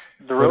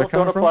 The rules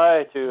don't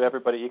apply to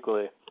everybody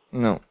equally.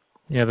 No.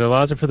 Yeah, the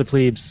laws are for the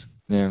plebes.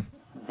 Yeah.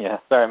 Yeah,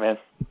 sorry, man.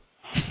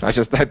 I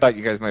thought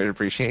you guys might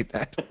appreciate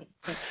that.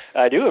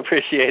 I do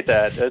appreciate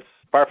that. It's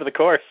par for the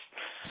course.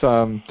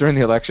 So during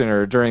the election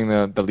or during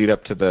the lead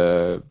up to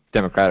the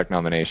Democratic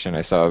nomination,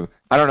 I saw,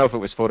 I don't know if it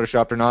was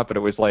photoshopped or not, but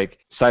it was like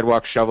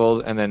sidewalk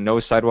shoveled and then no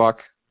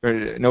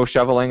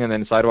shoveling and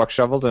then sidewalk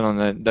shoveled, and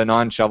on the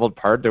non-shoveled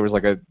part there was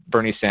like a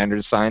Bernie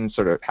Sanders sign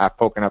sort of half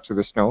poking up through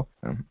the snow.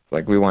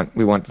 Like we want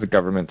the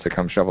government to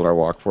come shovel our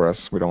walk for us.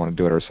 We don't want to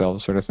do it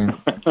ourselves, sort of thing.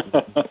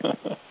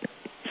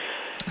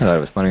 I thought it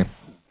was funny.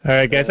 All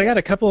right, guys, I got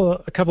a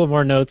couple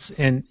more notes,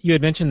 and you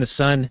had mentioned the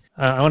sun.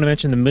 I want to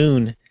mention the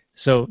moon.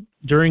 So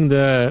during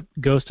the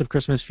Ghost of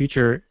Christmas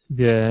Future,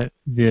 the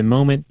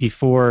moment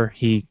before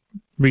he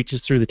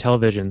reaches through the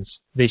televisions,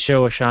 they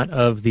show a shot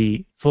of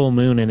the full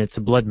moon, and it's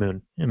a blood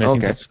moon. And I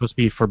think that's supposed to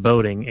be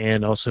foreboding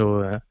and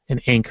also an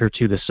anchor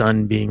to the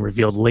sun being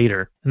revealed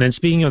later. And then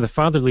speaking of the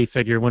fatherly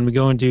figure, when we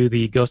go into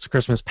the Ghost of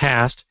Christmas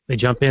Past, they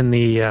jump in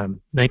the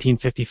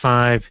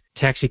 1955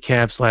 taxi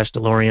cab /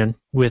 DeLorean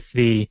with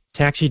the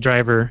taxi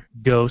driver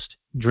Ghost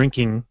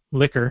drinking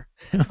liquor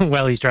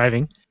while he's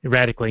driving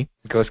erratically.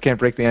 Ghost can't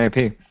break the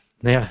NIP.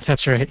 Yeah,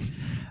 that's right.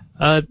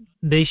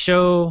 They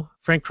show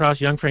Frank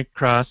Cross, young Frank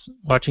Cross,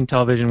 watching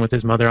television with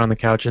his mother on the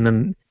couch, and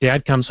then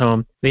Dad comes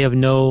home. They have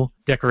no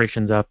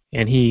decorations up,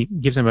 and he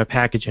gives him a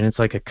package, and it's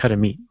like a cut of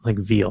meat, like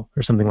veal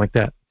or something like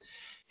that.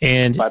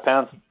 And 5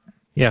 pounds.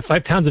 Yeah,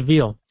 5 pounds of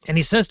veal. And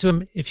he says to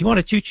him, if you want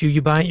a choo-choo,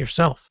 you buy it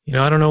yourself. You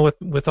know, I don't know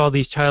with all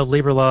these child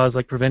labor laws,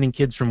 like preventing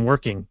kids from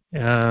working.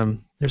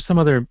 There's some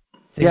other...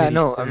 Yeah,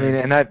 no, I mean,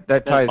 and that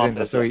ties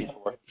into, so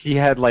he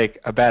had like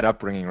a bad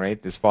upbringing,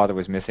 right? His father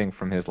was missing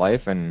from his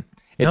life, and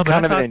it's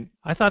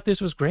I thought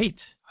this was great.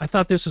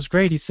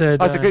 He said,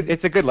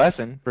 it's a good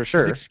lesson, for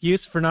sure. His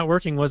excuse for not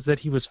working was that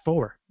he was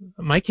 4.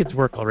 My kids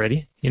work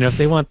already. You know, if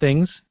they want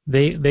things,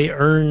 they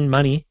earn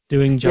money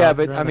doing jobs. Yeah,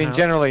 but I mean,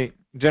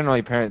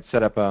 generally parents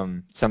set up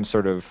some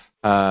sort of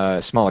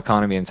small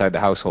economy inside the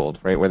household,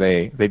 right, where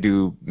they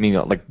do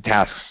like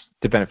tasks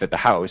to benefit the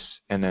house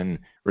and then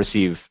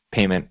receive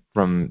payment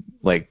from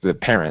like the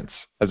parents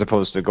as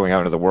opposed to going out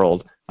into the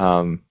world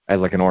as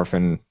like an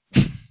orphan.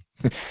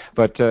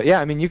 But yeah,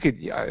 I mean, you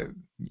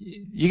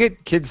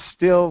get kids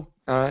still.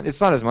 It's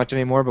not as much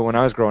anymore, but when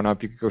I was growing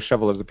up, you could go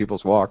shovel other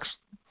people's walks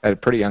at a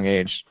pretty young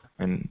age,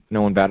 and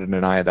no one batted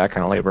an eye at that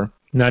kind of labor.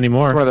 Not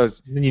anymore. It's one of those.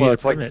 Then you need a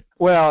permit.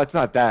 It's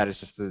not that. It's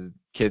just the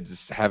kids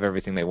have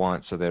everything they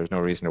want, so there's no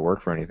reason to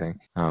work for anything.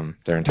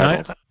 They're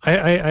entitled.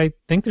 I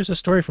think there's a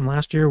story from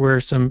last year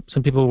where some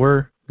people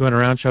were going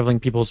around shoveling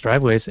people's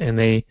driveways, and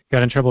they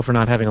got in trouble for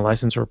not having a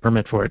license or a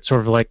permit for it.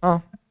 Sort of like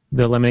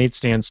the lemonade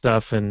stand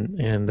stuff and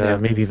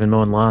maybe even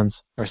mowing lawns.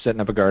 Or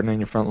setting up a garden in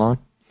your front lawn.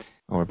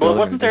 Or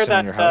wasn't there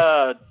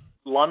that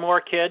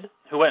lawnmower kid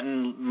who went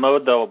and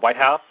mowed the White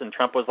House, and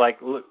Trump was like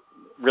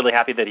really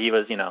happy that he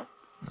was,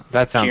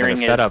 that sounds cheering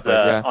like a setup, his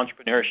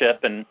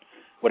entrepreneurship and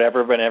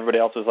whatever, but everybody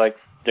else was like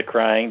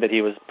decrying that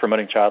he was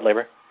promoting child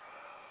labor.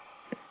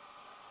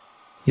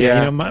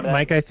 Yeah,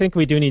 Mike, I think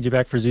we do need you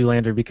back for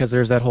Zoolander, because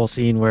there's that whole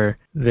scene where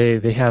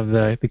they have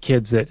the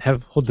kids that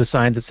hold the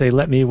signs that say,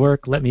 let me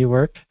work, let me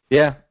work.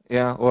 Yeah,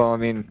 well, I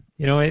mean...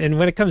 and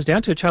when it comes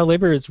down to it, child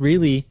labor is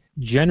really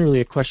generally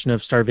a question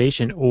of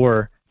starvation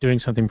or doing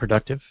something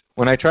productive.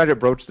 When I try to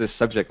broach this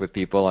subject with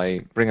people, I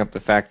bring up the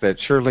fact that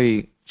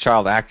surely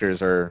child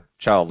actors are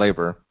child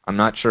labor. I'm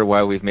not sure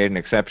why we've made an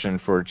exception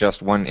for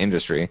just one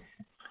industry.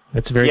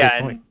 That's a very good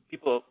point. And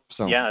people...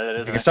 So that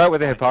is if you can start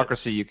with the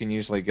hypocrisy, you can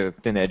usually get a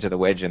thin edge of the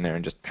wedge in there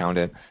and just pound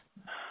it.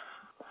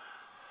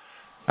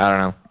 I don't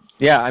know.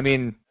 Yeah, I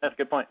mean... That's a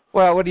good point.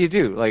 Well, what do you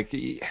do? Like,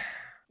 the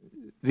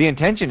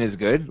intention is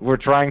good. We're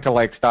trying to,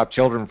 like, stop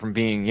children from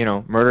being,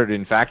 murdered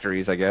in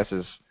factories, I guess,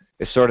 is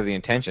sort of the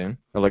intention.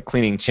 Or, like,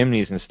 cleaning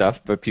chimneys and stuff,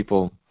 but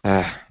people...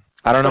 I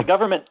don't know.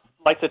 The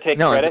likes to take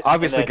No, credit.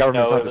 obviously and then,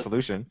 government's you know, not the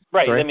solution.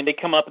 Right. Sorry? I mean, they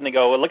come up and they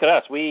go, well, look at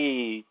us.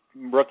 We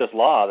wrote this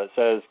law that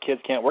says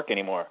kids can't work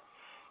anymore.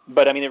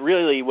 But, I mean, it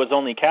really was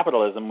only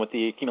capitalism with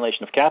the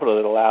accumulation of capital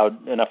that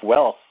allowed enough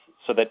wealth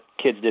so that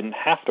kids didn't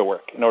have to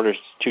work in order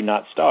to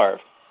not starve.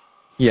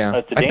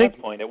 Yeah. To Dan's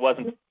point, it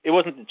wasn't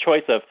the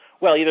choice of,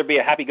 well, either be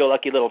a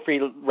happy-go-lucky little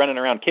free running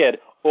around kid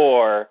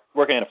or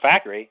working in a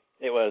factory.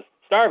 It was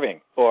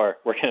starving or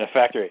working in a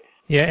factory.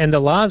 Yeah, and the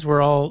laws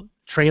were all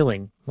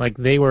trailing. Like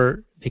they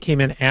came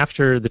in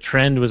after the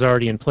trend was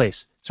already in place.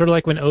 Sort of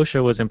like when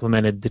OSHA was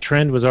implemented, the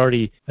trend was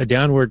already a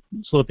downward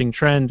sloping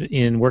trend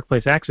in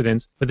workplace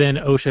accidents, but then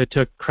OSHA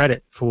took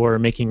credit for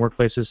making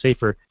workplaces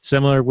safer.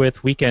 Similar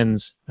with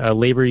weekends,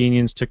 labor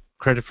unions took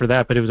credit for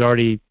that, but it was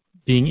already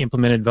being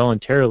implemented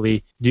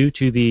voluntarily due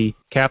to the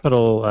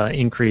capital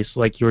increase,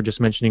 like you were just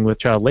mentioning with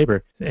child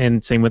labor,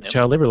 and same with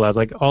child labor laws.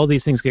 Like all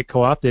these things get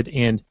co-opted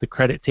and the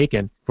credit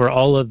taken for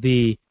all of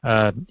the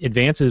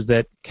advances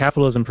that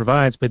capitalism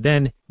provides, but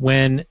then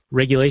when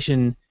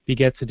regulation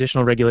begets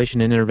additional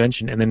regulation and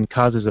intervention and then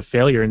causes a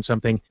failure in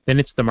something, then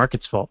it's the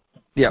market's fault.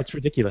 Yeah. It's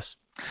ridiculous.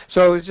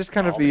 So it was just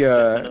kind of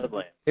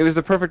it was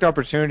the perfect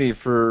opportunity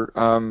for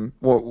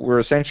what were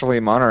essentially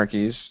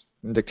monarchies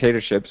and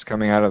dictatorships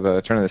coming out of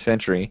the turn of the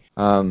century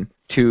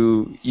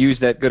to use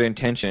that good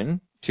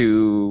intention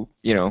to,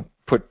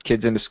 put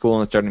kids into school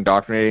and start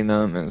indoctrinating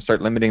them and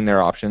start limiting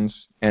their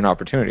options and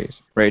opportunities,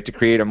 right? To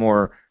create a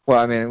more,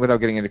 without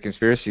getting into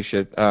conspiracy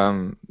shit,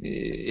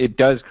 it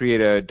does create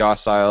a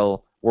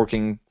docile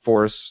working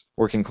force,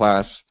 working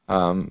class,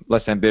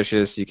 less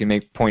ambitious. You can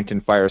make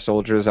point-and-fire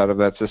soldiers out of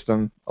that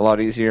system a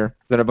lot easier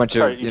than a bunch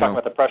of, you talking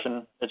about the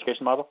Prussian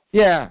education model?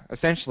 Yeah,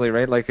 essentially,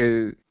 right? Like,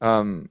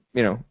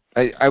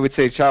 I would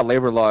say child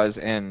labor laws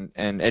and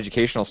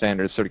educational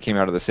standards sort of came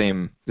out of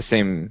the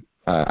same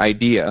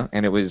idea,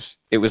 and it was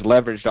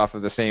leveraged off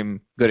of the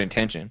same good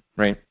intention,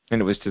 right? And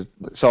it was to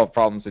solve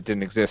problems that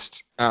didn't exist,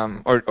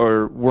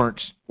 or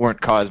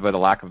weren't caused by the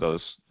lack of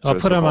those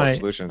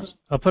solutions.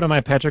 I'll put on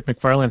my Patrick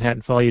McFarland hat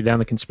and follow you down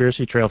the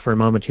conspiracy trail for a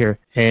moment here.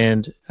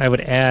 And I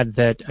would add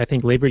that I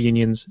think labor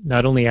unions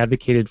not only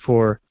advocated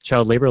for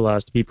child labor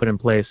laws to be put in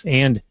place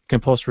and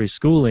compulsory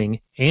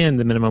schooling and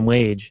the minimum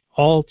wage,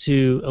 all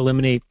to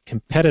eliminate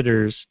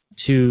competitors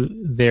to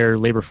their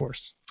labor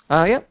force.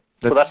 Yeah.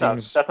 That's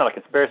not a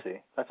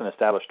conspiracy. That's an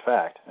established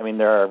fact. I mean,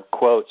 there are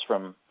quotes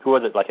from, who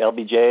was it, like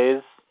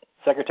LBJ's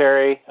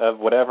secretary of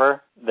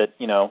whatever, that,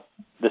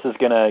 this is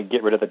going to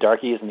get rid of the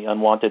darkies and the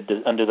unwanted,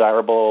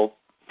 undesirable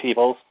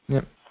peoples.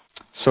 Yep.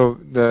 So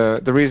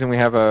the reason we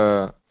have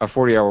a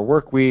 40-hour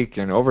work week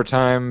and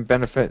overtime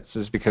benefits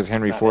is because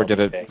Henry Ford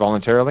did it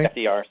voluntarily.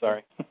 FDR,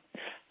 sorry.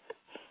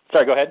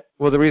 Sorry, go ahead.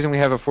 Well, the reason we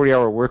have a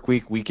 40-hour work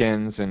week,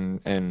 weekends,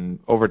 and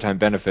overtime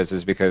benefits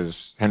is because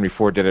Henry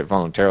Ford did it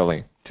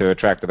voluntarily to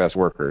attract the best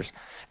workers.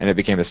 And it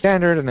became a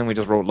standard, and then we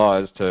just wrote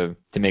laws to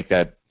make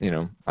that,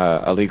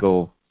 a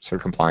legal sort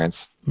of compliance.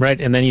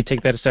 Right, and then you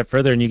take that a step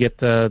further and you get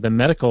the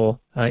medical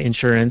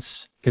insurance,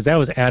 because that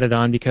was added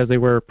on because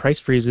there were price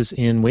freezes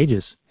in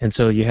wages. And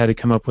so you had to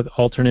come up with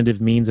alternative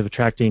means of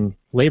attracting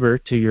labor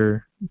to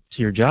your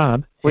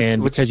job.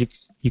 Because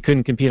you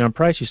couldn't compete on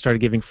price, you started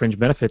giving fringe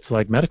benefits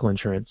like medical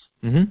insurance.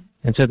 Mm-hmm.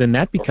 And so then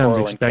that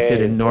becomes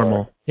expected and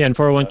normal. And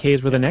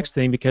 401ks were the next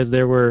thing because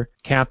there were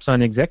caps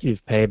on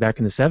executive pay back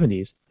in the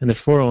 70s. And the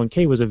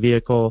 401k was a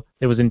vehicle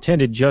that was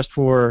intended just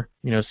for,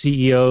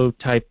 CEO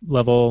type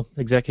level,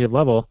 executive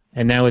level.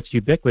 And now it's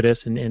ubiquitous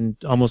and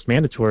almost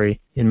mandatory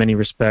in many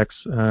respects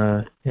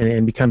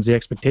and becomes the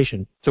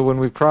expectation. So when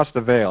we've crossed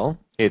the veil,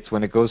 it's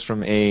when it goes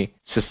from a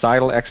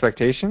societal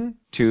expectation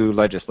to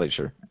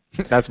legislature.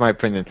 That's my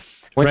opinion.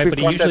 Once right, we've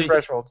crossed that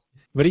threshold.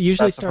 But it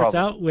usually starts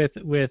out with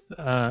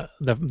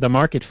the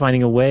market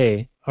finding a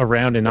way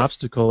around an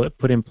obstacle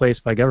put in place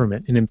by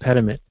government, an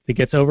impediment that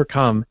gets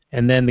overcome,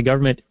 and then the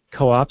government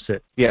co-opts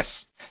it. Yes.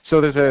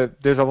 So there's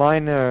a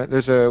line.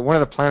 One of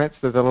the planets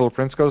that the Little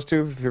Prince goes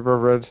to. Have you ever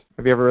read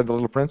The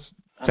Little Prince?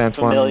 I'm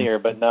familiar,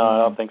 but no, I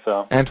don't think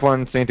so.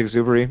 Antoine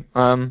Saint-Exupéry.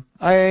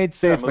 I'd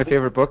say it's my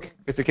favorite book.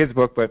 It's a kid's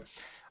book, but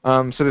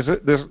so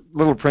there's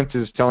Little Prince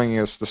is telling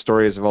us the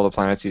stories of all the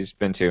planets he's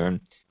been to, and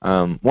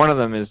one of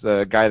them is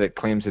the guy that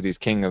claims that he's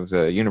king of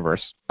the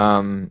universe.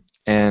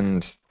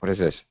 And what is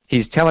this?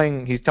 He's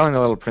telling the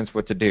Little Prince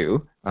what to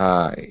do.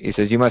 He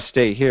says, "You must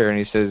stay here." And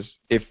he says,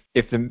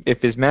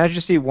 "If His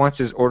Majesty wants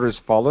his orders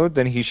followed,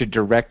 then he should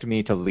direct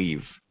me to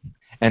leave."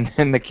 And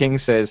then the king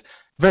says,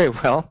 "Very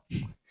well.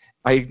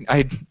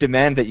 I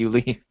demand that you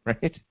leave."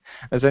 Right?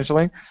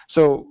 Essentially.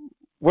 So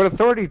what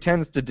authority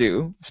tends to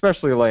do,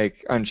 especially like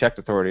unchecked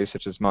authorities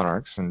such as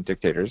monarchs and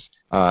dictators,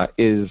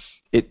 is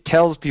it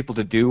tells people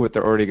to do what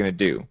they're already going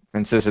to do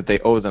and says that they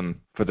owe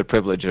them for the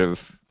privilege of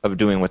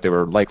doing what they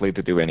were likely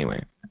to do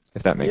anyway,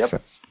 if that makes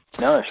sense.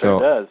 No, it sure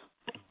does.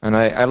 And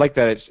I like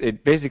that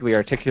it basically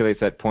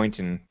articulates that point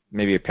in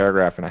maybe a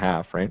paragraph and a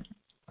half, right?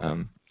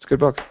 It's a good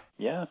book.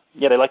 Yeah,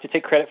 they like to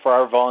take credit for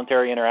our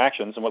voluntary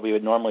interactions and what we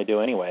would normally do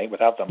anyway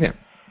without them. Yeah.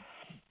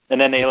 And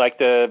then they like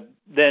to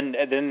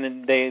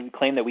then they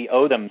claim that we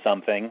owe them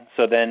something.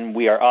 So then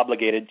we are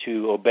obligated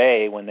to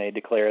obey when they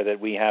declare that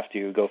we have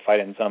to go fight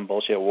in some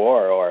bullshit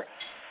war or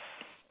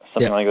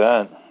something like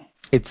that.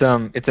 It's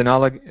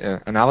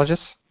analogous.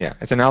 Yeah,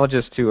 it's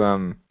analogous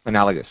to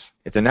analogous.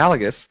 It's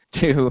analogous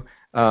to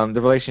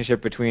the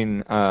relationship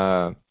between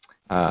a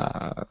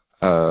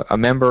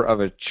member of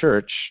a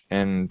church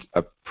and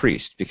a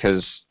priest,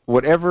 because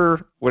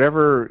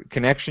whatever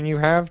connection you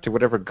have to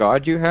whatever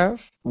God you have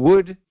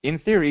would, in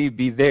theory,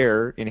 be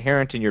there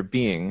inherent in your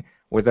being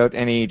without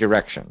any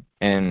direction.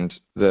 And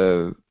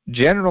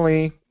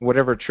generally,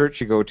 whatever church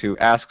you go to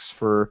asks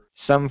for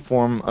some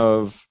form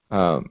of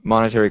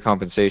monetary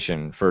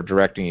compensation for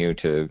directing you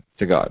to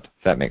God,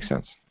 if that makes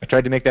sense. I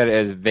tried to make that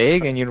as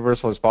vague and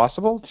universal as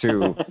possible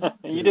to...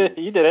 You did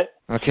it.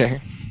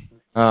 Okay.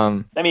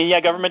 I mean, yeah,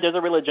 government is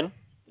a religion.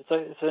 It's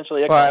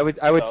essentially a well,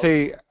 I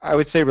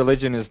would say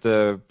religion is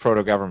the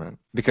proto-government,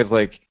 because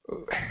like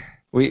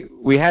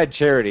we had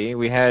charity,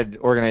 we had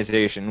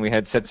organization, we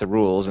had sets of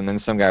rules, and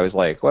then some guy was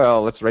like,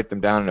 well, let's write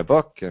them down in a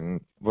book and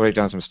write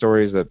down some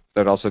stories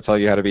that also tell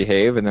you how to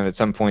behave, and then at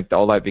some point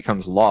all that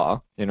becomes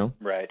law, you know?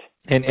 Right.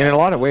 And in a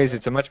lot of ways,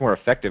 it's a much more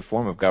effective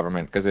form of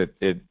government because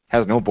it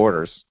has no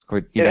borders.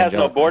 It has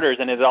no borders,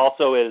 and it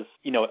also is,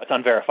 it's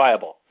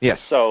unverifiable. Yes.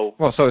 So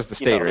so is the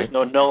state, right?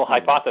 There's no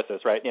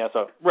hypothesis, right? Yeah.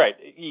 So right,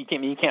 you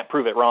can't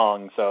prove it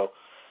wrong. So,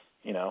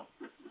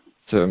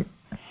 So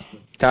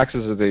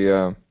taxes are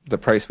the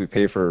price we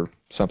pay for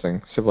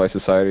something, civilized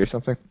society or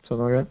something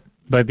like that.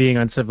 By being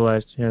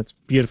uncivilized, yeah, it's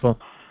beautiful.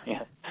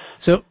 Yeah.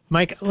 So,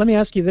 Mike, let me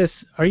ask you this: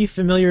 are you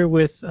familiar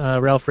with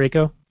Ralph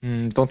Raico?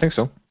 Don't think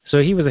so.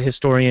 So he was a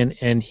historian,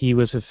 and he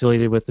was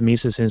affiliated with the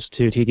Mises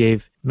Institute. He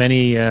gave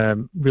many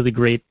really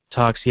great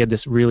talks. He had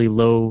this really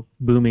low,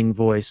 booming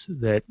voice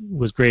that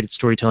was great at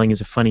storytelling. He's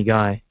a funny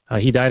guy.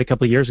 He died a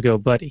couple of years ago,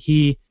 but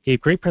he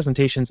gave great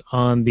presentations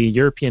on the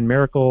European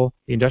miracle,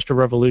 the Industrial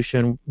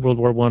Revolution, World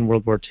War I,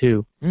 World War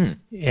II.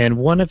 And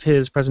one of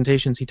his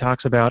presentations, he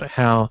talks about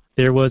how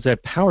there was a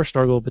power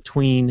struggle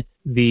between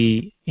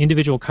the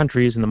individual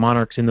countries and the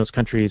monarchs in those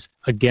countries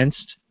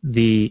against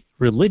the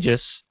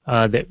religious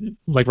that,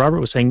 like Robert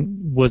was saying,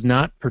 was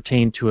not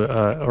pertained to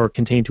or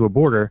contained to a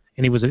border.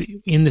 And he was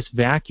in this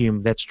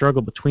vacuum, that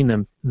struggle between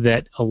them,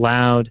 that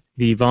allowed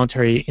the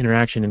voluntary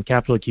interaction and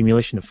capital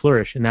accumulation to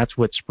flourish. And that's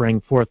what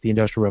sprang forth the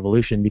Industrial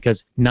Revolution, because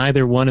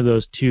neither one of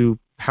those two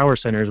power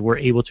centers were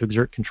able to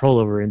exert control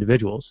over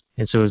individuals.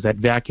 And so it was that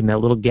vacuum, that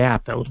little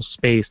gap, that little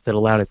space that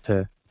allowed it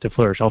to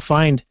flourish.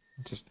 And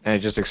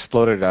it just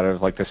exploded out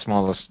of like the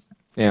smallest.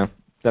 Yeah,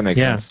 that makes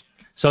sense.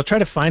 So I'll try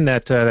to find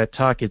that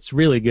talk. It's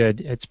really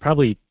good. It's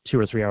probably 2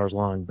 or 3 hours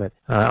long, but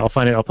I'll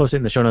find it. I'll post it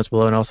in the show notes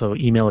below and also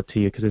email it to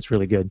you because it's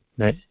really good.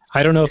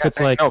 I don't know if it's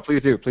like... No,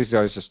 please do. Please do.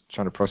 I was just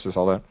trying to process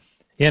all that.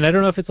 Yeah, and I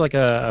don't know if it's like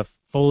a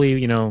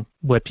fully,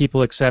 what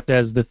people accept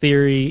as the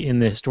theory in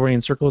the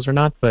historian circles or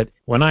not, but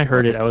when I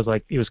heard it, I was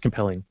like, it was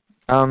compelling.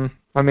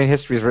 I mean,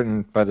 history is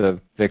written by the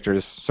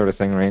victors sort of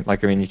thing, right?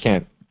 Like, I mean,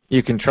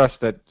 you can trust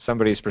that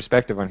somebody's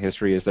perspective on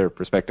history is their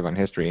perspective on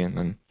history and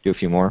then do a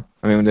few more.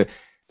 I mean,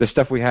 the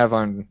stuff we have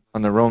on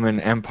the Roman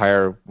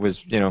Empire was,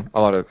 a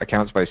lot of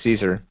accounts by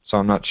Caesar, so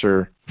I'm not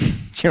sure, you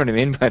know what I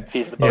mean? But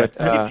he's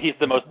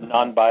the most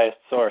non-biased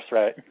source,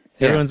 right?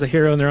 Everyone's a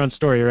hero in their own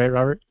story, right,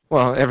 Robert?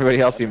 Well, everybody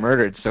else he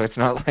murdered, so it's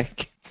not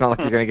like you're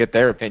going to get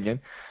their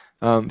opinion.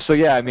 So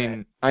yeah, I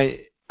mean,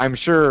 I'm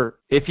sure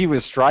if he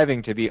was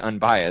striving to be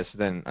unbiased,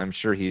 then I'm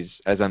sure he's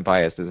as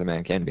unbiased as a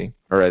man can be,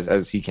 or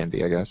as he can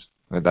be, I guess.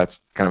 But that's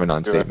kind of a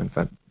non-statement,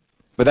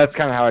 but that's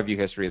kind of how I view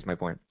history, is my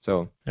point. So,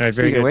 all right,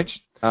 very good. Which,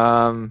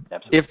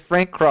 if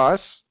Frank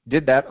Cross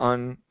did that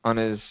on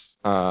his,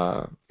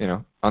 on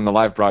the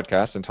live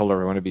broadcast and told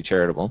everyone to be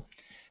charitable,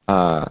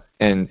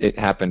 and it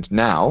happened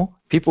now,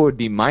 people would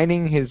be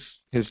mining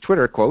his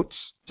Twitter quotes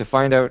to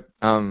find out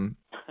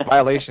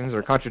violations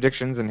or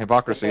contradictions and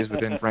hypocrisies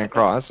within Frank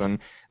Cross, and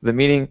the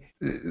meaning,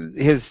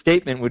 his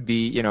statement would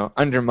be,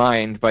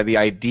 undermined by the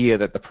idea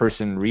that the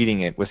person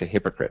reading it was a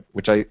hypocrite,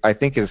 which I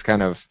think is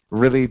kind of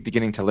really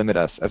beginning to limit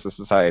us as a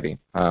society.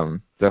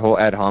 The whole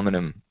ad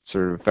hominem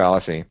sort of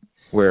fallacy,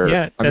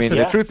 where,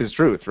 the truth is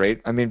truth,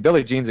 right? I mean,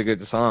 Billie Jean's a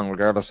good song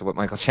regardless of what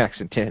Michael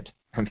Jackson did.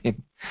 I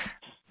mean,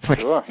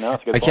 sure, no,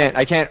 it's a good point.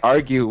 I can't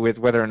argue with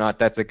whether or not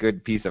that's a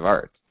good piece of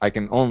art. I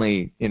can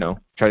only,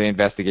 try to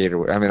investigate.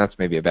 I mean, that's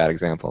maybe a bad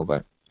example,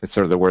 but it's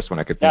sort of the worst one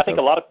I could think of. I think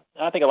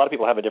a lot of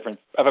people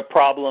have a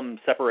problem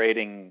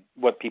separating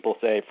what people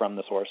say from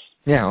the source.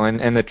 Yeah,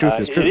 and the truth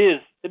is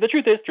truth. The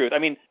truth is truth. I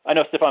mean, I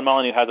know Stefan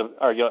Molyneux has an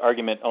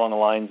argument along the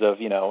lines of,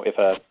 if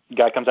a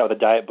guy comes out with a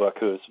diet book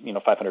who's,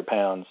 500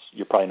 pounds,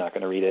 you're probably not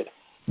going to read it.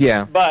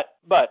 Yeah. But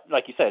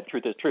like you said,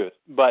 truth is truth.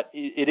 But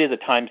it is a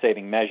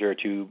time-saving measure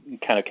to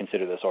kind of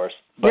consider the source.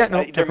 But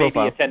there may be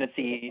a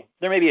tendency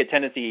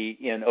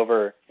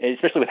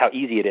especially with how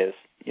easy it is,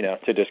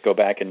 to just go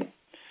back and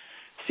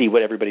see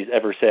what everybody's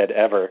ever said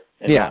ever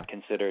and not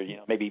consider,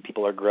 maybe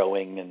people are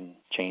growing and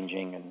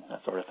changing and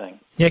that sort of thing.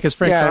 Yeah, because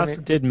Frank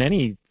Cross did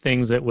many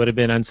things that would have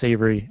been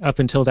unsavory up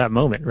until that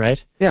moment, right?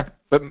 Yeah,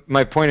 but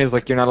my point is,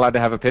 like, you're not allowed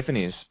to have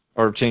epiphanies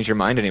or change your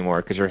mind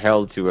anymore because you're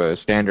held to a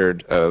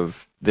standard of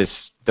this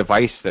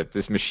device,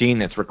 this machine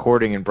that's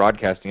recording and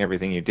broadcasting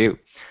everything you do.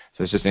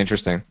 So it's just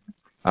interesting.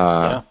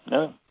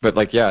 But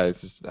like, yeah,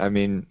 it's just, I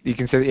mean, you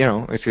can say,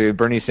 if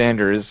Bernie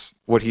Sanders,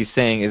 what he's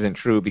saying isn't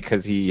true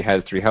because he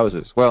has 3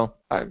 houses. Well,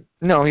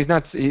 no, he's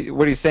not.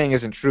 What he's saying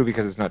isn't true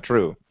because it's not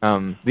true.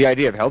 The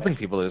idea of helping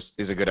people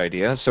is a good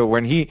idea. So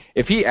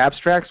if he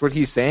abstracts what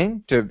he's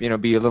saying to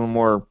be a little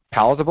more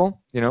palatable,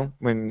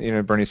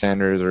 when Bernie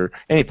Sanders or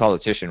any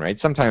politician, right?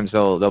 Sometimes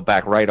they'll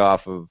back right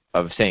off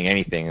of saying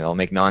anything. They'll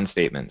make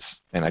non-statements,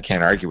 and I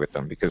can't argue with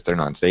them because they're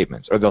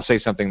non-statements. Or they'll say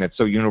something that's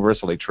so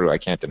universally true I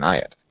can't deny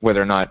it,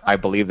 whether or not I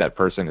believe that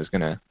person is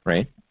gonna,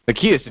 right? The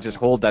key is to just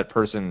hold that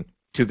person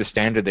to the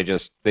standard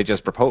they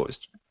just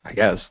proposed, I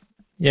guess.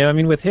 Yeah, I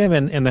mean, with him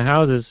and the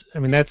houses, I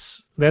mean,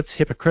 that's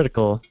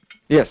hypocritical.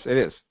 Yes, it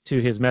is.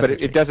 To his message.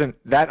 But it doesn't,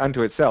 that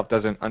unto itself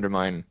doesn't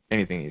undermine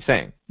anything he's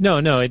saying. No,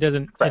 it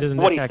doesn't. Right. It doesn't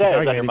what he attack says his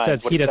argument. undermines It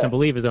says what he he doesn't says.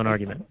 believe his own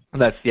argument.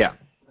 Yeah.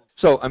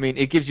 So, I mean,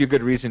 it gives you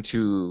good reason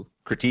to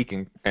critique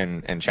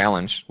and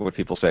challenge what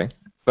people say.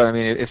 But, I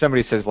mean, if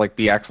somebody says, like,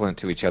 be excellent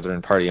to each other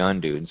and party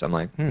on, dudes, I'm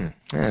like, yeah,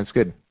 it's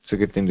good. It's a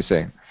good thing to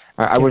say.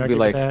 I wouldn't be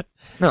like,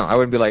 no, I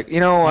wouldn't be like, you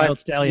know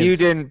what, you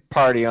didn't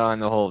party on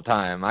the whole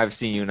time. I've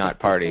seen you not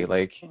party.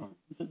 Like,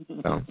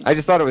 no. I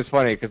just thought it was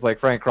funny because, like,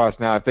 Frank Cross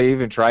now, if they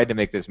even tried to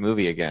make this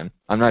movie again,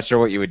 I'm not sure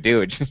what you would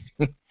do.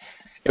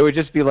 It would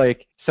just be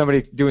like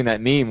somebody doing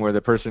that meme where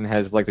the person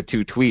has, like, the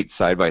 2 tweets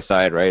side by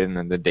side, right, and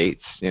then the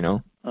dates,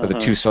 or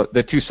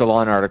the 2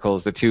 Salon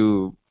articles, the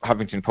 2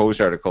 Huffington Post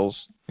articles,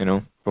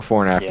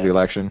 before and after the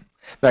election.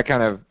 That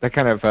kind of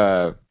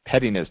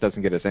pettiness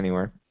doesn't get us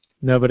anywhere.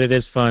 No, but it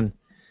is fun.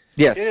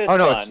 Yes. It is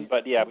fun,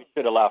 but yeah, we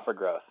should allow for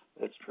growth.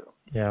 It's true.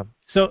 Yeah.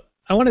 So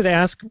I wanted to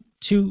ask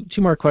two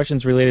more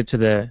questions related to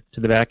the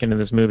back end of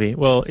this movie.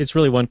 Well, it's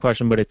really one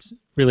question, but it's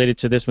related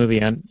to this movie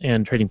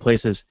and Trading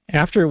Places.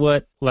 After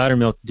what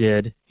Loudermilk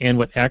did and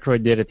what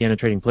Aykroyd did at the end of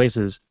Trading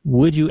Places,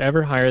 would you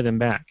ever hire them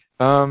back?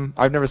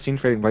 I've never seen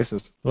Trading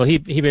Places. Well, he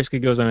basically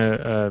goes on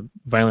a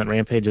violent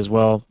rampage as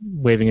well,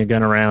 waving a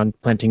gun around,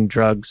 planting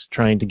drugs,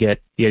 trying to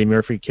get the Eddie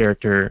Murphy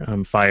character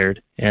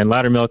fired. And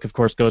Loudermilk, of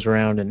course, goes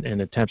around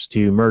and attempts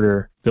to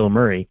murder Bill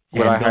Murray.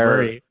 Would I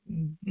hire?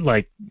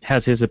 Murray,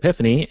 has his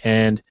epiphany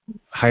and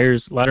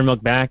hires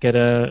Loudermilk back at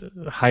a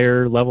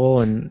higher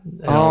level. And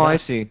I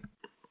see.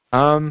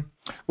 Well,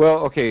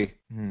 okay.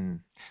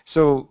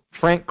 So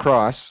Frank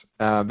Cross,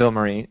 Bill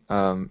Murray,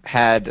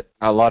 had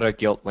a lot of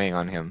guilt weighing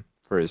on him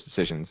for his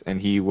decisions, and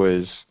he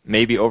was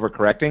maybe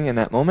overcorrecting in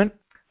that moment,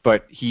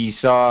 but he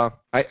saw,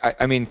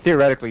 I mean,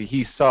 theoretically,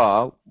 he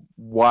saw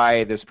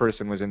why this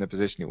person was in the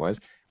position he was,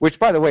 which,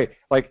 by the way,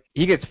 like,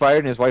 he gets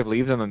fired and his wife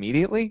leaves him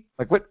immediately?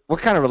 Like, what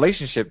kind of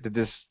relationship did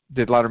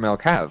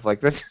Loudermilk have?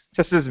 Like, this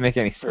just doesn't make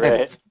any sense.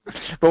 Right.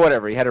 But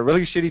whatever, he had a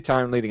really shitty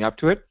time leading up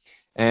to it,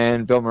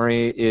 and Bill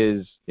Murray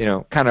is,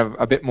 kind of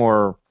a bit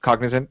more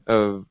cognizant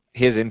of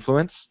his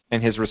influence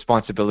and his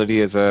responsibility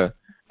as a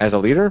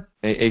leader,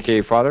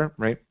 aka father,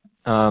 right?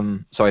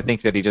 So I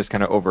think that he just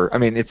kind of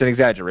it's an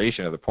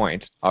exaggeration of the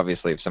point.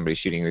 Obviously, if somebody's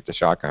shooting with the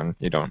shotgun,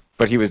 you don't.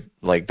 But he was,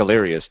 like,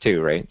 delirious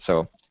too, right?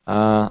 So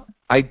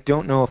I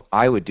don't know if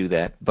I would do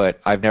that, but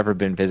I've never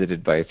been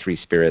visited by 3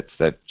 spirits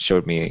that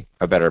showed me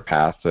a better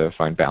path to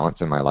find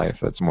balance in my life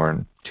that's more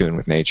in tune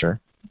with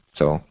nature.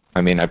 So,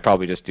 I mean, I'd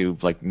probably just do,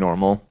 like,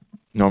 normal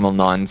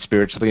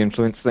non-spiritually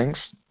influenced things,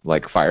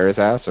 like fire his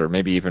ass or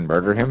maybe even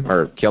murder him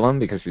or kill him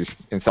because he's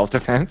in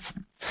self-defense.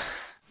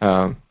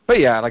 But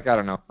yeah, like, I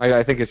don't know.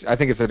 I think it's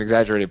an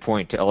exaggerated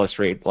point to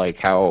illustrate, like,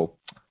 how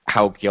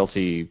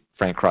guilty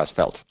Frank Cross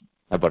felt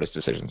about his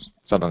decisions,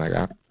 something like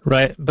that.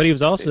 Right, but he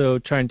was also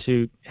trying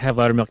to have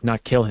Loudermilk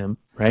not kill him,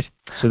 right?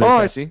 So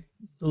I see.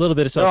 A little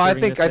bit of No, I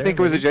self-serving. think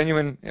it was a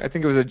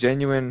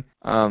genuine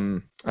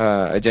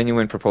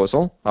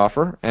proposal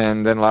offer,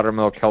 and then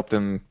Loudermilk helped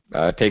him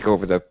take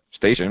over the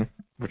station,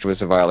 which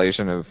was a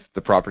violation of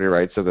the property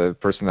rights of the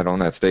person that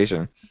owned that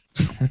station.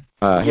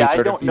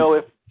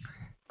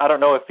 I don't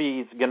know if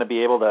he's going to be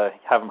able to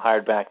have him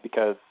hired back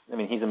because, I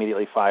mean, he's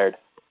immediately fired.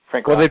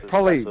 Frank Cross is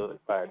absolutely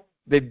fired.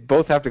 They'd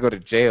both have to go to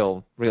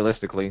jail,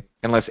 realistically,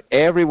 unless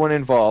everyone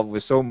involved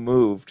was so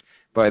moved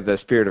by the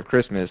spirit of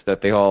Christmas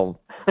that they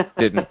all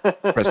didn't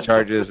press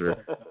charges.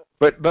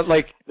 But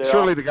like,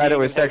 surely the guy that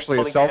was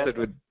sexually assaulted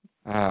would...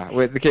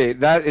 okay,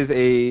 that is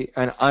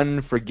an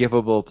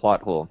unforgivable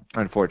plot hole,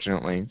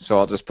 unfortunately. So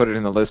I'll just put it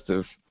in the list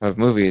of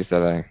movies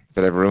that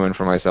I've ruined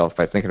for myself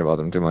by thinking about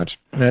them too much.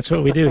 That's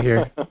what we do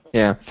here.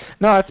 Yeah.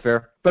 No, that's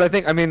fair. But I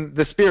think, I mean,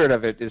 the spirit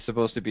of it is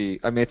supposed to be,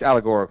 I mean, it's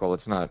allegorical.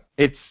 It's not.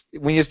 It's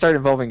when you start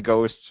involving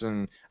ghosts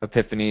and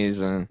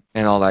epiphanies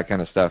and all that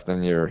kind of stuff,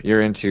 then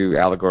you're into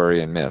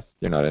allegory and myth.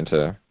 You're not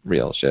into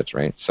real shit,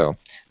 right? So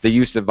the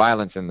use of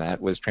violence in that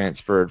was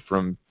transferred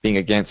from being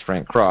against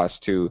Frank Cross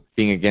to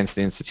being against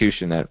the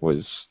institution that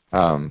was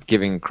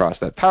giving Cross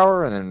that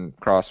power, and then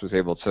Cross was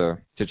able to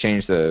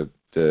change the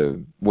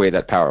way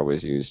that power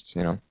was used,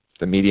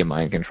 the media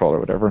mind control or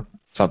whatever,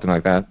 something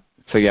like that.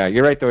 So yeah,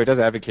 you're right, though. It does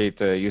advocate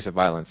the use of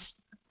violence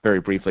very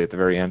briefly at the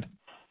very end.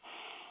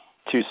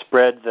 To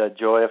spread the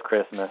joy of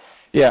Christmas.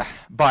 Yeah,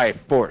 by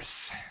force.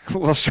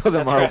 We'll show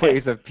them That's our right.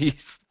 ways of peace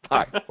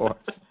by force.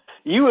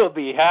 You will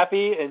be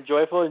happy and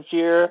joyful and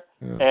cheer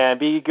and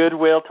be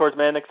goodwill towards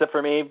men, except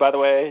for me, by the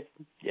way.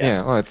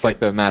 Yeah, well, it's like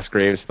the mass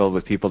graves filled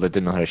with people that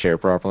didn't know how to share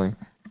properly.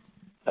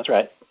 That's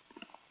right.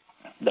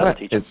 Doesn't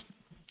teach It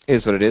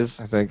is what it is.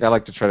 I think I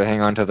like to try to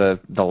hang on to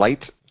the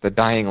light, the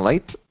dying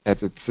light. As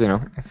it's,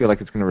 I feel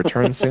like it's going to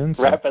return soon.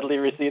 So. Rapidly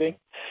receding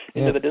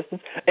into the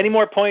distance. Any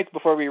more points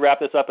before we wrap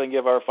this up and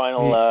give our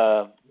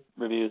final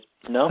reviews?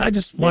 No? I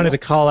just wanted to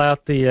call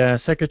out the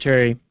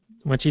secretary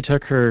when she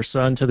took her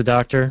son to the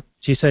doctor.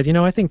 She said,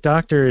 I think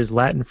doctor is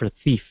Latin for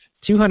thief.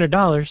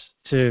 $200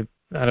 to,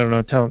 I don't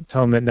know,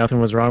 tell him that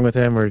nothing was wrong with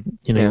him, or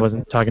he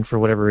wasn't talking for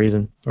whatever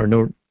reason, or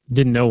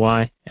didn't know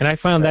why. And I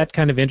found that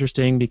kind of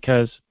interesting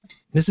because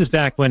this is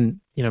back when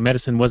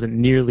medicine wasn't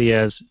nearly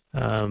as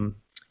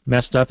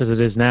messed up as it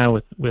is now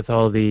with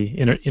all the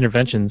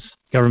interventions,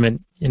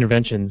 government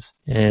interventions.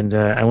 And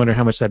I wonder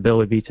how much that bill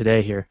would be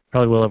today here.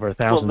 Probably well over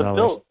 $1,000.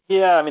 Well,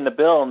 the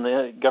bill and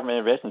the government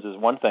interventions is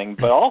one thing,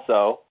 but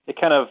also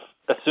it kind of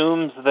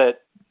assumes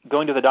that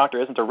going to the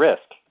doctor isn't a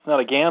risk. It's not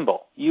a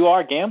gamble. You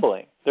are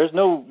gambling. There's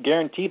no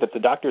guarantee that the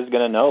doctor is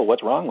going to know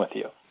what's wrong with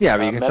you. Yeah,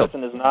 but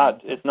medicine is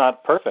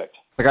not perfect.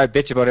 Like, I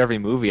bitch about every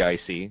movie I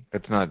see.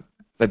 That's not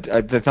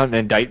an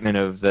indictment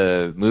of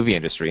the movie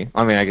industry.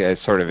 I mean, I guess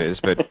it sort of is,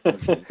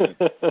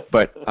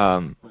 but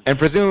and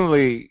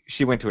presumably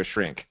she went to a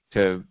shrink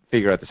to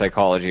figure out the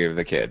psychology of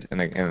the kid,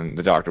 and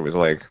the doctor was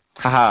like,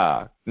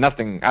 haha,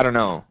 nothing, I don't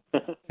know.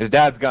 His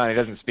dad's gone, he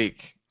doesn't speak.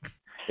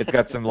 It's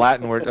got some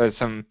Latin word, or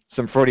some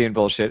Freudian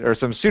bullshit, or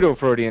some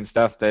pseudo-Freudian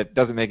stuff that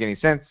doesn't make any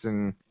sense,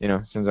 and,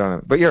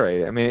 But you're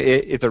right. I mean,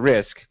 it's a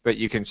risk, but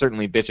you can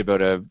certainly bitch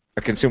about a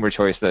consumer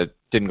choice that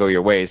didn't go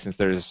your way since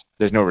there's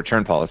no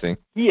return policy.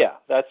 Yeah,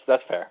 that's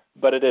fair.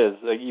 But it is.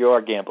 You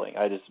are gambling.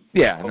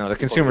 The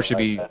consumer should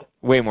be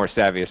way more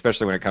savvy,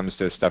 especially when it comes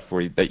to stuff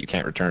that you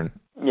can't return.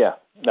 Yeah,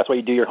 that's why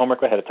you do your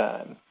homework ahead of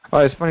time. Oh,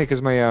 it's funny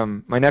because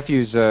my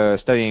nephew's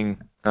studying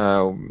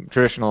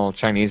traditional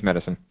Chinese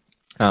medicine.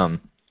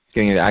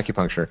 Getting into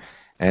acupuncture,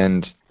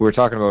 and we were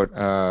talking about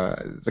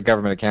the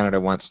government of Canada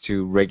wants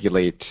to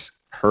regulate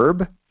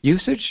herb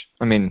usage.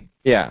 I mean,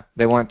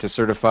 they want to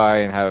certify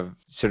and have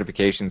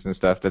certifications and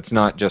stuff that's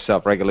not just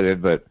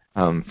self-regulated, but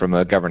from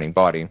a governing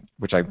body,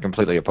 which I'm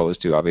completely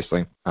opposed to,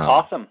 obviously.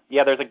 Awesome.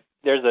 Yeah,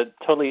 there's a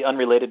totally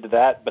unrelated to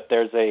that, but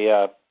there's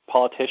a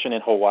politician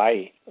in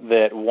Hawaii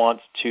that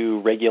wants to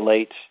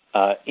regulate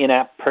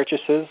in-app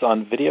purchases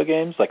on video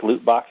games, like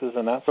loot boxes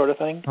and that sort of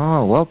thing.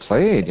 Oh, well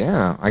played,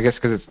 yeah. I guess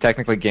because it's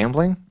technically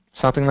gambling,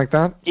 something like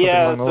that?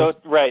 Yeah,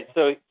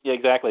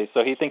 exactly.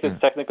 So he thinks it's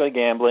technically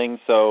gambling,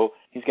 so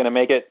he's going to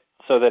make it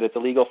so that it's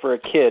illegal for a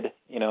kid,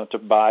 to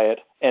buy it.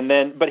 And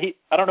then,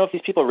 I don't know if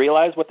these people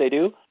realize what they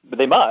do, but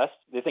they must.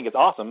 They think it's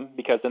awesome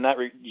because then that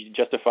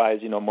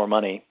justifies, more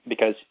money,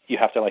 because you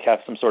have to have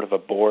some sort of a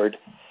board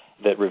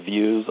that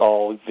reviews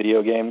all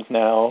video games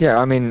now. Yeah,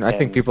 I mean, I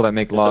think people that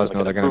make laws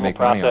know they're going to make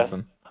money off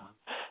them.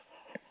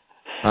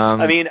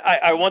 I mean,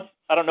 I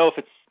don't know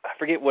if I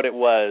forget what it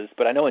was,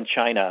 but I know in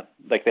China,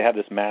 they have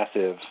this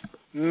massive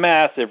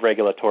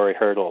regulatory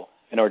hurdle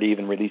in order to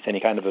even release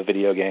any kind of a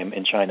video game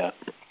in China.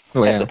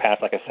 Oh, yeah. They have to pass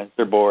a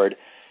censor board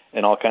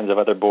and all kinds of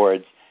other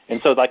boards. And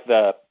so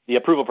the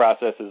approval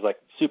process is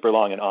super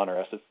long and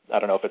onerous. I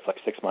don't know if it's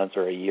 6 months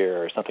or a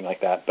year or something like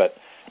that, but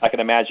I can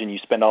imagine you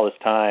spend all this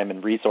time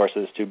and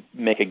resources to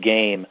make a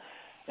game,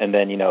 and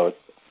then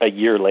a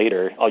year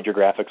later all your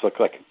graphics look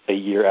like a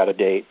year out of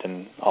date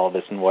and all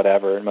this and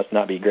whatever. It must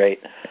not be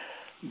great.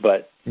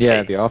 But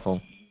it'd be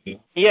awful.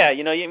 Yeah, I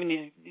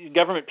mean, these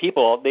government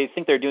people, they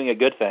think they're doing a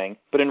good thing,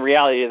 but in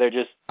reality they're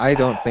just... I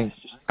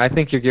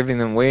think you're giving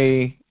them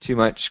way too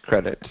much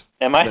credit.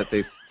 Am I? That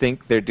they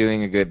think they're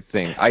doing a good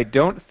thing. I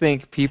don't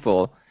think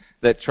people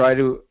that try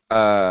to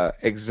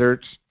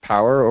exert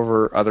power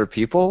over other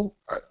people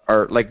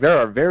are there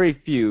are very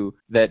few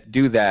that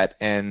do that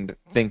and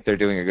think they're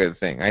doing a good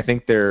thing. I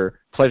think they're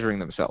pleasuring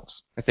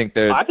themselves. I think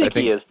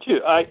he is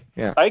too. I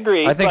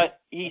agree,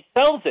 but he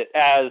sells it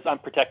as I'm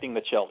protecting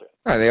the children.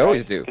 Oh, they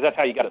always do. Because that's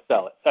how you got to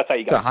sell it. That's how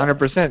you got to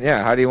 100%,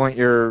 yeah. How do you want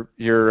your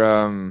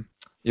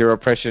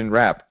oppression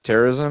wrapped?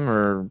 Terrorism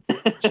or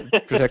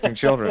protecting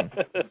children?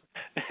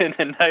 And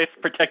a nice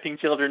protecting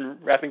children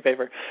wrapping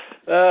paper.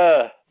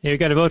 You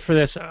got to vote for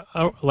this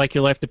like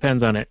your life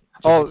depends on it.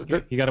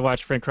 You got to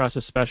watch Frank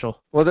Cross's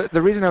special. Well,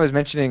 the reason I was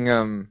mentioning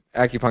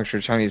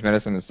acupuncture, Chinese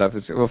medicine, and stuff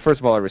is, well, first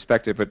of all, I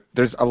respect it, but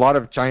there's a lot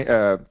of snake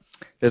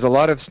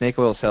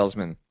oil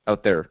salesmen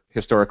out there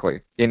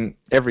historically in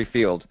every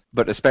field,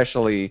 but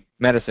especially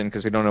medicine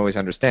because we don't always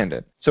understand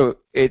it. So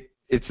it's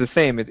the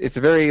same. It's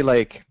a very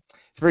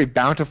very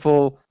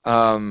bountiful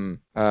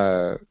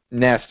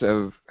nest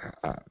of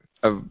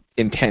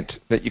intent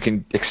that you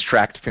can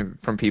extract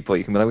from people.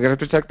 You can be like, we got to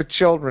protect the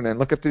children, and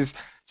look at these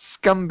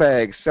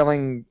scumbags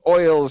selling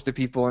oils to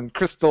people and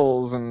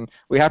crystals, and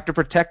we have to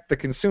protect the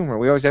consumer.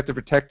 We always have to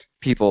protect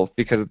people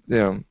because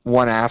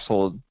one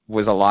asshole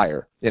was a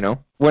liar.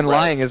 When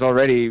lying is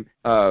already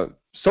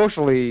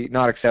socially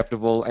not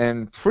acceptable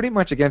and pretty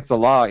much against the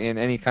law in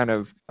any kind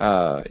of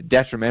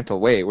detrimental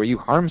way. Where you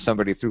harm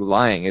somebody through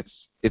lying,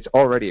 it's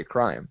already a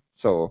crime.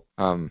 So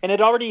and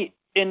it already,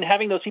 in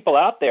having those people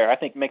out there, I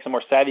think makes a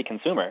more savvy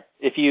consumer.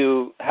 If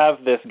you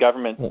have this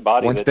government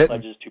body that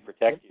pledges to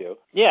protect you,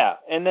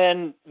 and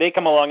then they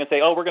come along and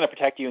say, oh, we're going to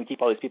protect you and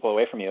keep all these people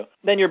away from you,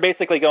 then you're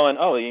basically going,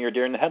 oh, you're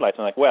deer in the headlights.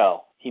 I'm like,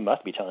 well, he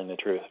must be telling the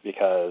truth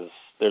because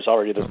there's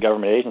already this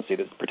government agency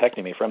that's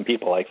protecting me from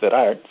people like that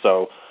aren't.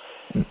 So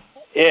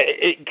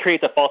it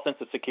creates a false sense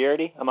of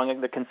security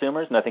among the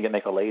consumers, and I think it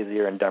makes a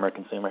lazier and dumber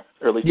consumer,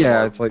 or at least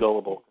a more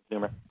gullible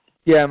consumer.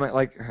 Yeah, I'm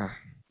like...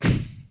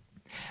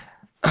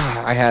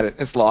 I had it.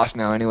 It's lost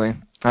now anyway.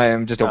 I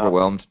am just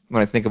overwhelmed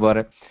when I think about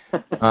it.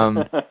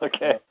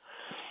 Okay.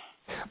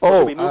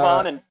 So we move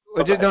on and...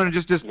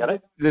 Just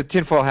the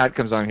tinfoil hat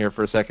comes on here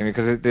for a second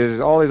because there's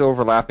all these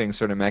overlapping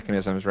sort of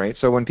mechanisms, right?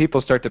 So when people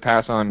start to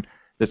pass on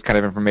this kind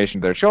of information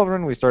to their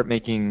children, we start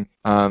making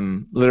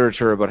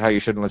literature about how you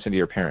shouldn't listen to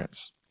your parents.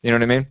 You know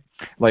what I mean?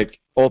 Like,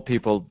 old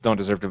people don't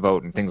deserve to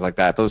vote and things like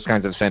that. Those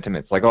kinds of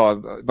sentiments. Like,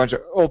 oh, a bunch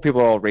of old people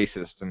are all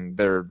racist and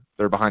they're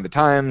behind the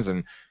times,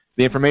 and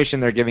the information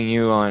they're giving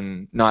you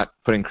on not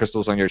putting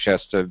crystals on your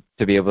chest to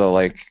be able to,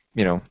 like,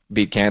 you know,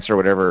 beat cancer or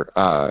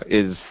whatever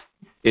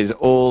is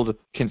old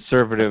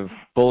conservative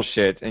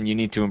bullshit, and you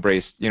need to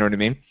embrace, you know what I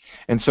mean?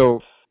 And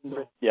so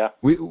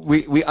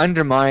we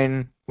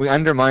undermine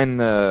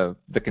the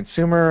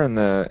consumer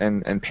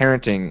and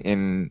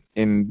parenting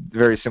in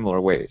very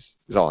similar ways,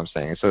 is all I'm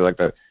saying. So like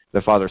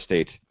the father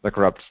state, the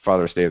corrupt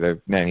father state,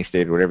 the nanny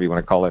state, whatever you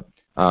want to call it,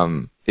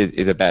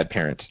 is a bad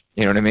parent.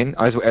 You know what I mean?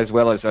 As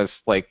well as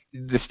like,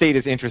 the state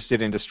is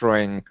interested in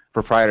destroying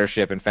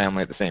proprietorship and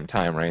family at the same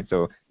time, right?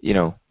 So, you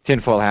know,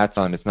 tinfoil hats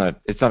on, it's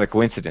not a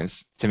coincidence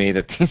to me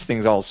that these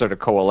things all sort of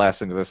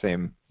coalesce into the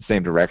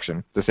same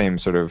direction, the same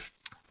sort of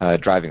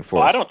driving force.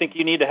 Well, I don't think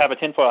you need to have a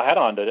tinfoil hat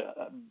on to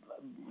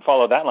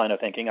follow that line of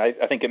thinking. I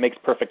think it makes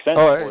perfect sense.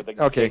 Oh,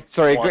 okay.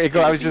 Sorry,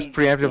 I was just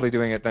preemptively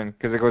doing it then,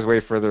 because it goes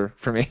way further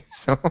for me.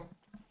 So.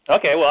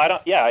 Okay, well,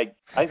 I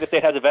think the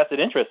state has a vested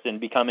interest in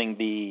becoming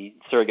the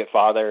surrogate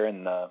father,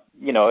 and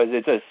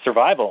it's a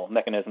survival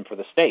mechanism for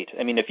the state.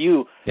 I mean, if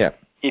you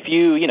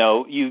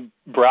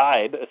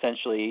bribe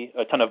essentially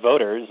a ton of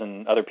voters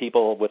and other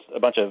people with a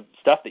bunch of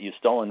stuff that you've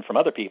stolen from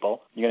other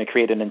people, you're going to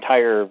create an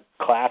entire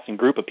class and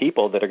group of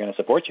people that are going to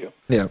support you.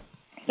 Yeah.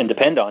 And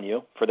depend on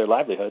you for their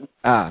livelihood.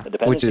 The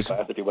dependency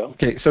class, if you will.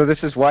 Okay, so this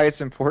is why it's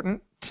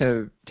important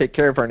to take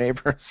care of our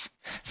neighbors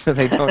so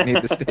they don't need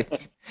the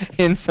state.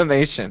 In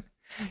summation.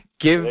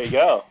 There you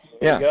go.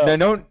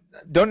 Now,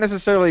 don't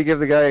necessarily give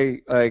the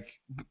guy like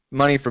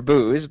money for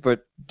booze,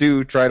 but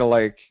do try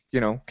to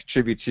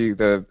contribute to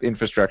the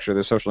infrastructure,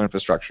 the social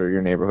infrastructure of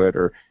your neighborhood,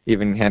 or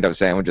even hand out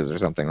sandwiches or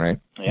something, right?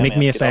 Yeah, Make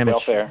me a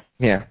sandwich.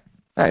 Yeah,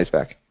 he's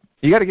back.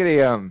 You got to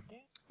get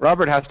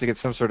Robert has to get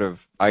some sort of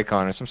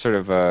icon or some sort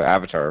of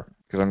avatar,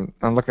 because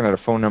I'm looking at a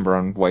phone number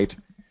on white.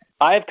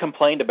 I have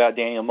complained about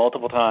Daniel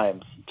multiple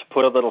times to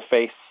put a little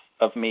face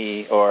of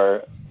me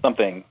or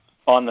something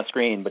on the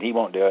screen, but he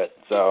won't do it.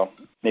 So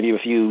maybe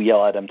if you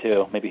yell at him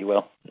too, maybe he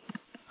will.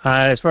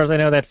 As far as I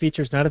know, that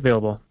feature's not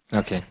available.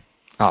 Okay.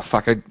 Oh,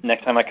 fuck.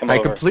 Next time I come over,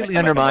 I completely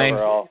undermine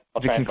I'll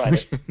try and find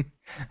it.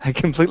 I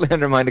completely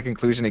undermine the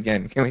conclusion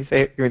again. Can we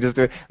say it? Can we just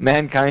do it?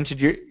 Mankind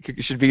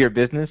should be your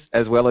business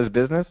as well as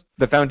business.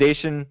 The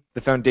foundation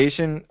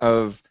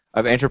of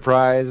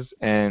enterprise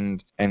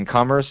and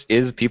commerce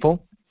is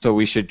people. So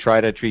we should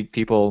try to treat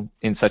people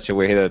in such a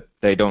way that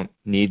they don't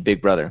need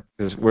Big Brother,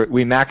 because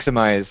we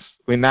maximize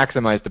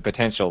the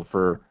potential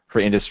for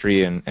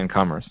industry and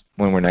commerce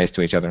when we're nice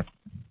to each other.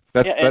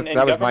 That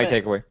was my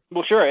takeaway.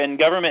 Well, sure, and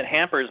government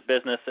hampers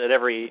business at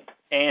every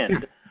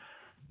end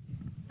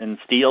and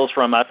steals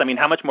from us. I mean,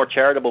 how much more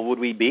charitable would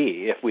we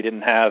be if we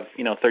didn't have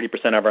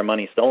 30% of our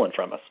money stolen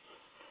from us?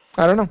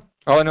 I don't know.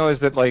 All I know is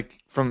that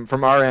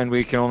from our end,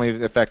 we can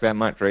only affect that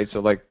much, right?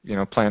 So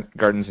plant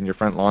gardens in your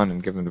front lawn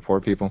and give them to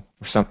poor people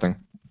or something.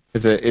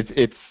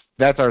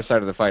 That's our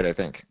side of the fight, I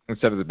think.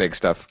 Instead of the big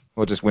stuff,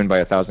 we'll just win by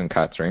 1,000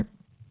 cuts, right?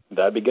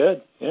 That'd be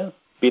good. Yeah,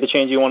 be the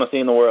change you want to see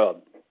in the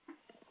world.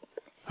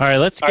 All right,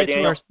 let's get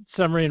to our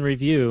summary and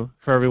review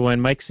for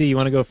everyone. Mike C., you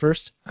want to go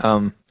first?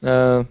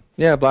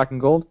 Yeah, black and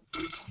gold.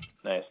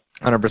 Nice.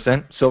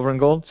 100%. Silver and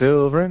gold.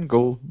 Silver and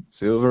gold.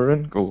 Silver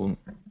and gold.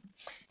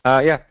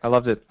 Yeah, I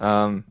loved it.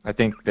 I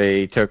think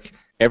they took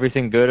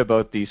everything good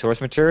about the source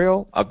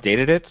material,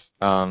 updated it.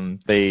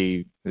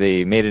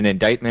 They made an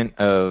indictment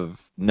of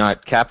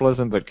not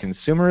capitalism but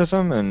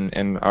consumerism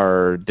and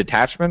our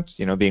detachment,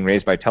 being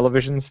raised by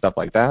television, stuff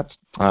like that.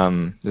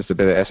 Just a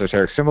bit of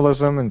esoteric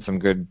symbolism and some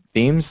good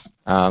themes.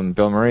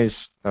 Bill Murray's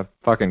a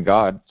fucking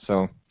god,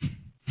 so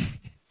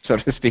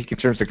to speak, in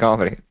terms of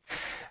comedy.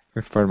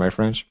 Pardon my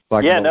French.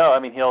 I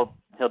mean, he'll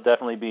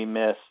definitely be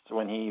missed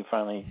when he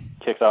finally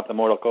kicks off the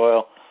mortal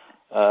coil.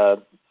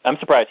 I'm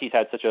surprised he's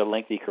had such a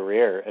lengthy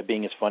career at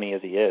being as funny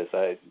as he is.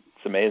 It's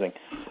amazing.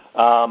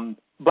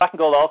 Black and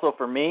Gold also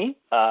for me.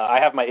 I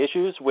have my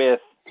issues with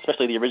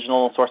especially the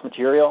original source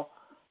material.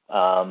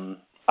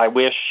 I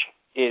wish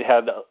it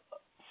had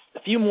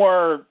a few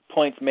more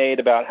points made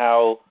about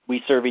how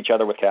we serve each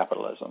other with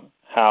capitalism,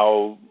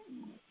 how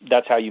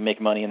that's how you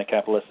make money in a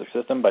capitalistic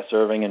system, by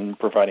serving and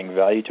providing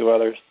value to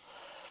others,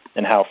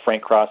 and how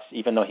Frank Cross,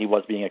 even though he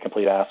was being a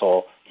complete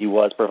asshole, he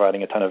was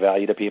providing a ton of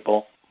value to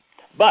people.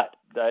 But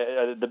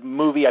the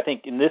movie, I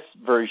think, in this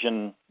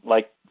version,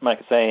 like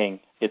Mike is saying,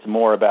 it's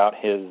more about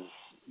his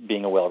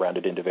being a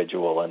well-rounded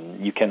individual,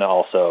 and you can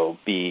also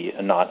be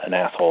not an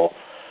asshole.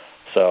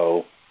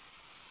 So,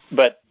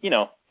 but, you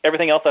know,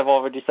 everything else I've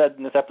already said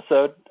in this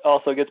episode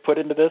also gets put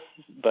into this,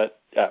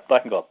 but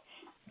Black and Gold.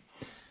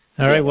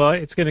 All right, well,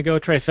 it's going to go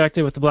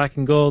trifecta with the Black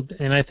and Gold,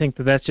 and I think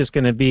that's just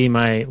going to be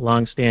my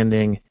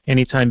long-standing,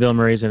 anytime Bill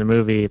Murray's in a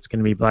movie, it's going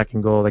to be Black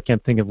and Gold. I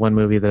can't think of one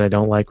movie that I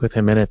don't like with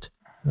him in it.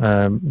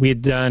 We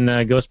had done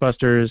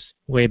Ghostbusters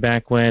way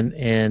back when,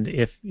 and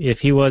if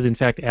he was, in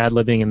fact,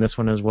 ad-libbing in this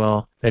one as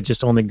well, that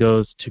just only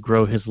goes to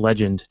grow his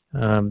legend.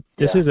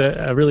 This is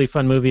a really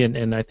fun movie,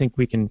 and I think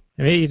we can,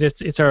 I mean,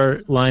 it's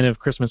our line of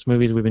Christmas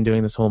movies we've been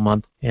doing this whole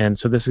month, and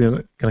so this is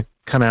going to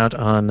come out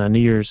on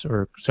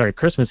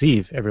Christmas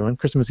Eve, everyone,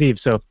 Christmas Eve.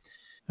 So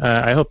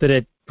I hope that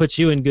it puts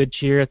you in good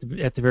cheer at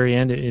the very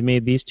end. It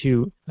made these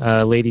two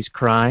ladies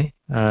cry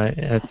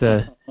at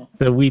the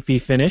weepy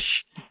finish.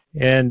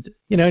 And,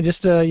 you know,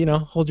 just,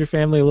 hold your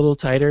family a little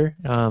tighter.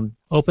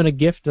 Open a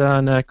gift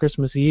on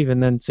Christmas Eve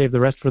and then save the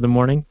rest for the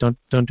morning.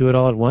 Don't do it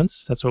all at once.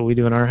 That's what we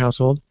do in our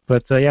household.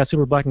 But,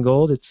 Super Black and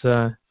Gold, it's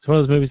one of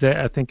those movies that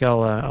I think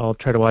I'll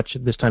try to watch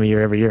this time of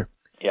year every year.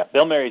 Yeah,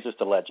 Bill Murray's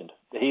just a legend.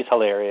 He's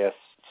hilarious.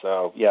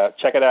 So,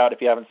 check it out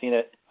if you haven't seen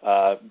it.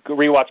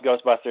 Rewatch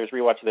Ghostbusters,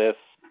 rewatch this,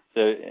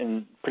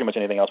 and pretty much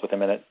anything else with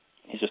him in it.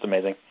 He's just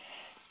amazing.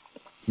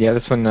 Yeah,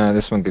 this one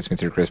gets me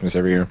through Christmas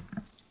every year.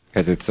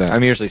 Because it's,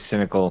 I'm usually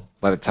cynical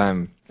by the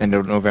time end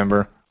of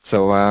November,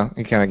 so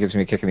it kind of gives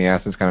me a kick in the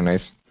ass. It's kind of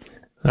nice.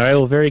 All right,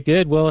 well, very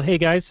good. Well, hey,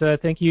 guys,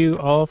 thank you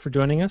all for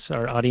joining us,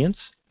 our audience.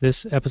 This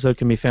episode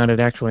can be found at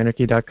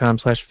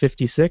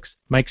actualanarchy.com/56.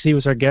 Mike C.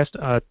 was our guest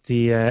at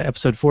the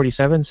episode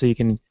 47, so you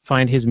can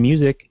find his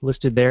music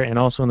listed there and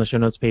also on the show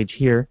notes page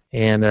here.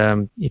 And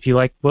if you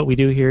like what we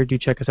do here, do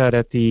check us out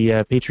at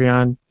the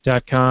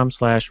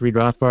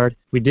patreon.com/ReadRothbard.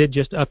 We did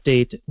just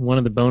update one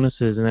of the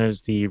bonuses, and that is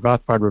the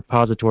Rothbard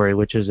Repository,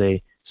 which is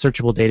a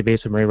searchable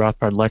database of Murray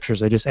Rothbard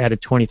lectures. I just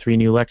added 23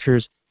 new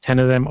lectures. 10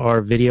 of them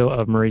are video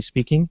of Murray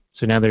speaking.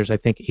 So now there's, I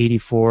think,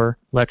 84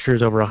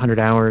 lectures, over 100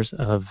 hours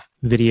of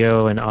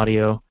video and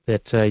audio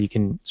that you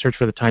can search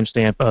for the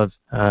timestamp of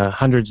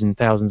hundreds and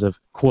thousands of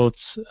quotes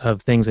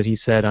of things that he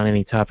said on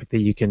any topic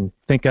that you can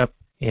think up.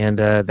 And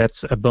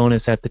that's a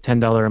bonus at the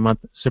 $10 a month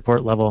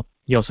support level.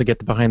 You also get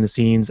the behind the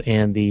scenes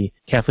and the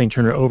Kathleen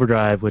Turner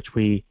Overdrive, which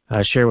we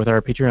share with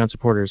our Patreon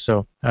supporters.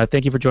 So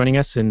thank you for joining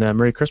us, and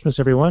Merry Christmas,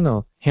 everyone.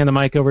 I'll hand the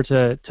mic over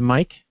to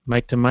Mike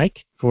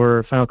for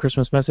a final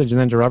Christmas message, and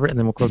then to Robert, and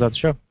then we'll close out the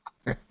show.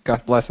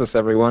 God bless us,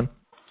 everyone.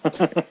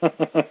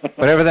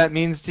 Whatever that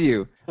means to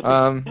you.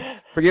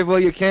 Forgive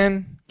what you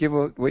can, give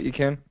what you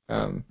can.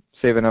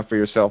 Save enough for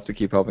yourself to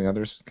keep helping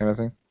others, kind of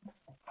thing.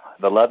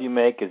 The love you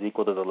make is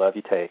equal to the love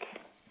you take.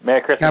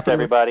 Merry Christmas,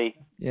 everybody.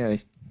 Yeah.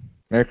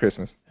 Merry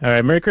Christmas. All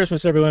right, Merry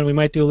Christmas, everyone. We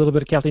might do a little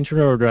bit of Kathleen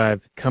Turner Overdrive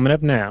coming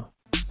up now.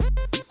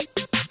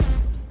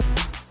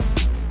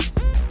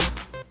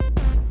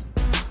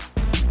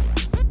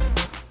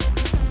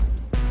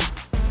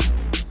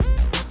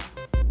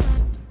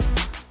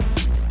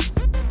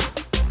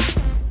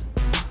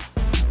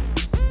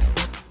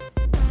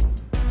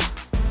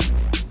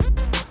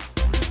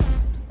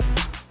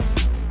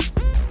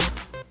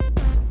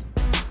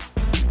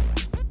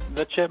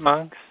 The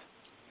Chipmunks.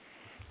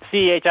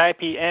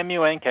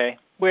 CHIPMUNK.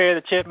 We're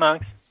the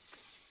Chipmunks.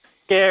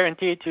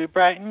 Guaranteed to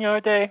brighten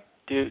your day.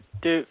 Do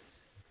do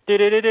do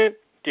do do do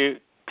do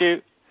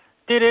do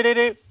do do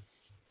do.